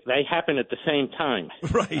hoping they happen at the same time.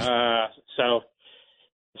 Right. So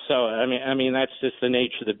I mean that's just the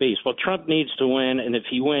nature of the beast. Well, Trump needs to win, and if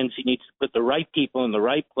he wins, he needs to put the right people in the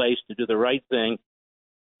right place to do the right thing.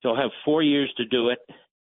 He'll have 4 years to do it.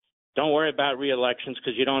 Don't worry about re-elections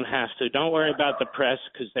because you don't have to. Don't worry about the press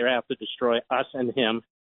because they're out to destroy us and him.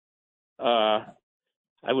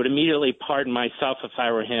 I would immediately pardon myself if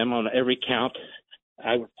I were him on every count.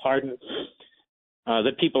 I would pardon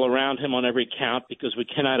the people around him on every count because we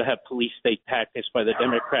cannot have police state tactics by the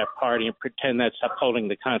Democrat Party and pretend that's upholding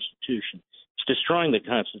the Constitution. It's destroying the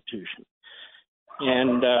Constitution.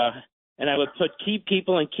 And I would put key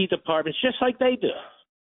people in key departments just like they do.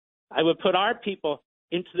 I would put our people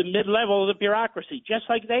into the mid-level of the bureaucracy just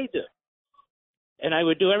like they do. And I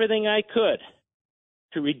would do everything I could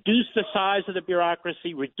to reduce the size of the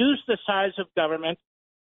bureaucracy, reduce the size of government,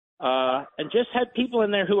 and just have people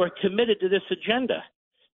in there who are committed to this agenda.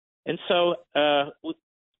 And so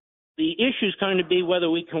the issue is going to be whether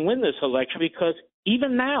we can win this election because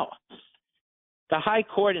even now, the High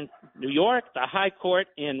Court in New York, the High Court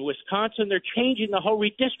in Wisconsin, they're changing the whole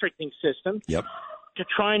redistricting system to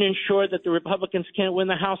try and ensure that the Republicans can't win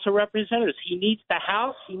the House of Representatives. He needs the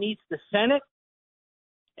House. He needs the Senate.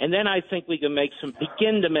 And then I think we can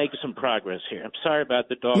begin to make some progress here. I'm sorry about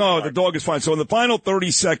the dog. No, the dog is fine. So in the final 30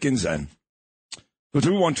 seconds then, because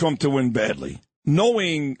we want Trump to win badly,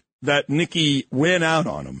 knowing that Nikki ran out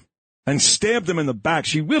on him and stabbed him in the back.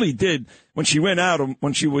 She really did when she ran out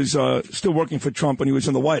when she was still working for Trump when he was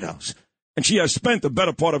in the White House. And she has spent the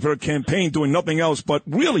better part of her campaign doing nothing else but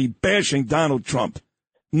really bashing Donald Trump.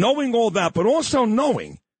 Knowing all that, but also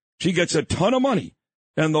knowing she gets a ton of money.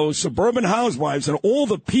 And those suburban housewives and all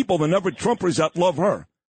the people, the never Trumpers that love her.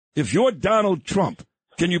 If you're Donald Trump,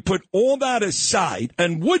 can you put all that aside?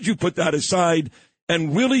 And would you put that aside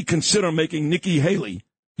and really consider making Nikki Haley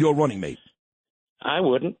your running mate? I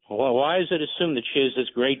wouldn't. Well, why is it assumed that she has this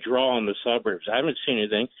great draw in the suburbs? I haven't seen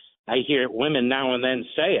anything. I hear women now and then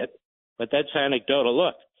say it, but that's anecdotal.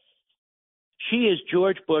 Look, she is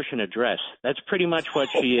George Bush in a dress. That's pretty much what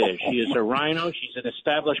she is. She is a rhino. She's an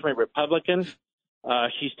establishment Republican.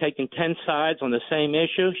 She's taken 10 sides on the same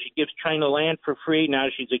issue. She gives China land for free. Now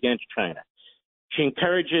she's against China. She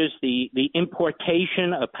encourages the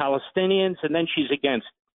importation of Palestinians, and then she's against.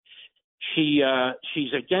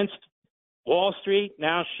 She's against Wall Street.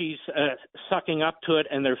 Now she's sucking up to it,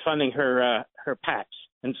 and they're funding her PACs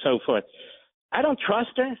and so forth. I don't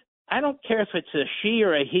trust her. I don't care if it's a she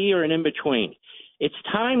or a he or an in-between. It's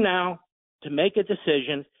time now to make a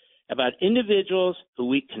decision about individuals who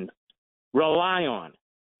we can rely on,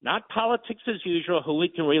 not politics as usual, who we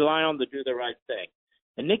can rely on to do the right thing.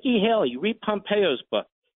 And Nikki Haley, you read Pompeo's book,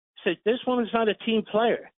 says this woman's not a team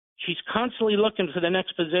player. She's constantly looking for the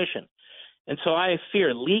next position. And so I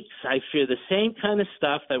fear leaks. I fear the same kind of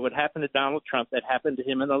stuff that would happen to Donald Trump that happened to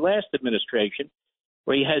him in the last administration,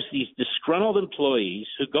 where he has these disgruntled employees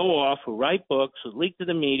who go off, who write books, who leak to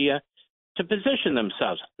the media to position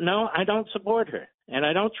themselves. No, I don't support her, and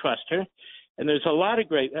I don't trust her. And there's a lot of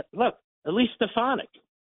great – look, Elise Stefanik.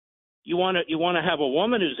 You want to have a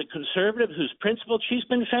woman who's a conservative, who's principled. She's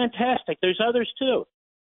been fantastic. There's others too.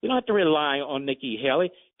 You don't have to rely on Nikki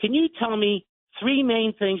Haley. Can you tell me 3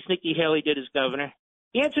 main things Nikki Haley did as governor?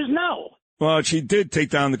 The answer is no. Well, she did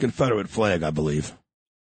take down the Confederate flag, I believe.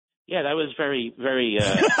 Yeah, that was very, very.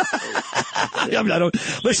 I mean, I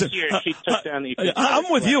don't listen. She took down the I'm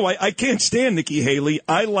with you. I can't stand Nikki Haley.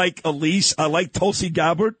 I like Elise. I like Tulsi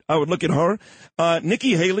Gabbard. I would look at her.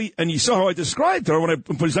 Nikki Haley, and you saw how I described her when I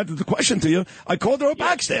presented the question to you. I called her a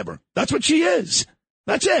backstabber. That's what she is.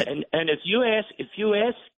 That's it. And if you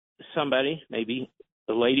ask somebody, maybe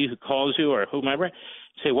the lady who calls you or whomever,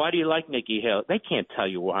 say, why do you like Nikki Haley? They can't tell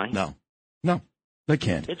you why. No. They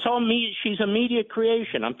can't. It's all me. She's a media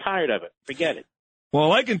creation. I'm tired of it. Forget it.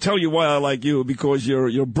 Well, I can tell you why I like you, because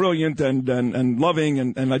you're brilliant and loving,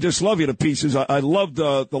 and I just love you to pieces. I loved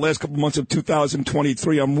the last couple months of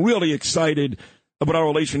 2023. I'm really excited about our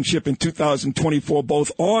relationship in 2024,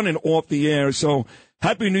 both on and off the air. So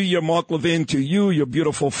Happy New Year, Mark Levin, to you, your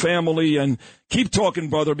beautiful family, and keep talking,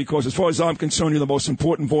 brother, because as far as I'm concerned, you're the most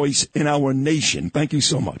important voice in our nation. Thank you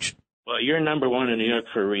so much. Well, you're number one in New York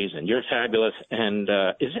for a reason. You're fabulous. And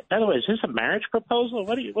by the way, is this a marriage proposal?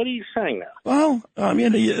 What are you saying now? Well, I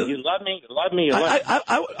mean, you love me. You love me. You love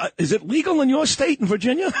me. Is it legal in your state, in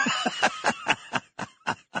Virginia?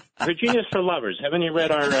 Virginia's for lovers. Haven't you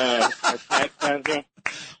read our tax down here?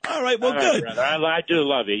 All right, well, good. Brother. I do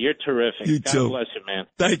love you. You're terrific. You God too. bless you, man.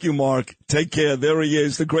 Thank you, Mark. Take care. There he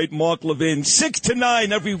is, the great Mark Levin. 6 to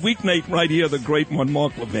 9 every weeknight right here, the great one,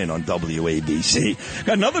 Mark Levin on WABC.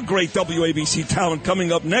 Got another great WABC talent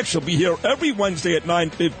coming up next. She'll be here every Wednesday at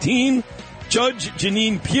 9:15. Judge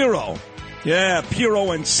Janine Pirro. Yeah,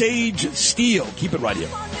 Pirro and Sage Steele. Keep it right here.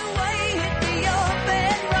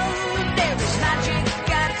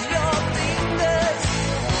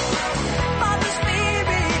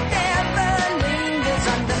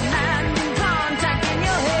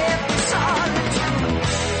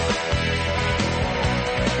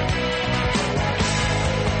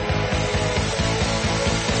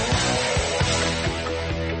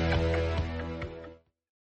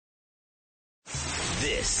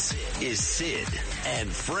 This is Sid and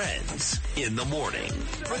Friends in the morning.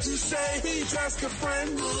 But you say he's just a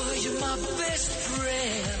friend. Oh, you're my best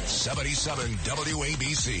friend. 77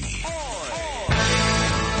 WABC.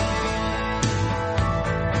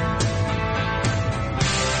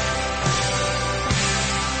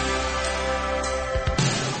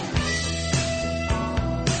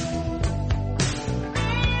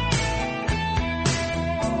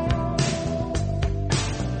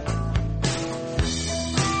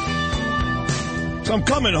 So I'm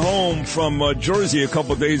coming home from Jersey a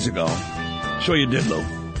couple of days ago. Sure you did, Lou.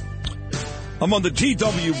 I'm on the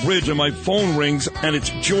GW Bridge and my phone rings, and it's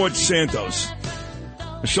George Santos.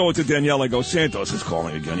 I show it to Danielle. I go, Santos is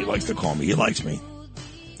calling again. He likes to call me. He likes me.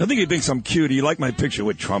 I think he thinks I'm cute. He liked my picture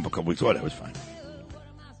with Trump a couple weeks ago. That was fine.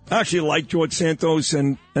 I actually like George Santos,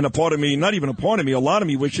 and a part of me, not even a part of me, a lot of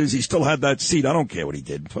me wishes he still had that seat. I don't care what he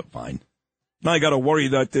did, but fine. Now I got to worry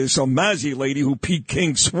that there's some Mazzy lady who Pete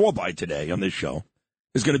King swore by today on this show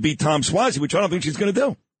is going to beat Tom Suozzi, which I don't think she's going to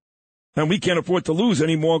do. And we can't afford to lose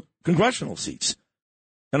any more congressional seats.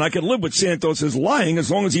 And I can live with Santos' lying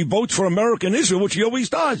as long as he votes for American Israel, which he always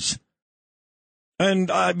does.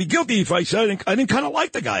 And I'd be guilty if I said I didn't kind of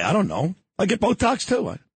like the guy. I don't know. I get Botox,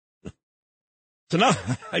 too. So now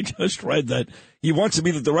I just read that he wants to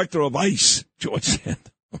be the director of ICE, George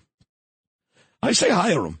Santos. I say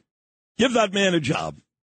hire him. Give that man a job.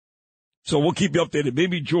 So we'll keep you updated.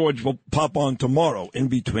 Maybe George will pop on tomorrow in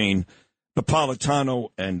between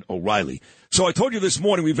Napolitano and O'Reilly. So I told you this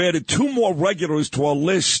morning we've added 2 more regulars to our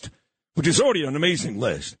list, which is already an amazing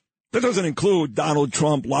list. That doesn't include Donald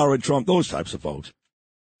Trump, Lara Trump, those types of folks.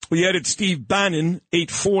 We added Steve Bannon,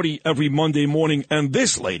 8:40 every Monday morning, and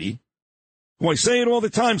this lady, who I say it all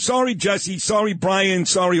the time, sorry Jesse, sorry Brian,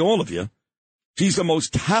 sorry all of you. She's the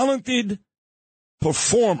most talented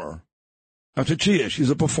performer. That's what she is.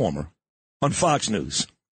 She's a performer. On Fox News.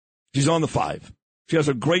 She's on the 5. She has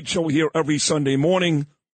a great show here every Sunday morning.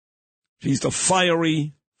 She's the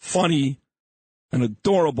fiery, funny, and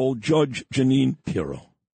adorable Judge Janine Pirro.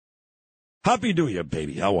 Happy New Year,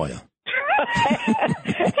 baby. How are you?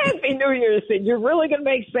 Happy New Year, Sid. You're really going to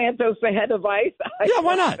make Santos the head of ICE? Yeah,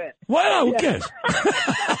 why not? Why not? Who cares?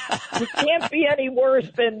 You can't be any worse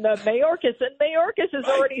than Mayorkas, and Mayorkas has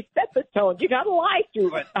already set the tone. You got to lie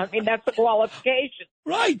through it. I mean, that's a qualification.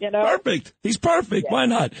 Right. You know? Perfect. He's perfect. Yeah. Why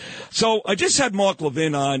not? So I just had Mark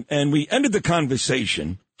Levin on, and we ended the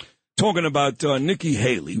conversation talking about Nikki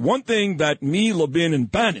Haley. One thing that me, Levin,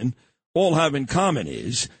 and Bannon all have in common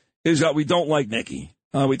is that we don't like Nikki.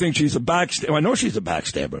 We think she's a backstabber. I know she's a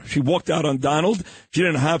backstabber. She walked out on Donald. She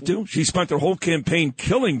didn't have to. She spent her whole campaign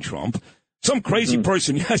killing Trump. Some crazy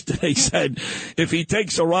person yesterday said if he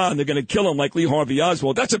takes her on, they're going to kill him like Lee Harvey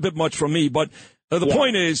Oswald. That's a bit much for me. But the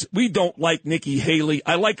point is, we don't like Nikki Haley.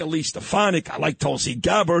 I like Elise Stefanik. I like Tulsi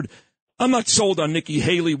Gabbard. I'm not sold on Nikki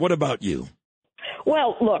Haley. What about you?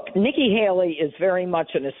 Well, look, Nikki Haley is very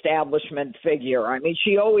much an establishment figure. I mean,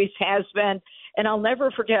 she always has been. And I'll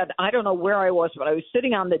never forget, I don't know where I was, but I was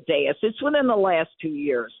sitting on the dais. It's within the last 2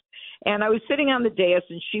 years. And I was sitting on the dais,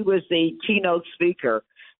 and she was the keynote speaker.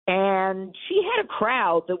 And she had a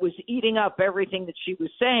crowd that was eating up everything that she was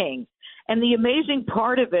saying. And the amazing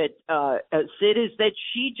part of it, Sid, is that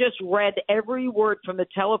she just read every word from the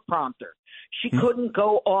teleprompter. She couldn't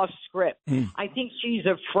go off script. I think she's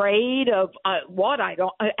afraid of what? I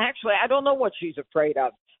don't know what she's afraid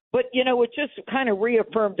of. But, you know, it just kind of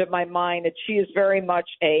reaffirmed in my mind that she is very much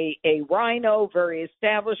a rhino, very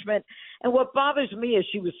establishment. And what bothers me is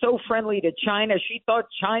she was so friendly to China. She thought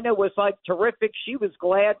China was, like, terrific. She was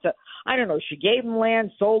glad to, I don't know, she gave them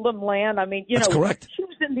land, sold them land. I mean, That's correct. She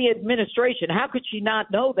was in the administration. How could she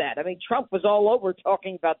not know that? I mean, Trump was all over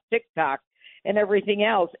talking about TikTok and everything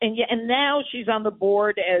else. And now she's on the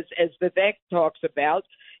board, as Vivek talks about.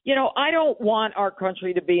 You know, I don't want our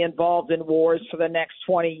country to be involved in wars for the next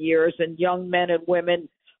 20 years and young men and women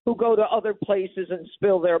who go to other places and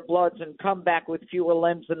spill their bloods and come back with fewer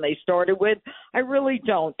limbs than they started with. I really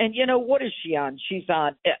don't. And, you know, what is she on? She's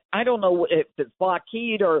on, I don't know if it's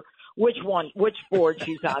Lockheed or which board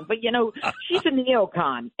she's on. But, you know, she's a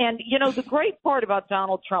neocon. And, you know, the great part about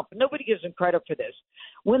Donald Trump, and nobody gives him credit for this,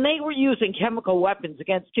 when they were using chemical weapons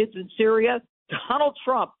against kids in Syria, Donald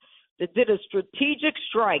Trump that did a strategic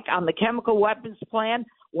strike on the chemical weapons plan,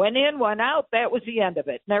 went in, went out, that was the end of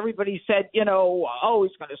it. And everybody said, you know, oh,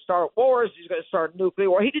 he's going to start wars, he's going to start a nuclear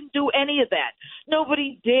war. He didn't do any of that.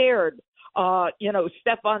 Nobody dared,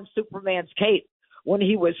 step on Superman's cape when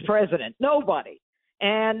he was president. Nobody.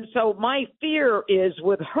 And so my fear is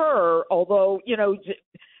with her, although, you know,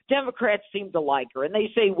 Democrats seem to like her, and they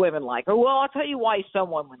say women like her. Well, I'll tell you why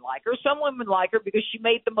some women like her. Some women like her because she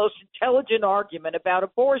made the most intelligent argument about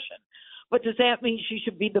abortion. But does that mean she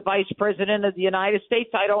should be the vice president of the United States?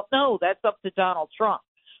 I don't know. That's up to Donald Trump.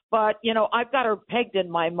 But, you know, I've got her pegged in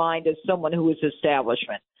my mind as someone who is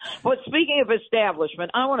establishment. But speaking of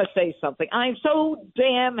establishment, I want to say something. I'm so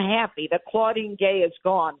damn happy that Claudine Gay is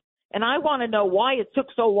gone, and I want to know why it took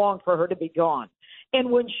so long for her to be gone. And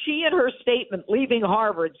when she, in her statement leaving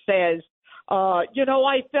Harvard, says,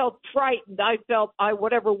 I felt frightened.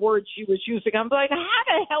 Whatever word she was using. I'm like, how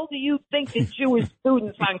the hell do you think the Jewish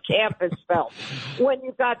students on campus felt when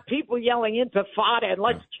you've got people yelling Intifada and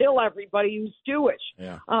let's kill everybody who's Jewish?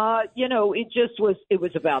 Yeah. It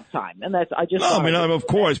was about time. And that's, of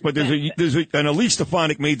course, but and Elise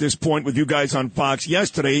Stefanik made this point with you guys on Fox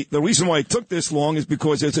yesterday. The reason why it took this long is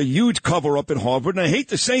because there's a huge cover up at Harvard. And I hate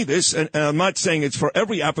to say this, and I'm not saying it's for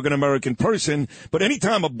every African-American person, but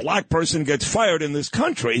anytime a black person gets fired in this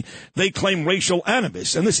country, they claim racial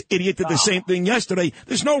animus. And this idiot did the same thing yesterday.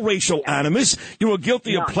 There's no racial animus. You were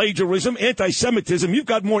guilty of plagiarism, anti-Semitism. You've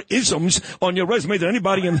got more isms on your resume than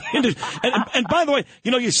anybody in the industry. And by the way,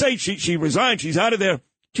 you say she resigned. She's out of there.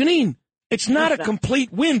 Janine, it's not a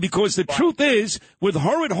complete win because the truth is, with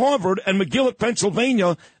her at Harvard and McGill at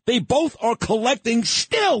Pennsylvania, they both are collecting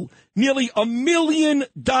still nearly $1 million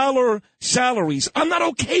salaries. I'm not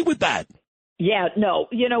okay with that. Yeah, no.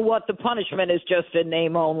 You know what? The punishment is just in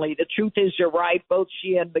name only. The truth is, you're right. Both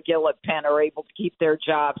she and McGill at Penn are able to keep their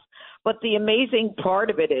jobs. But the amazing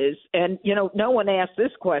part of it is, and, no one asked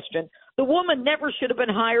this question, the woman never should have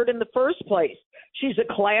been hired in the first place. She's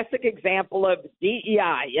a classic example of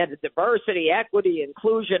DEI and diversity, equity,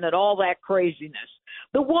 inclusion, and all that craziness.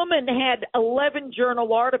 The woman had 11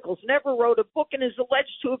 journal articles, never wrote a book, and is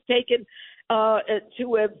alleged to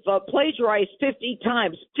have plagiarized 50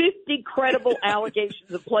 times, 50 credible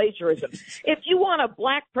allegations of plagiarism. If you want a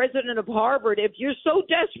black president of Harvard, if you're so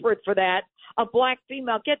desperate for that, a black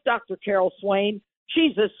female, get Dr. Carol Swain.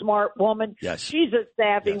 She's a smart woman. Yes. She's a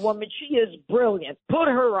savvy woman. She is brilliant. Put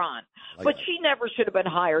her on. But she never should have been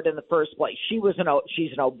hired in the first place. She's an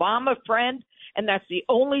Obama friend, and that's the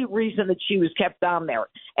only reason that she was kept on there.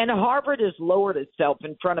 And Harvard has lowered itself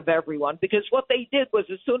in front of everyone because what they did was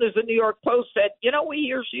as soon as the New York Post said, we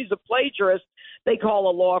hear she's a plagiarist, they call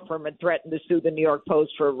a law firm and threaten to sue the New York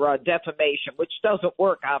Post for defamation, which doesn't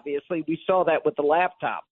work, obviously. We saw that with the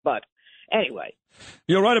laptop. But anyway.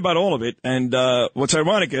 You're right about all of it. And what's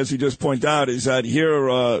ironic, as you just point out, is that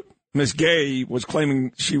here Miss Gay was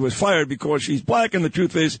claiming she was fired because she's black, and the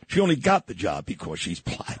truth is she only got the job because she's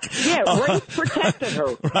black. Yeah, race protected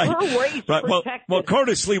her. Right. Her race protected her. Well,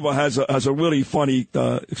 Curtis Sliwa has a really funny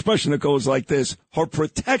expression that goes like this: her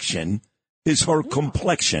protection is her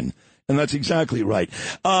complexion. And that's exactly right.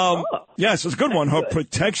 Yes, it's a good one. Her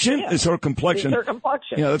protection is her complexion. It's her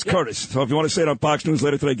complexion. Yeah, that's Curtis. So if you want to say it on Fox News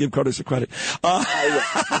later today, give Curtis a credit.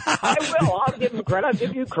 I will. I'll give him credit. I'll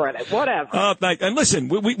give you credit. Whatever. And listen,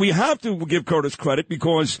 we have to give Curtis credit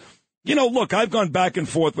because, look, I've gone back and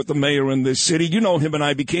forth with the mayor in this city. Him and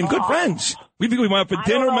I became good friends. We went out for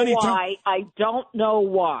dinner many times. I don't know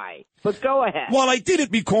why, but go ahead. Well, I did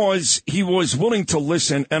it because he was willing to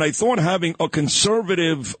listen, and I thought having a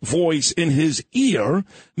conservative voice in his ear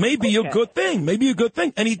may be a good thing,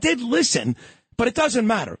 And he did listen. But it doesn't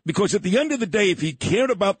matter, because at the end of the day, if he cared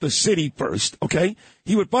about the city first, okay,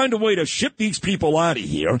 he would find a way to ship these people out of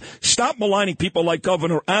here, stop maligning people like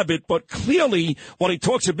Governor Abbott. But clearly, while he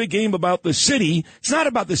talks a big game about the city, it's not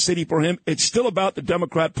about the city for him. It's still about the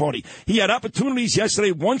Democrat Party. He had opportunities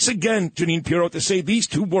yesterday, once again, Janine Pirro, to say these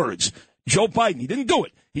two words. Joe Biden, he didn't do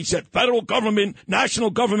it. He said federal government,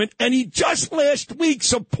 national government, and he just last week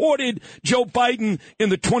supported Joe Biden in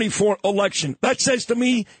the 24 election. That says to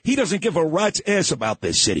me he doesn't give a rat's ass about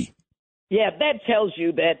this city. Yeah, that tells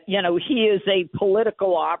you that, he is a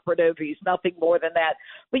political operative. He's nothing more than that.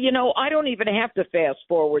 But, I don't even have to fast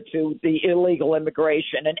forward to the illegal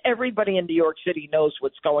immigration. And everybody in New York City knows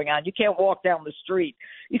what's going on. You can't walk down the street.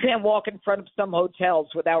 You can't walk in front of some hotels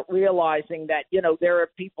without realizing that, there are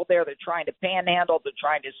people there that are trying to panhandle, they're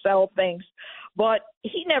trying to sell things. But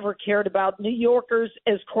he never cared about New Yorkers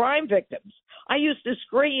as crime victims. I used to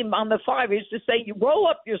scream on the 5. I used to say, you roll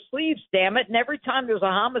up your sleeves, damn it. And every time there's a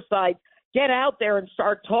homicide, get out there and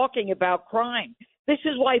start talking about crime. This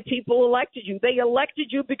is why people elected you. They elected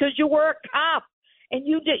you because you were a cop, and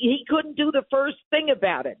he couldn't do the first thing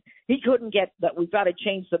about it. He couldn't get that. We've got to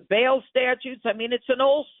change the bail statutes. I mean, it's an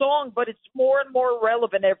old song, but it's more and more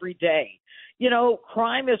relevant every day.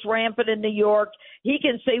 Crime is rampant in New York. He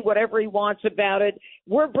can say whatever he wants about it.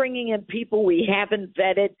 We're bringing in people we haven't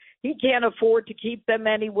vetted. He can't afford to keep them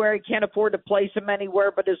anywhere. He can't afford to place them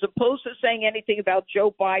anywhere. But as opposed to saying anything about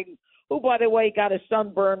Joe Biden, who, by the way, got a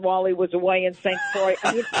sunburn while he was away in St. Croix.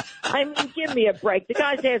 I mean, give me a break. The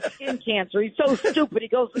guy's had skin cancer. He's so stupid. He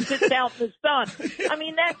goes and sits out in the sun. I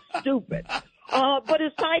mean, that's stupid. But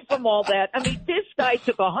aside from all that, I mean, this guy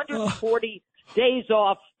took 140 days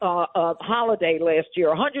off holiday last year,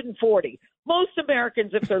 140. Most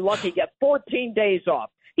Americans, if they're lucky, get 14 days off.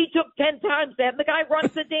 He took 10 times that, and the guy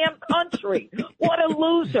runs the damn country. What a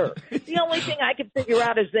loser. The only thing I can figure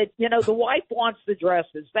out is that, the wife wants the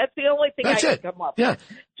dresses. That's the only thing I can come up with.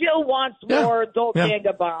 Jill wants more Dolce &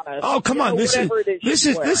 Gabbana. Oh, come on. This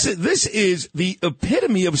is the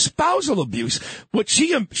epitome of spousal abuse. What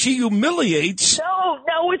she humiliates.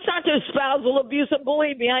 No, it's not just spousal abuse. And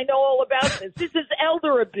believe me, I know all about this. This is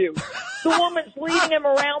elder abuse. The woman's leading him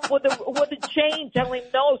around with a chain, telling him,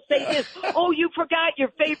 no, say this. Oh, you forgot your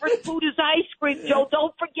favorite food is ice cream, Joe.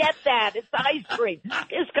 Don't forget that. It's ice cream.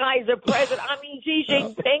 This guy's a president. I mean, Xi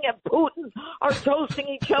Jinping and Putin are toasting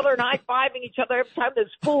each other and high-fiving each other every time this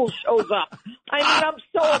fool shows up. I mean, I'm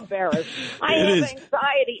so embarrassed. I have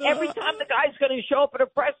anxiety. Every time the guy's going to show up at a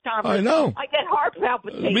press conference, I know. I get heart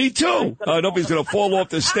palpitations. Me too. I don't know if he's going to fall off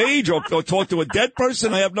the stage or talk to a dead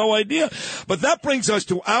person. I have no idea. But that brings us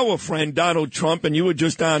to our friend Donald Trump, and you were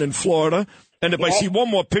just down in Florida. And if I see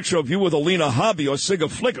one more picture of you with Alina Hobby or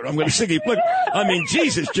Sigga Flicker, I'm going to Siggy Flicker. I mean,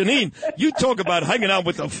 Jesus, Janine, you talk about hanging out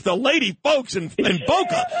with the lady folks in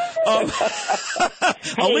Boca.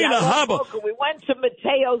 Alina Hobby. We went to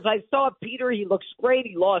Mateo's. I saw Peter. He looks great.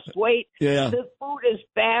 He lost weight. Yeah. The food is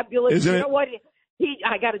fabulous. Isn't you know what?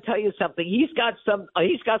 I got to tell you something. He's got some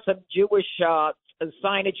Jewish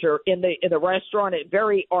signage in the restaurant.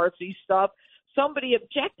 Very artsy stuff. Somebody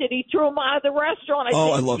objected. He threw him out of the restaurant.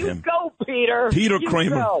 I love him. Go, Peter. Peter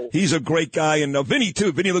Kramer. Go. He's a great guy. And Vinny,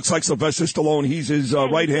 too. Vinny looks like Sylvester Stallone. He's his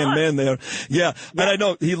right-hand man there. Yeah. And I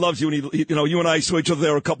know he loves you. And, you and I saw each other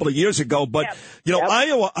there a couple of years ago. But,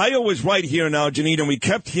 Iowa is right here now, Janine, and we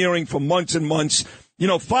kept hearing for months and months.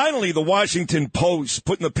 Finally, the Washington Post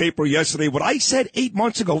put in the paper yesterday what I said 8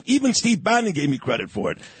 months ago. Even Steve Bannon gave me credit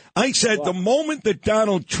for it. I said the moment that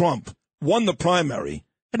Donald Trump won the primary,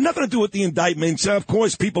 had nothing to do with the indictments. Of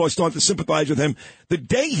course, people are starting to sympathize with him. The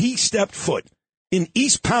day he stepped foot in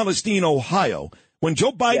East Palestine, Ohio, when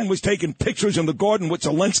Joe Biden was taking pictures in the garden with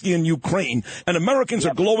Zelensky in Ukraine, and Americans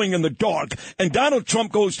are glowing in the dark, and Donald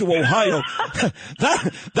Trump goes to Ohio,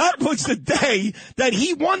 that was the day that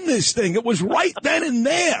he won this thing. It was right then and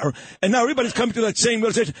there. And now everybody's coming to that same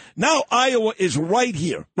realization. Now Iowa is right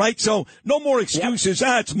here, right? So no more excuses.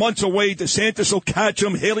 It's months away. DeSantis will catch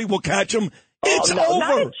him. Haley will catch him. It's over.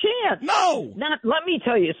 Not a chance. No. Let me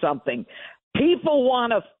tell you something. People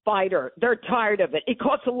want a fighter. They're tired of it. It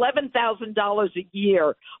costs $11,000 a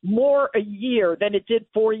year, more a year than it did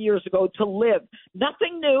 4 years ago to live.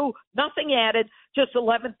 Nothing new, nothing added, just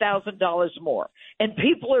 $11,000 more. And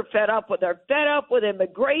people are fed up with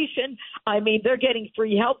immigration. I mean, they're getting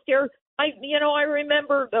free health care. I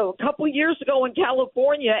remember a couple of years ago in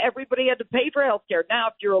California, everybody had to pay for health care. Now,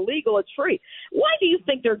 if you're illegal, it's free. Why do you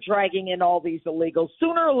think they're dragging in all these illegals?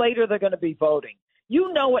 Sooner or later, they're going to be voting.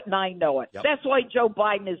 You know it, and I know it. Yep. That's why Joe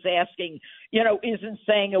Biden is asking, isn't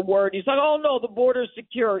saying a word. He's like, oh, no, the border's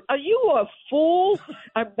secure. Are you a fool?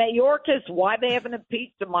 Mayorkas, why they haven't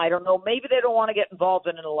impeached him, I don't know. Maybe they don't want to get involved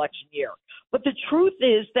in an election year. But the truth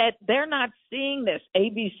is that they're not seeing this.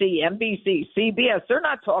 ABC, NBC, CBS, they're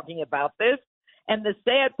not talking about this. And the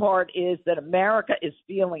sad part is that America is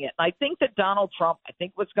feeling it. And I think that Donald Trump, I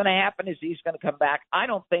think what's going to happen is he's going to come back. I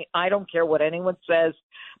don't care what anyone says.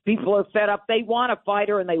 People are fed up. They want a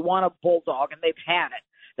fighter and they want a bulldog, and they've had it.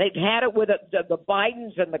 They've had it with the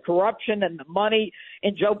Bidens and the corruption and the money,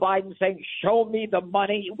 and Joe Biden saying, show me the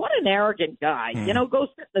money. What an arrogant guy. Go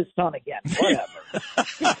sit in the sun again.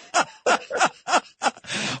 Whatever.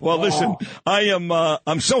 Well, listen,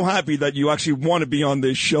 I'm so happy that you actually want to be on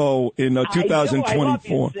this show in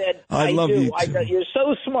 2024. I love you, Sid. You're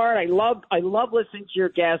so smart. I love listening to your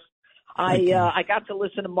guests. I got to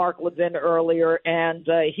listen to Mark Levin earlier, and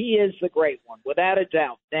he is the great one, without a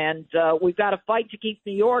doubt. And we've got to fight to keep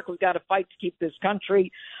New York. We've got to fight to keep this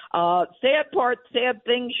country. Sad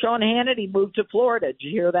thing, Sean Hannity moved to Florida. Did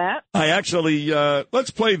you hear that? I actually, let's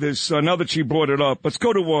play this now that she brought it up. Let's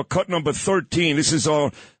go to cut number 13. This is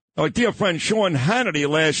our dear friend Sean Hannity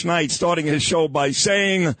last night starting his show by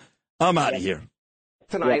saying, I'm out of here.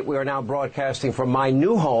 Tonight, we are now broadcasting from my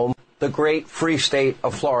new home, the great free state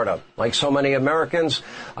of Florida. Like so many Americans,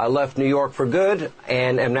 I left New York for good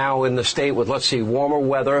and am now in the state with, warmer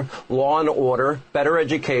weather, law and order, better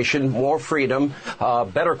education, more freedom,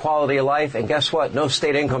 better quality of life, and guess what? No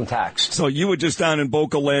state income tax. So you were just down in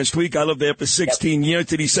Boca last week. I lived there for 16 years.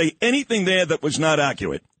 Did he say anything there that was not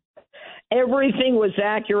accurate? Everything was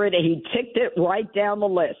accurate. He ticked it right down the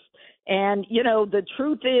list. And, the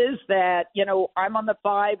truth is that, I'm on the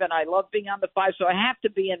 5 and I love being on the 5. So I have to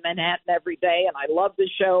be in Manhattan every day. And I love the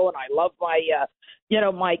show and I love my,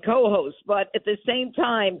 my co-host. But at the same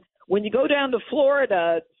time, when you go down to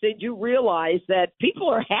Florida, Sid, you realize that people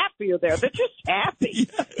are happier there. They're just happy.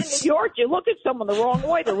 Yes. In New York, you look at someone the wrong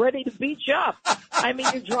way, they're ready to beat you up. I mean,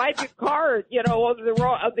 you drive your car, over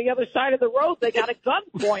the other side of the road, they got a gun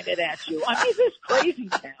pointed at you. I mean, this crazy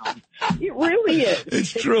town. It really is.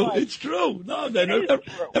 It's true. Like, it's true. No,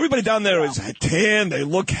 everybody down there is tan. They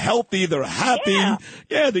look healthy. They're happy.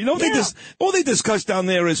 Yeah. All they discuss down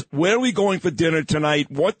there is where are we going for dinner tonight?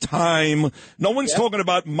 What time? No one's talking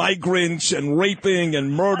about migrants and raping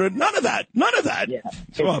and murder. None of that. Yeah,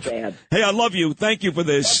 it's bad. Hey, I love you. Thank you for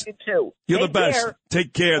this. Love you too. You're the best.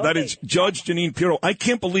 Take care. Okay. That is Judge Jeanine Pirro. I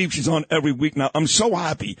can't believe she's on every week now. I'm so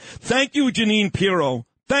happy. Thank you, Jeanine Pirro.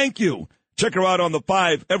 Thank you. Check her out on the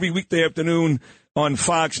 5 every weekday afternoon on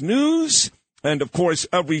Fox News. And, of course,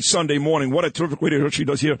 every Sunday morning. What a terrific radio she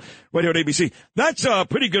does here, right here at ABC. That's a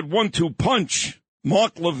pretty good 1-2 punch.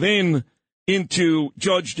 Mark Levin into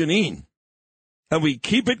Judge Jeanine. And we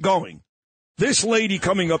keep it going. This lady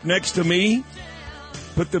coming up next to me,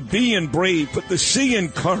 put the B in brave, put the C in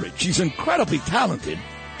courage. She's incredibly talented.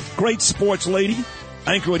 Great sports lady.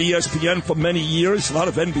 Anchor at ESPN for many years. A lot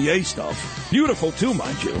of NBA stuff. Beautiful, too,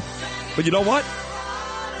 mind you. But you know what?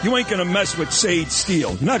 You ain't going to mess with Sage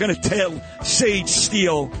Steele. You're not going to tell Sage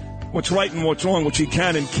Steele what's right and what's wrong, what she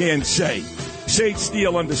can and can't say. Sage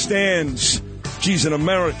Steele understands she's an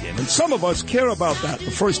American. And some of us care about that.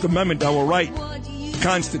 The First Amendment, our right,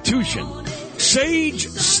 Constitution. Sage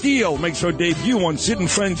Steele makes her debut on Sid and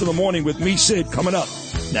Friends in the Morning with me, Sid, coming up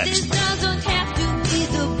next.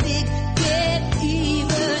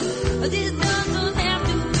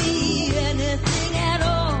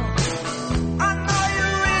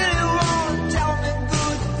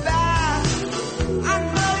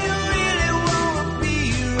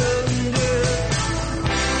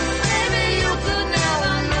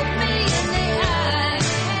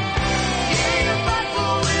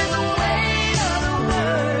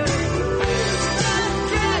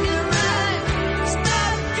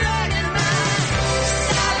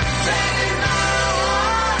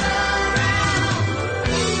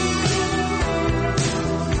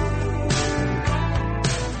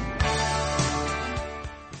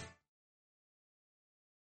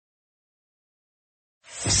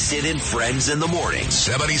 Sid and Friends in the Morning.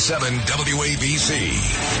 77 WABC.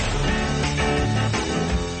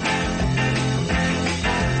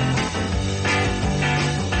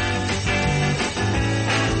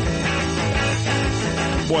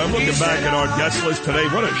 Boy, I'm looking back at our guest list today.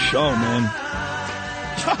 What a show, man.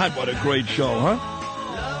 God, what a great show, huh?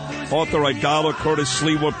 Arthur Aidala, Curtis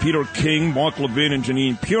Slewa, Peter King, Mark Levin, and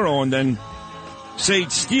Jeanine Pirro. And then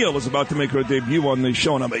Sage Steele is about to make her debut on the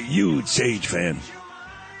show, and I'm a huge Sage fan.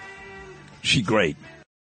 She great.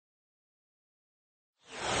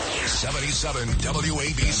 77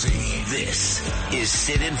 WABC. This is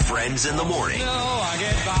Sid and Friends in the Morning. No, I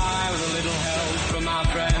get by with a little help from my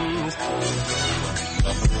friends.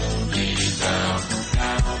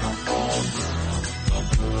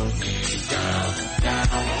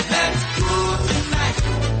 Let's go tonight.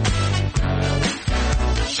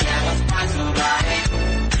 Share a spice of life.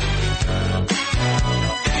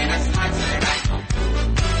 And it's like tonight.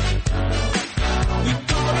 We're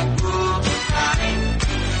gonna go tonight.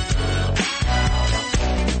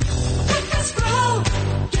 Let's go.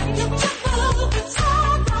 Get your tempo. It's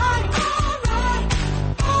alright, alright,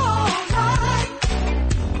 alright.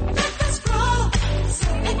 Let's go.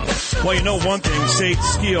 Well, you know one thing, Sage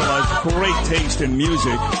Steele has great taste in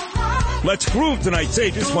music. Let's groove tonight.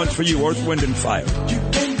 Sage, this one's for you, Earth, Wind, and Fire. You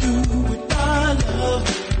can do it, my love.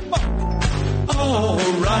 All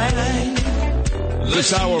right.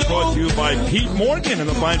 This hour brought to you by Pete Morgan and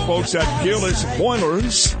the fine folks at Peerless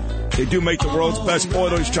Boilers. They do make the world's best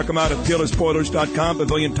boilers. Check them out at peerlessboilers.com,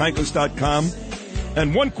 paviliontankless.com.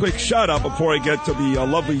 And one quick shout-out before I get to the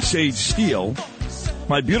lovely Sage Steele.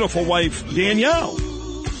 My beautiful wife, Danielle,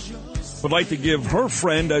 would like to give her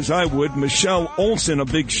friend, as I would, Michelle Olson, a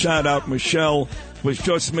big shout-out. Michelle was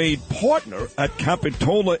just made partner at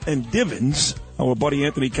Capitola and Divins, our buddy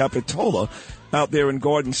Anthony Capitola, out there in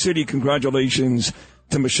Garden City. Congratulations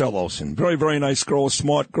to Michelle Olson. Very, very nice girl,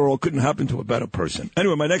 smart girl. Couldn't happen to a better person.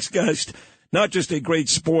 Anyway, my next guest, not just a great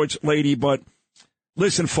sports lady, but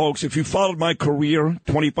listen, folks, if you followed my career,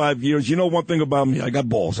 25 years, you know one thing about me. I got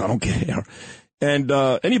balls. I don't care. And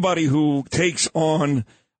anybody who takes on,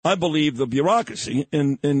 I believe, the bureaucracy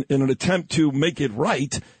in an attempt to make it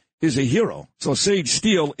right is a hero. So Sage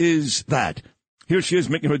Steele is that. Here she is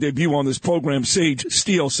making her debut on this program, Sage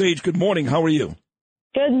Steele. Sage, good morning. How are you?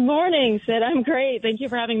 Good morning, Sid. I'm great. Thank you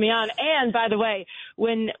for having me on. And by the way,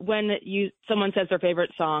 when someone says their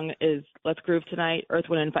favorite song is "Let's Groove Tonight," Earth,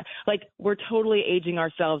 Wind, and Fire, like we're totally aging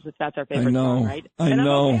ourselves if that's our favorite song, right? I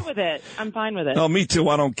know. I'm okay with it. I'm fine with it. No, me too.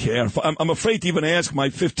 I don't care. I'm afraid to even ask my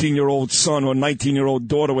 15-year-old son or 19-year-old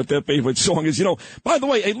daughter what their favorite song is. You know, by the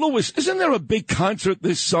way, hey, Lewis, isn't there a big concert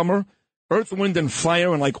this summer? Earth, Wind, and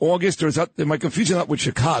Fire in like August, or is that, am I confusing that with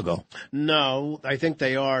Chicago? No, I think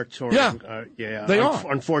they are touring. Yeah, they are.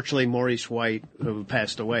 Unfortunately, Maurice White, who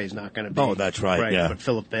passed away, is not going to be. Oh, that's right, yeah. But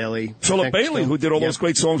Philip Bailey. Who did all those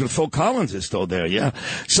great songs with Phil Collins, is still there, yeah.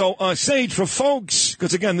 So, Sage, for folks,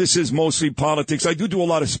 because again, this is mostly politics. I do a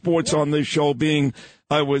lot of sports on this show, being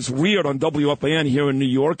I was reared on WFAN here in New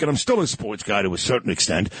York, and I'm still a sports guy to a certain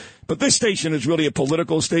extent. But this station is really a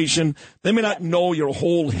political station. They may not know your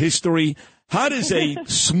whole history. How does a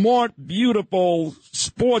smart, beautiful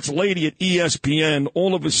sports lady at ESPN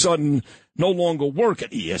all of a sudden no longer work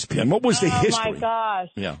at ESPN? What was the history? Oh, my gosh.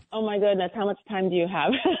 Yeah. Oh, my goodness. How much time do you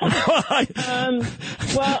have?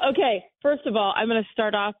 Well, okay. First of all, I'm going to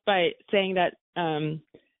start off by saying that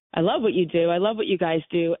I love what you do. I love what you guys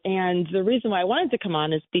do. And the reason why I wanted to come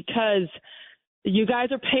on is because you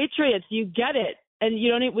guys are patriots. You get it. And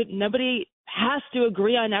you don't nobody has to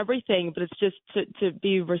agree on everything, but it's just to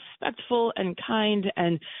be respectful and kind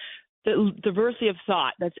and the diversity of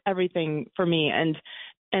thought. That's everything for me.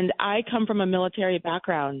 And I come from a military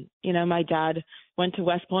background. You know, my dad went to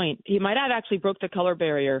West Point. My dad actually broke the color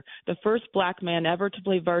barrier, the first black man ever to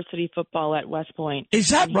play varsity football at West Point. Is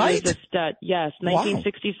that right? He was a stud. Yes,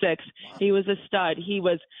 1966. Wow. He was a stud. He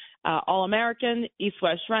was All-American,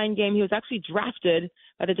 East-West Shrine Game. He was actually drafted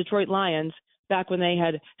by the Detroit Lions back when they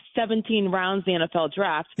had 17 rounds in the NFL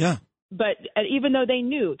draft. Yeah. But even though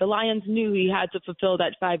the Lions knew he had to fulfill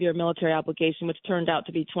that 5-year military obligation, which turned out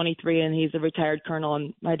to be 23, and he's a retired colonel,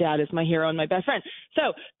 and my dad is my hero and my best friend.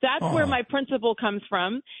 So that's where my principle comes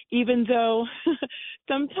from, even though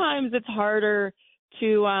sometimes it's harder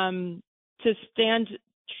to stand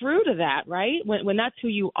true to that, right? When that's who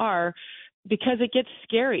you are, because it gets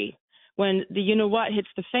scary. When the you-know-what hits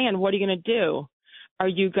the fan, what are you going to do? Are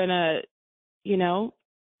you going to,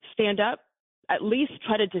 stand up? At least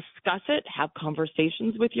try to discuss it, have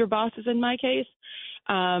conversations with your bosses in my case,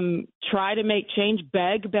 try to make change,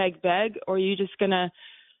 beg, or are you just going to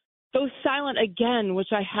go silent again, which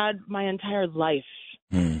I had my entire life.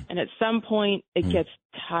 And at some point it gets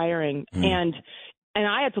tiring and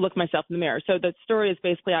I had to look myself in the mirror. So the story is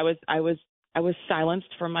basically I was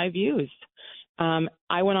silenced for my views.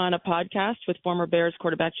 I went on a podcast with former Bears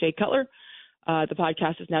quarterback Jay Cutler. The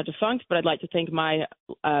podcast is now defunct, but I'd like to think my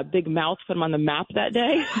big mouth put him on the map that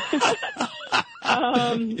day.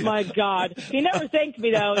 My God. He never thanked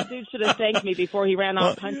me, though. The dude should have thanked me before he ran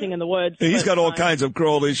off hunting in the woods. He's got all kinds of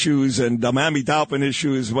girl issues and Miami Dolphin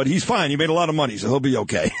issues, but he's fine. He made a lot of money, so he'll be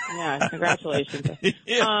okay. Yeah, congratulations.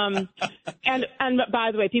 And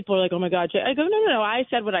by the way, people are like, oh, my God. I go, no. I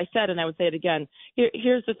said what I said, and I would say it again.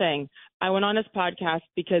 Here's the thing. I went on his podcast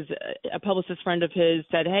because a publicist friend of his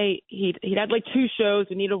said, hey, he'd had like 2 shows.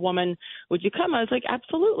 We need a woman. Would you come? I was like,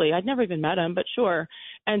 absolutely. I'd never even met him, but sure.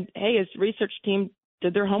 And, hey, his research team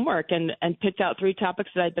did their homework and picked out 3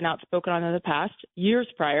 topics that I'd been outspoken on in the past, years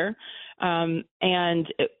prior.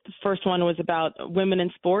 The first one was about women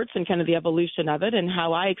in sports and kind of the evolution of it and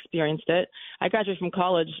how I experienced it. I graduated from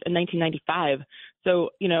college in 1995. So,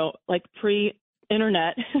 like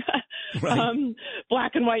pre-internet, right.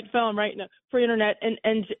 Black and white film, right? No, pre-internet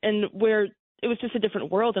and where it was just a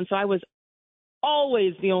different world. And so I was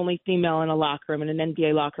always the only female in a locker room, in an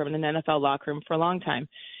NBA locker room, in an NFL locker room for a long time.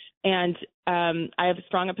 And I have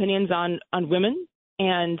strong opinions on women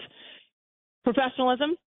and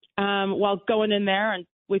professionalism while going in there and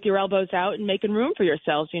with your elbows out and making room for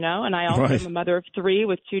yourselves, And I also am a mother of 3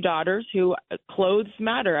 with 2 daughters who clothes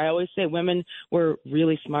matter. I always say women, we're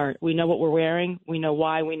really smart. We know what we're wearing. We know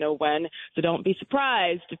why. We know when. So don't be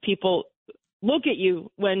surprised if people look at you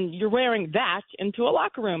when you're wearing that into a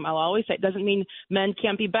locker room. I'll always say it doesn't mean men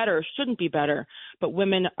can't be better or shouldn't be better, but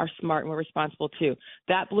women are smart and we're responsible too.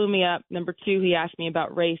 That blew me up. Number 2, he asked me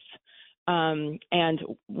about race and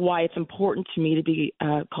why it's important to me to be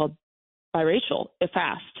called biracial if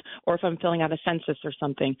asked, or if I'm filling out a census or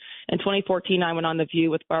something. In 2014, I went on The View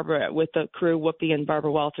with the crew, Whoopi and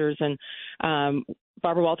Barbara Walters, and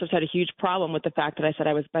Barbara Walters had a huge problem with the fact that I said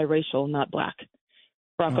I was biracial, not black.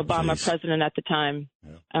 Barack Obama, president at the time.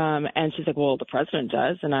 Yeah. And she's like, well, the president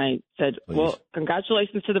does. And I said, well,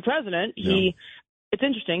 congratulations to the president. Yeah. It's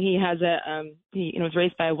interesting. He has he was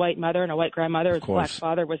raised by a white mother and a white grandmother. His black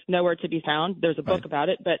father was nowhere to be found. There's a book about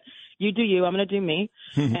it, but you do you. I'm going to do me.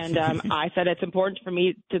 And I said it's important for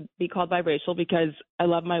me to be called biracial because I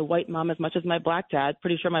love my white mom as much as my black dad.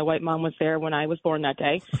 Pretty sure my white mom was there when I was born that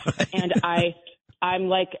day. And I'm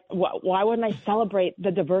like, why wouldn't I celebrate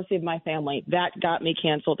the diversity of my family? That got me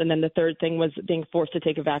canceled. And then the third thing was being forced to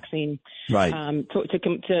take a vaccine,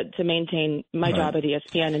 to maintain my job at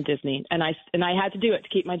ESPN and Disney. And I had to do it to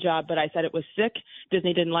keep my job, but I said it was sick.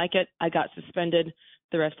 Disney didn't like it. I got suspended.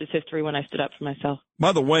 The rest is history when I stood up for myself.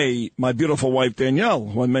 By the way, my beautiful wife, Danielle,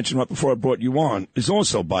 who I mentioned right before I brought you on, is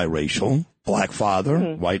also biracial. Black father,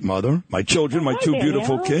 white mother. My children, my 2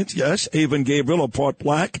 beautiful kids, yes, Ava and Gabriel are part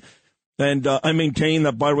black. And I maintain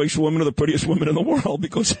that biracial women are the prettiest women in the world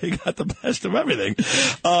because they got the best of everything.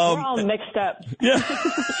 We're all mixed up.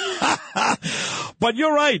 Yeah. But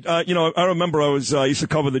you're right. I remember I used to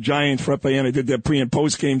cover the Giants for FAN. I did their pre- and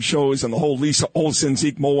post-game shows and the whole Lisa Olsen,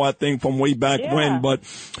 Zeke Mowat thing from way back when. But,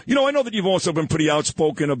 I know that you've also been pretty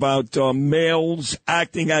outspoken about males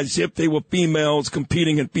acting as if they were females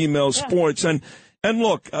competing in female sports. And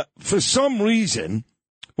look, for some reason,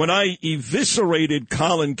 when I eviscerated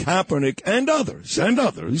Colin Kaepernick and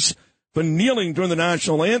others for kneeling during the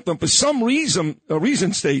national anthem, for some reason,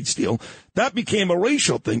 State Steele, that became a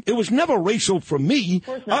racial thing. It was never racial for me.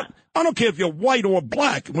 I don't care if you're white or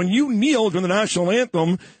black. When you kneel during the national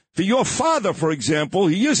anthem for your father, for example,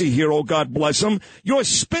 he is a hero, God bless him, you're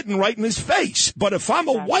spitting right in his face. But if I'm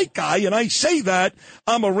a white guy and I say that,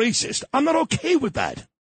 I'm a racist. I'm not okay with that.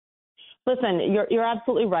 Listen, you're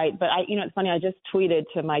absolutely right, but it's funny. I just tweeted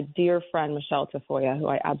to my dear friend Michelle Tafoya, who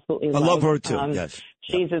I absolutely love. I love her too. Yes,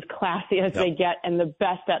 she's as classy as they get, and the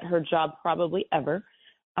best at her job probably ever.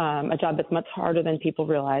 A job that's much harder than people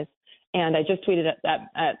realize. And I just tweeted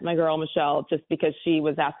at my girl Michelle just because she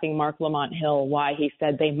was asking Mark Lamont Hill why he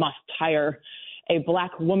said they must hire a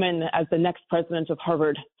black woman as the next president of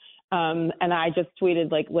Harvard. And I just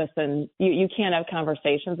tweeted, listen, you can't have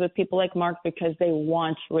conversations with people like Mark because they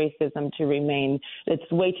want racism to remain. It's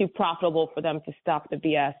way too profitable for them to stop the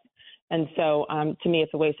BS. And so to me,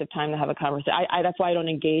 it's a waste of time to have a conversation. That's why I don't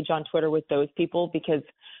engage on Twitter with those people because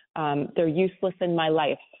they're useless in my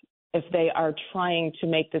life if they are trying to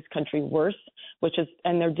make this country worse,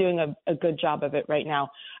 and they're doing a good job of it right now.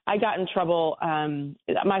 I got in trouble.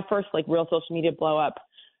 My first real social media blow up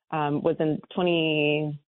was in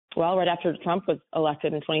right after Trump was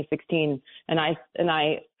elected in 2016, and I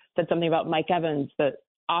said something about Mike Evans, the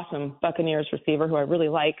awesome Buccaneers receiver who I really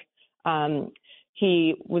like.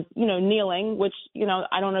 He was, kneeling, which,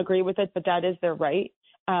 I don't agree with it, but that is their right.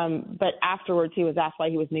 But afterwards, he was asked why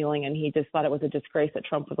he was kneeling, and he just thought it was a disgrace that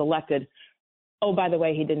Trump was elected. Oh, by the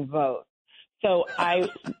way, he didn't vote. So I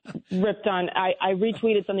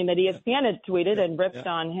retweeted something that ESPN had tweeted and ripped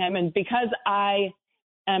on him, and because I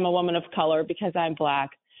am a woman of color, because I'm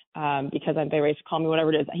black, because I'm biracial, call me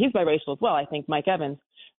whatever it is. He's biracial as well, I think, Mike Evans.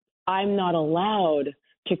 I'm not allowed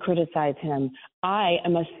to criticize him. I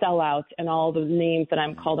am a sellout, and all the names that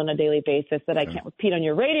I'm called on a daily basis that I can't repeat on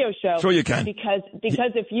your radio show. Sure you can. Because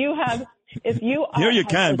if you Here you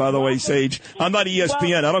can, by the way, Sage. I'm not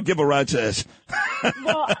ESPN. I don't give a rat's ass.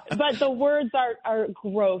 Well, but the words are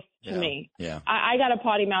gross to me. Yeah. I got a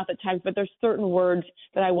potty mouth at times, but there's certain words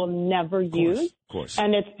that I will never use. Of course.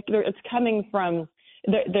 And it's coming from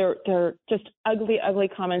they're just ugly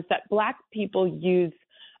comments that black people use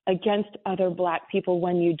against other black people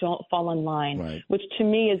when you don't fall in line, right. Which to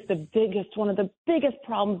me is one of the biggest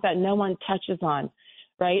problems that no one touches on,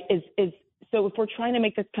 right? Is so if we're trying to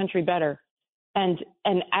make this country better, and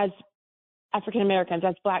as African Americans,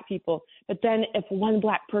 as black people, but then if one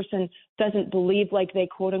black person doesn't believe like they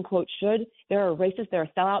quote unquote should, they're a racist, they're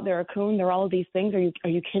a sellout, they're a coon, they're all of these things. Are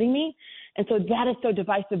you kidding me? And so that is so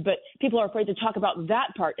divisive, but people are afraid to talk about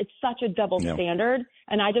that part. It's such a double standard,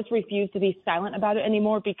 and I just refuse to be silent about it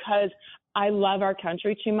anymore because I love our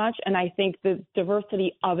country too much, and I think the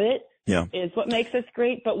diversity of it is what makes us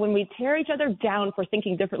great. But when we tear each other down for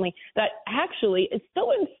thinking differently, that actually is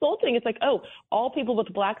so insulting. It's like, oh, all people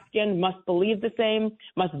with black skin must believe the same,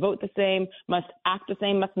 must vote the same, must act the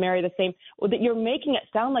same, must marry the same. Well, that you're making it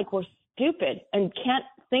sound like we're stupid and can't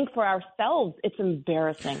think for ourselves. It's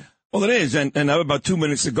embarrassing. Well, it is, and I have about 2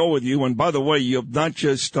 minutes to go with you. And by the way, you've not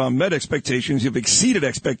just met expectations, you've exceeded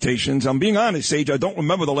expectations. I'm being honest, Sage, I don't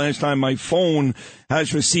remember the last time my phone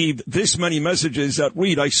has received this many messages that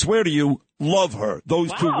read, I swear to you, love her.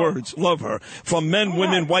 Those two words, love her. From men,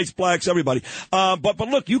 women, whites, blacks, everybody. But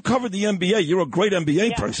look, you covered the NBA. You're a great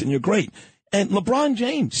NBA person. You're great. And LeBron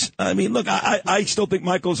James. I mean, look, I still think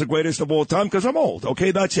Michael's the greatest of all time because I'm old.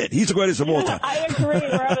 Okay, that's it. He's the greatest of all time. I agree. We're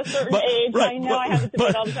at a certain age. Right, I know I have this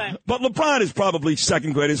debate all the time. But LeBron is probably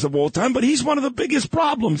second greatest of all time, but he's one of the biggest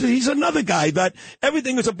problems. He's another guy that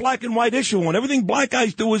everything is a black and white issue, and everything black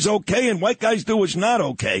guys do is okay and white guys do is not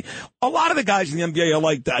okay. A lot of the guys in the NBA are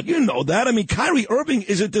like that. You know that. I mean, Kyrie Irving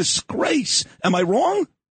is a disgrace. Am I wrong?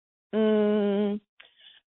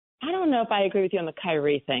 I don't know if I agree with you on the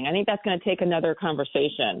Kyrie thing. I think that's going to take another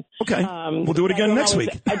conversation. Okay. We'll do it again next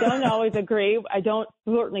week. I don't always agree.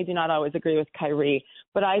 Certainly do not always agree with Kyrie,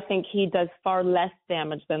 but I think he does far less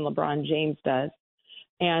damage than LeBron James does.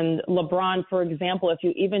 And LeBron, for example, if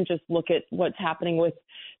you even just look at what's happening with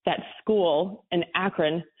that school in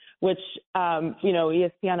Akron, which,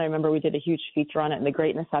 ESPN, I remember we did a huge feature on it and the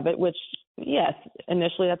greatness of it, which, yes,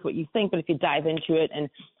 initially that's what you think. But if you dive into it and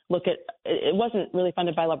look at it, wasn't really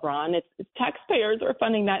funded by LeBron. It's taxpayers are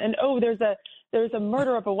funding that. And, there's a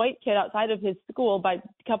murder of a white kid outside of his school by a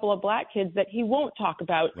couple of black kids that he won't talk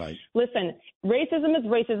about. Right. Listen, racism is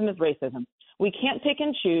racism is racism. We can't pick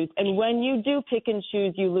and choose. And when you do pick and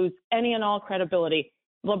choose, you lose any and all credibility.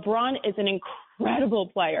 LeBron is an incredible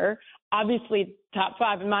player. Obviously, top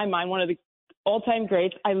five in my mind, one of the all-time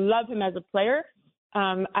greats. I love him as a player.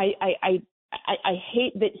 I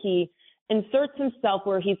hate that he inserts himself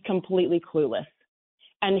where he's completely clueless.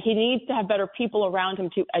 And he needs to have better people around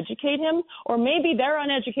him to educate him. Or maybe they're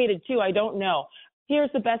uneducated too. I don't know.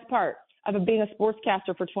 Here's the best part. Of being a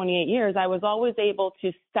sportscaster for 28 years, I was always able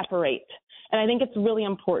to separate. And I think it's really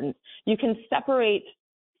important. You can separate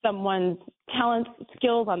someone's talents,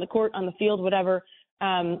 skills on the court, on the field, whatever,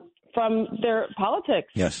 from their politics,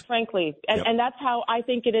 yes, frankly. And that's how I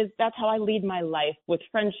think it is. That's how I lead my life, with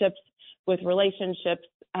friendships, with relationships,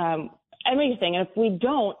 everything. And if we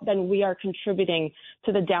don't, then we are contributing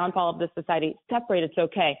to the downfall of this society. Separate, it's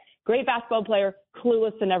okay. Great basketball player,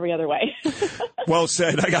 clueless in every other way. Well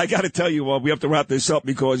said. I got to tell you, we have to wrap this up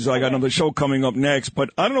because I got another show coming up next.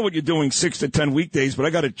 But I don't know what you're doing 6 to 10 weekdays, but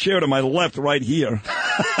I got a chair to my left right here.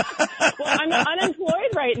 Well, I'm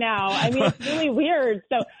unemployed right now. I mean, it's really weird.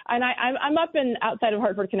 So, and I'm up outside of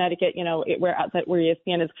Hartford, Connecticut. Where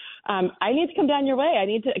ESPN is. I need to come down your way. I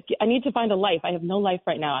need to find a life. I have no life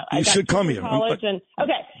right now. You should come here.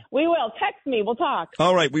 Okay, we will. Text me. We'll talk.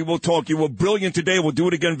 All right, we will talk. You were brilliant today. We'll do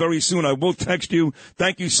it again very soon. I will text you.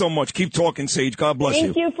 Thank you so much. Keep talking, Sage. God bless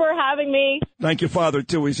you. Thank you for having me. Thank your father,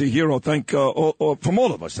 too. He's a hero. From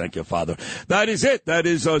all of us, thank your father. That is it. That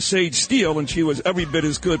is Sage Steele, and she was every bit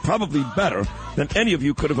as good, probably better than any of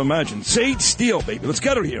you could have imagined. Sage Steele, baby. Let's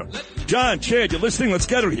get her here. John, Chad, you're listening? Let's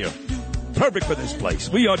get her here. Perfect for this place.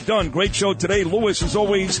 We are done. Great show today. Lewis, as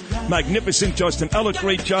always, magnificent. Justin Elliott,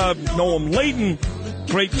 great job. Noam Layden,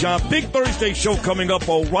 great job. Big Thursday show coming up.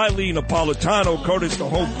 O'Reilly, Napolitano, Curtis, the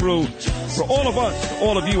whole crew. For all of us,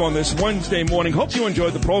 all of you on this Wednesday morning, hope you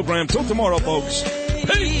enjoyed the program. Till tomorrow, folks.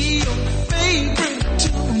 Peace.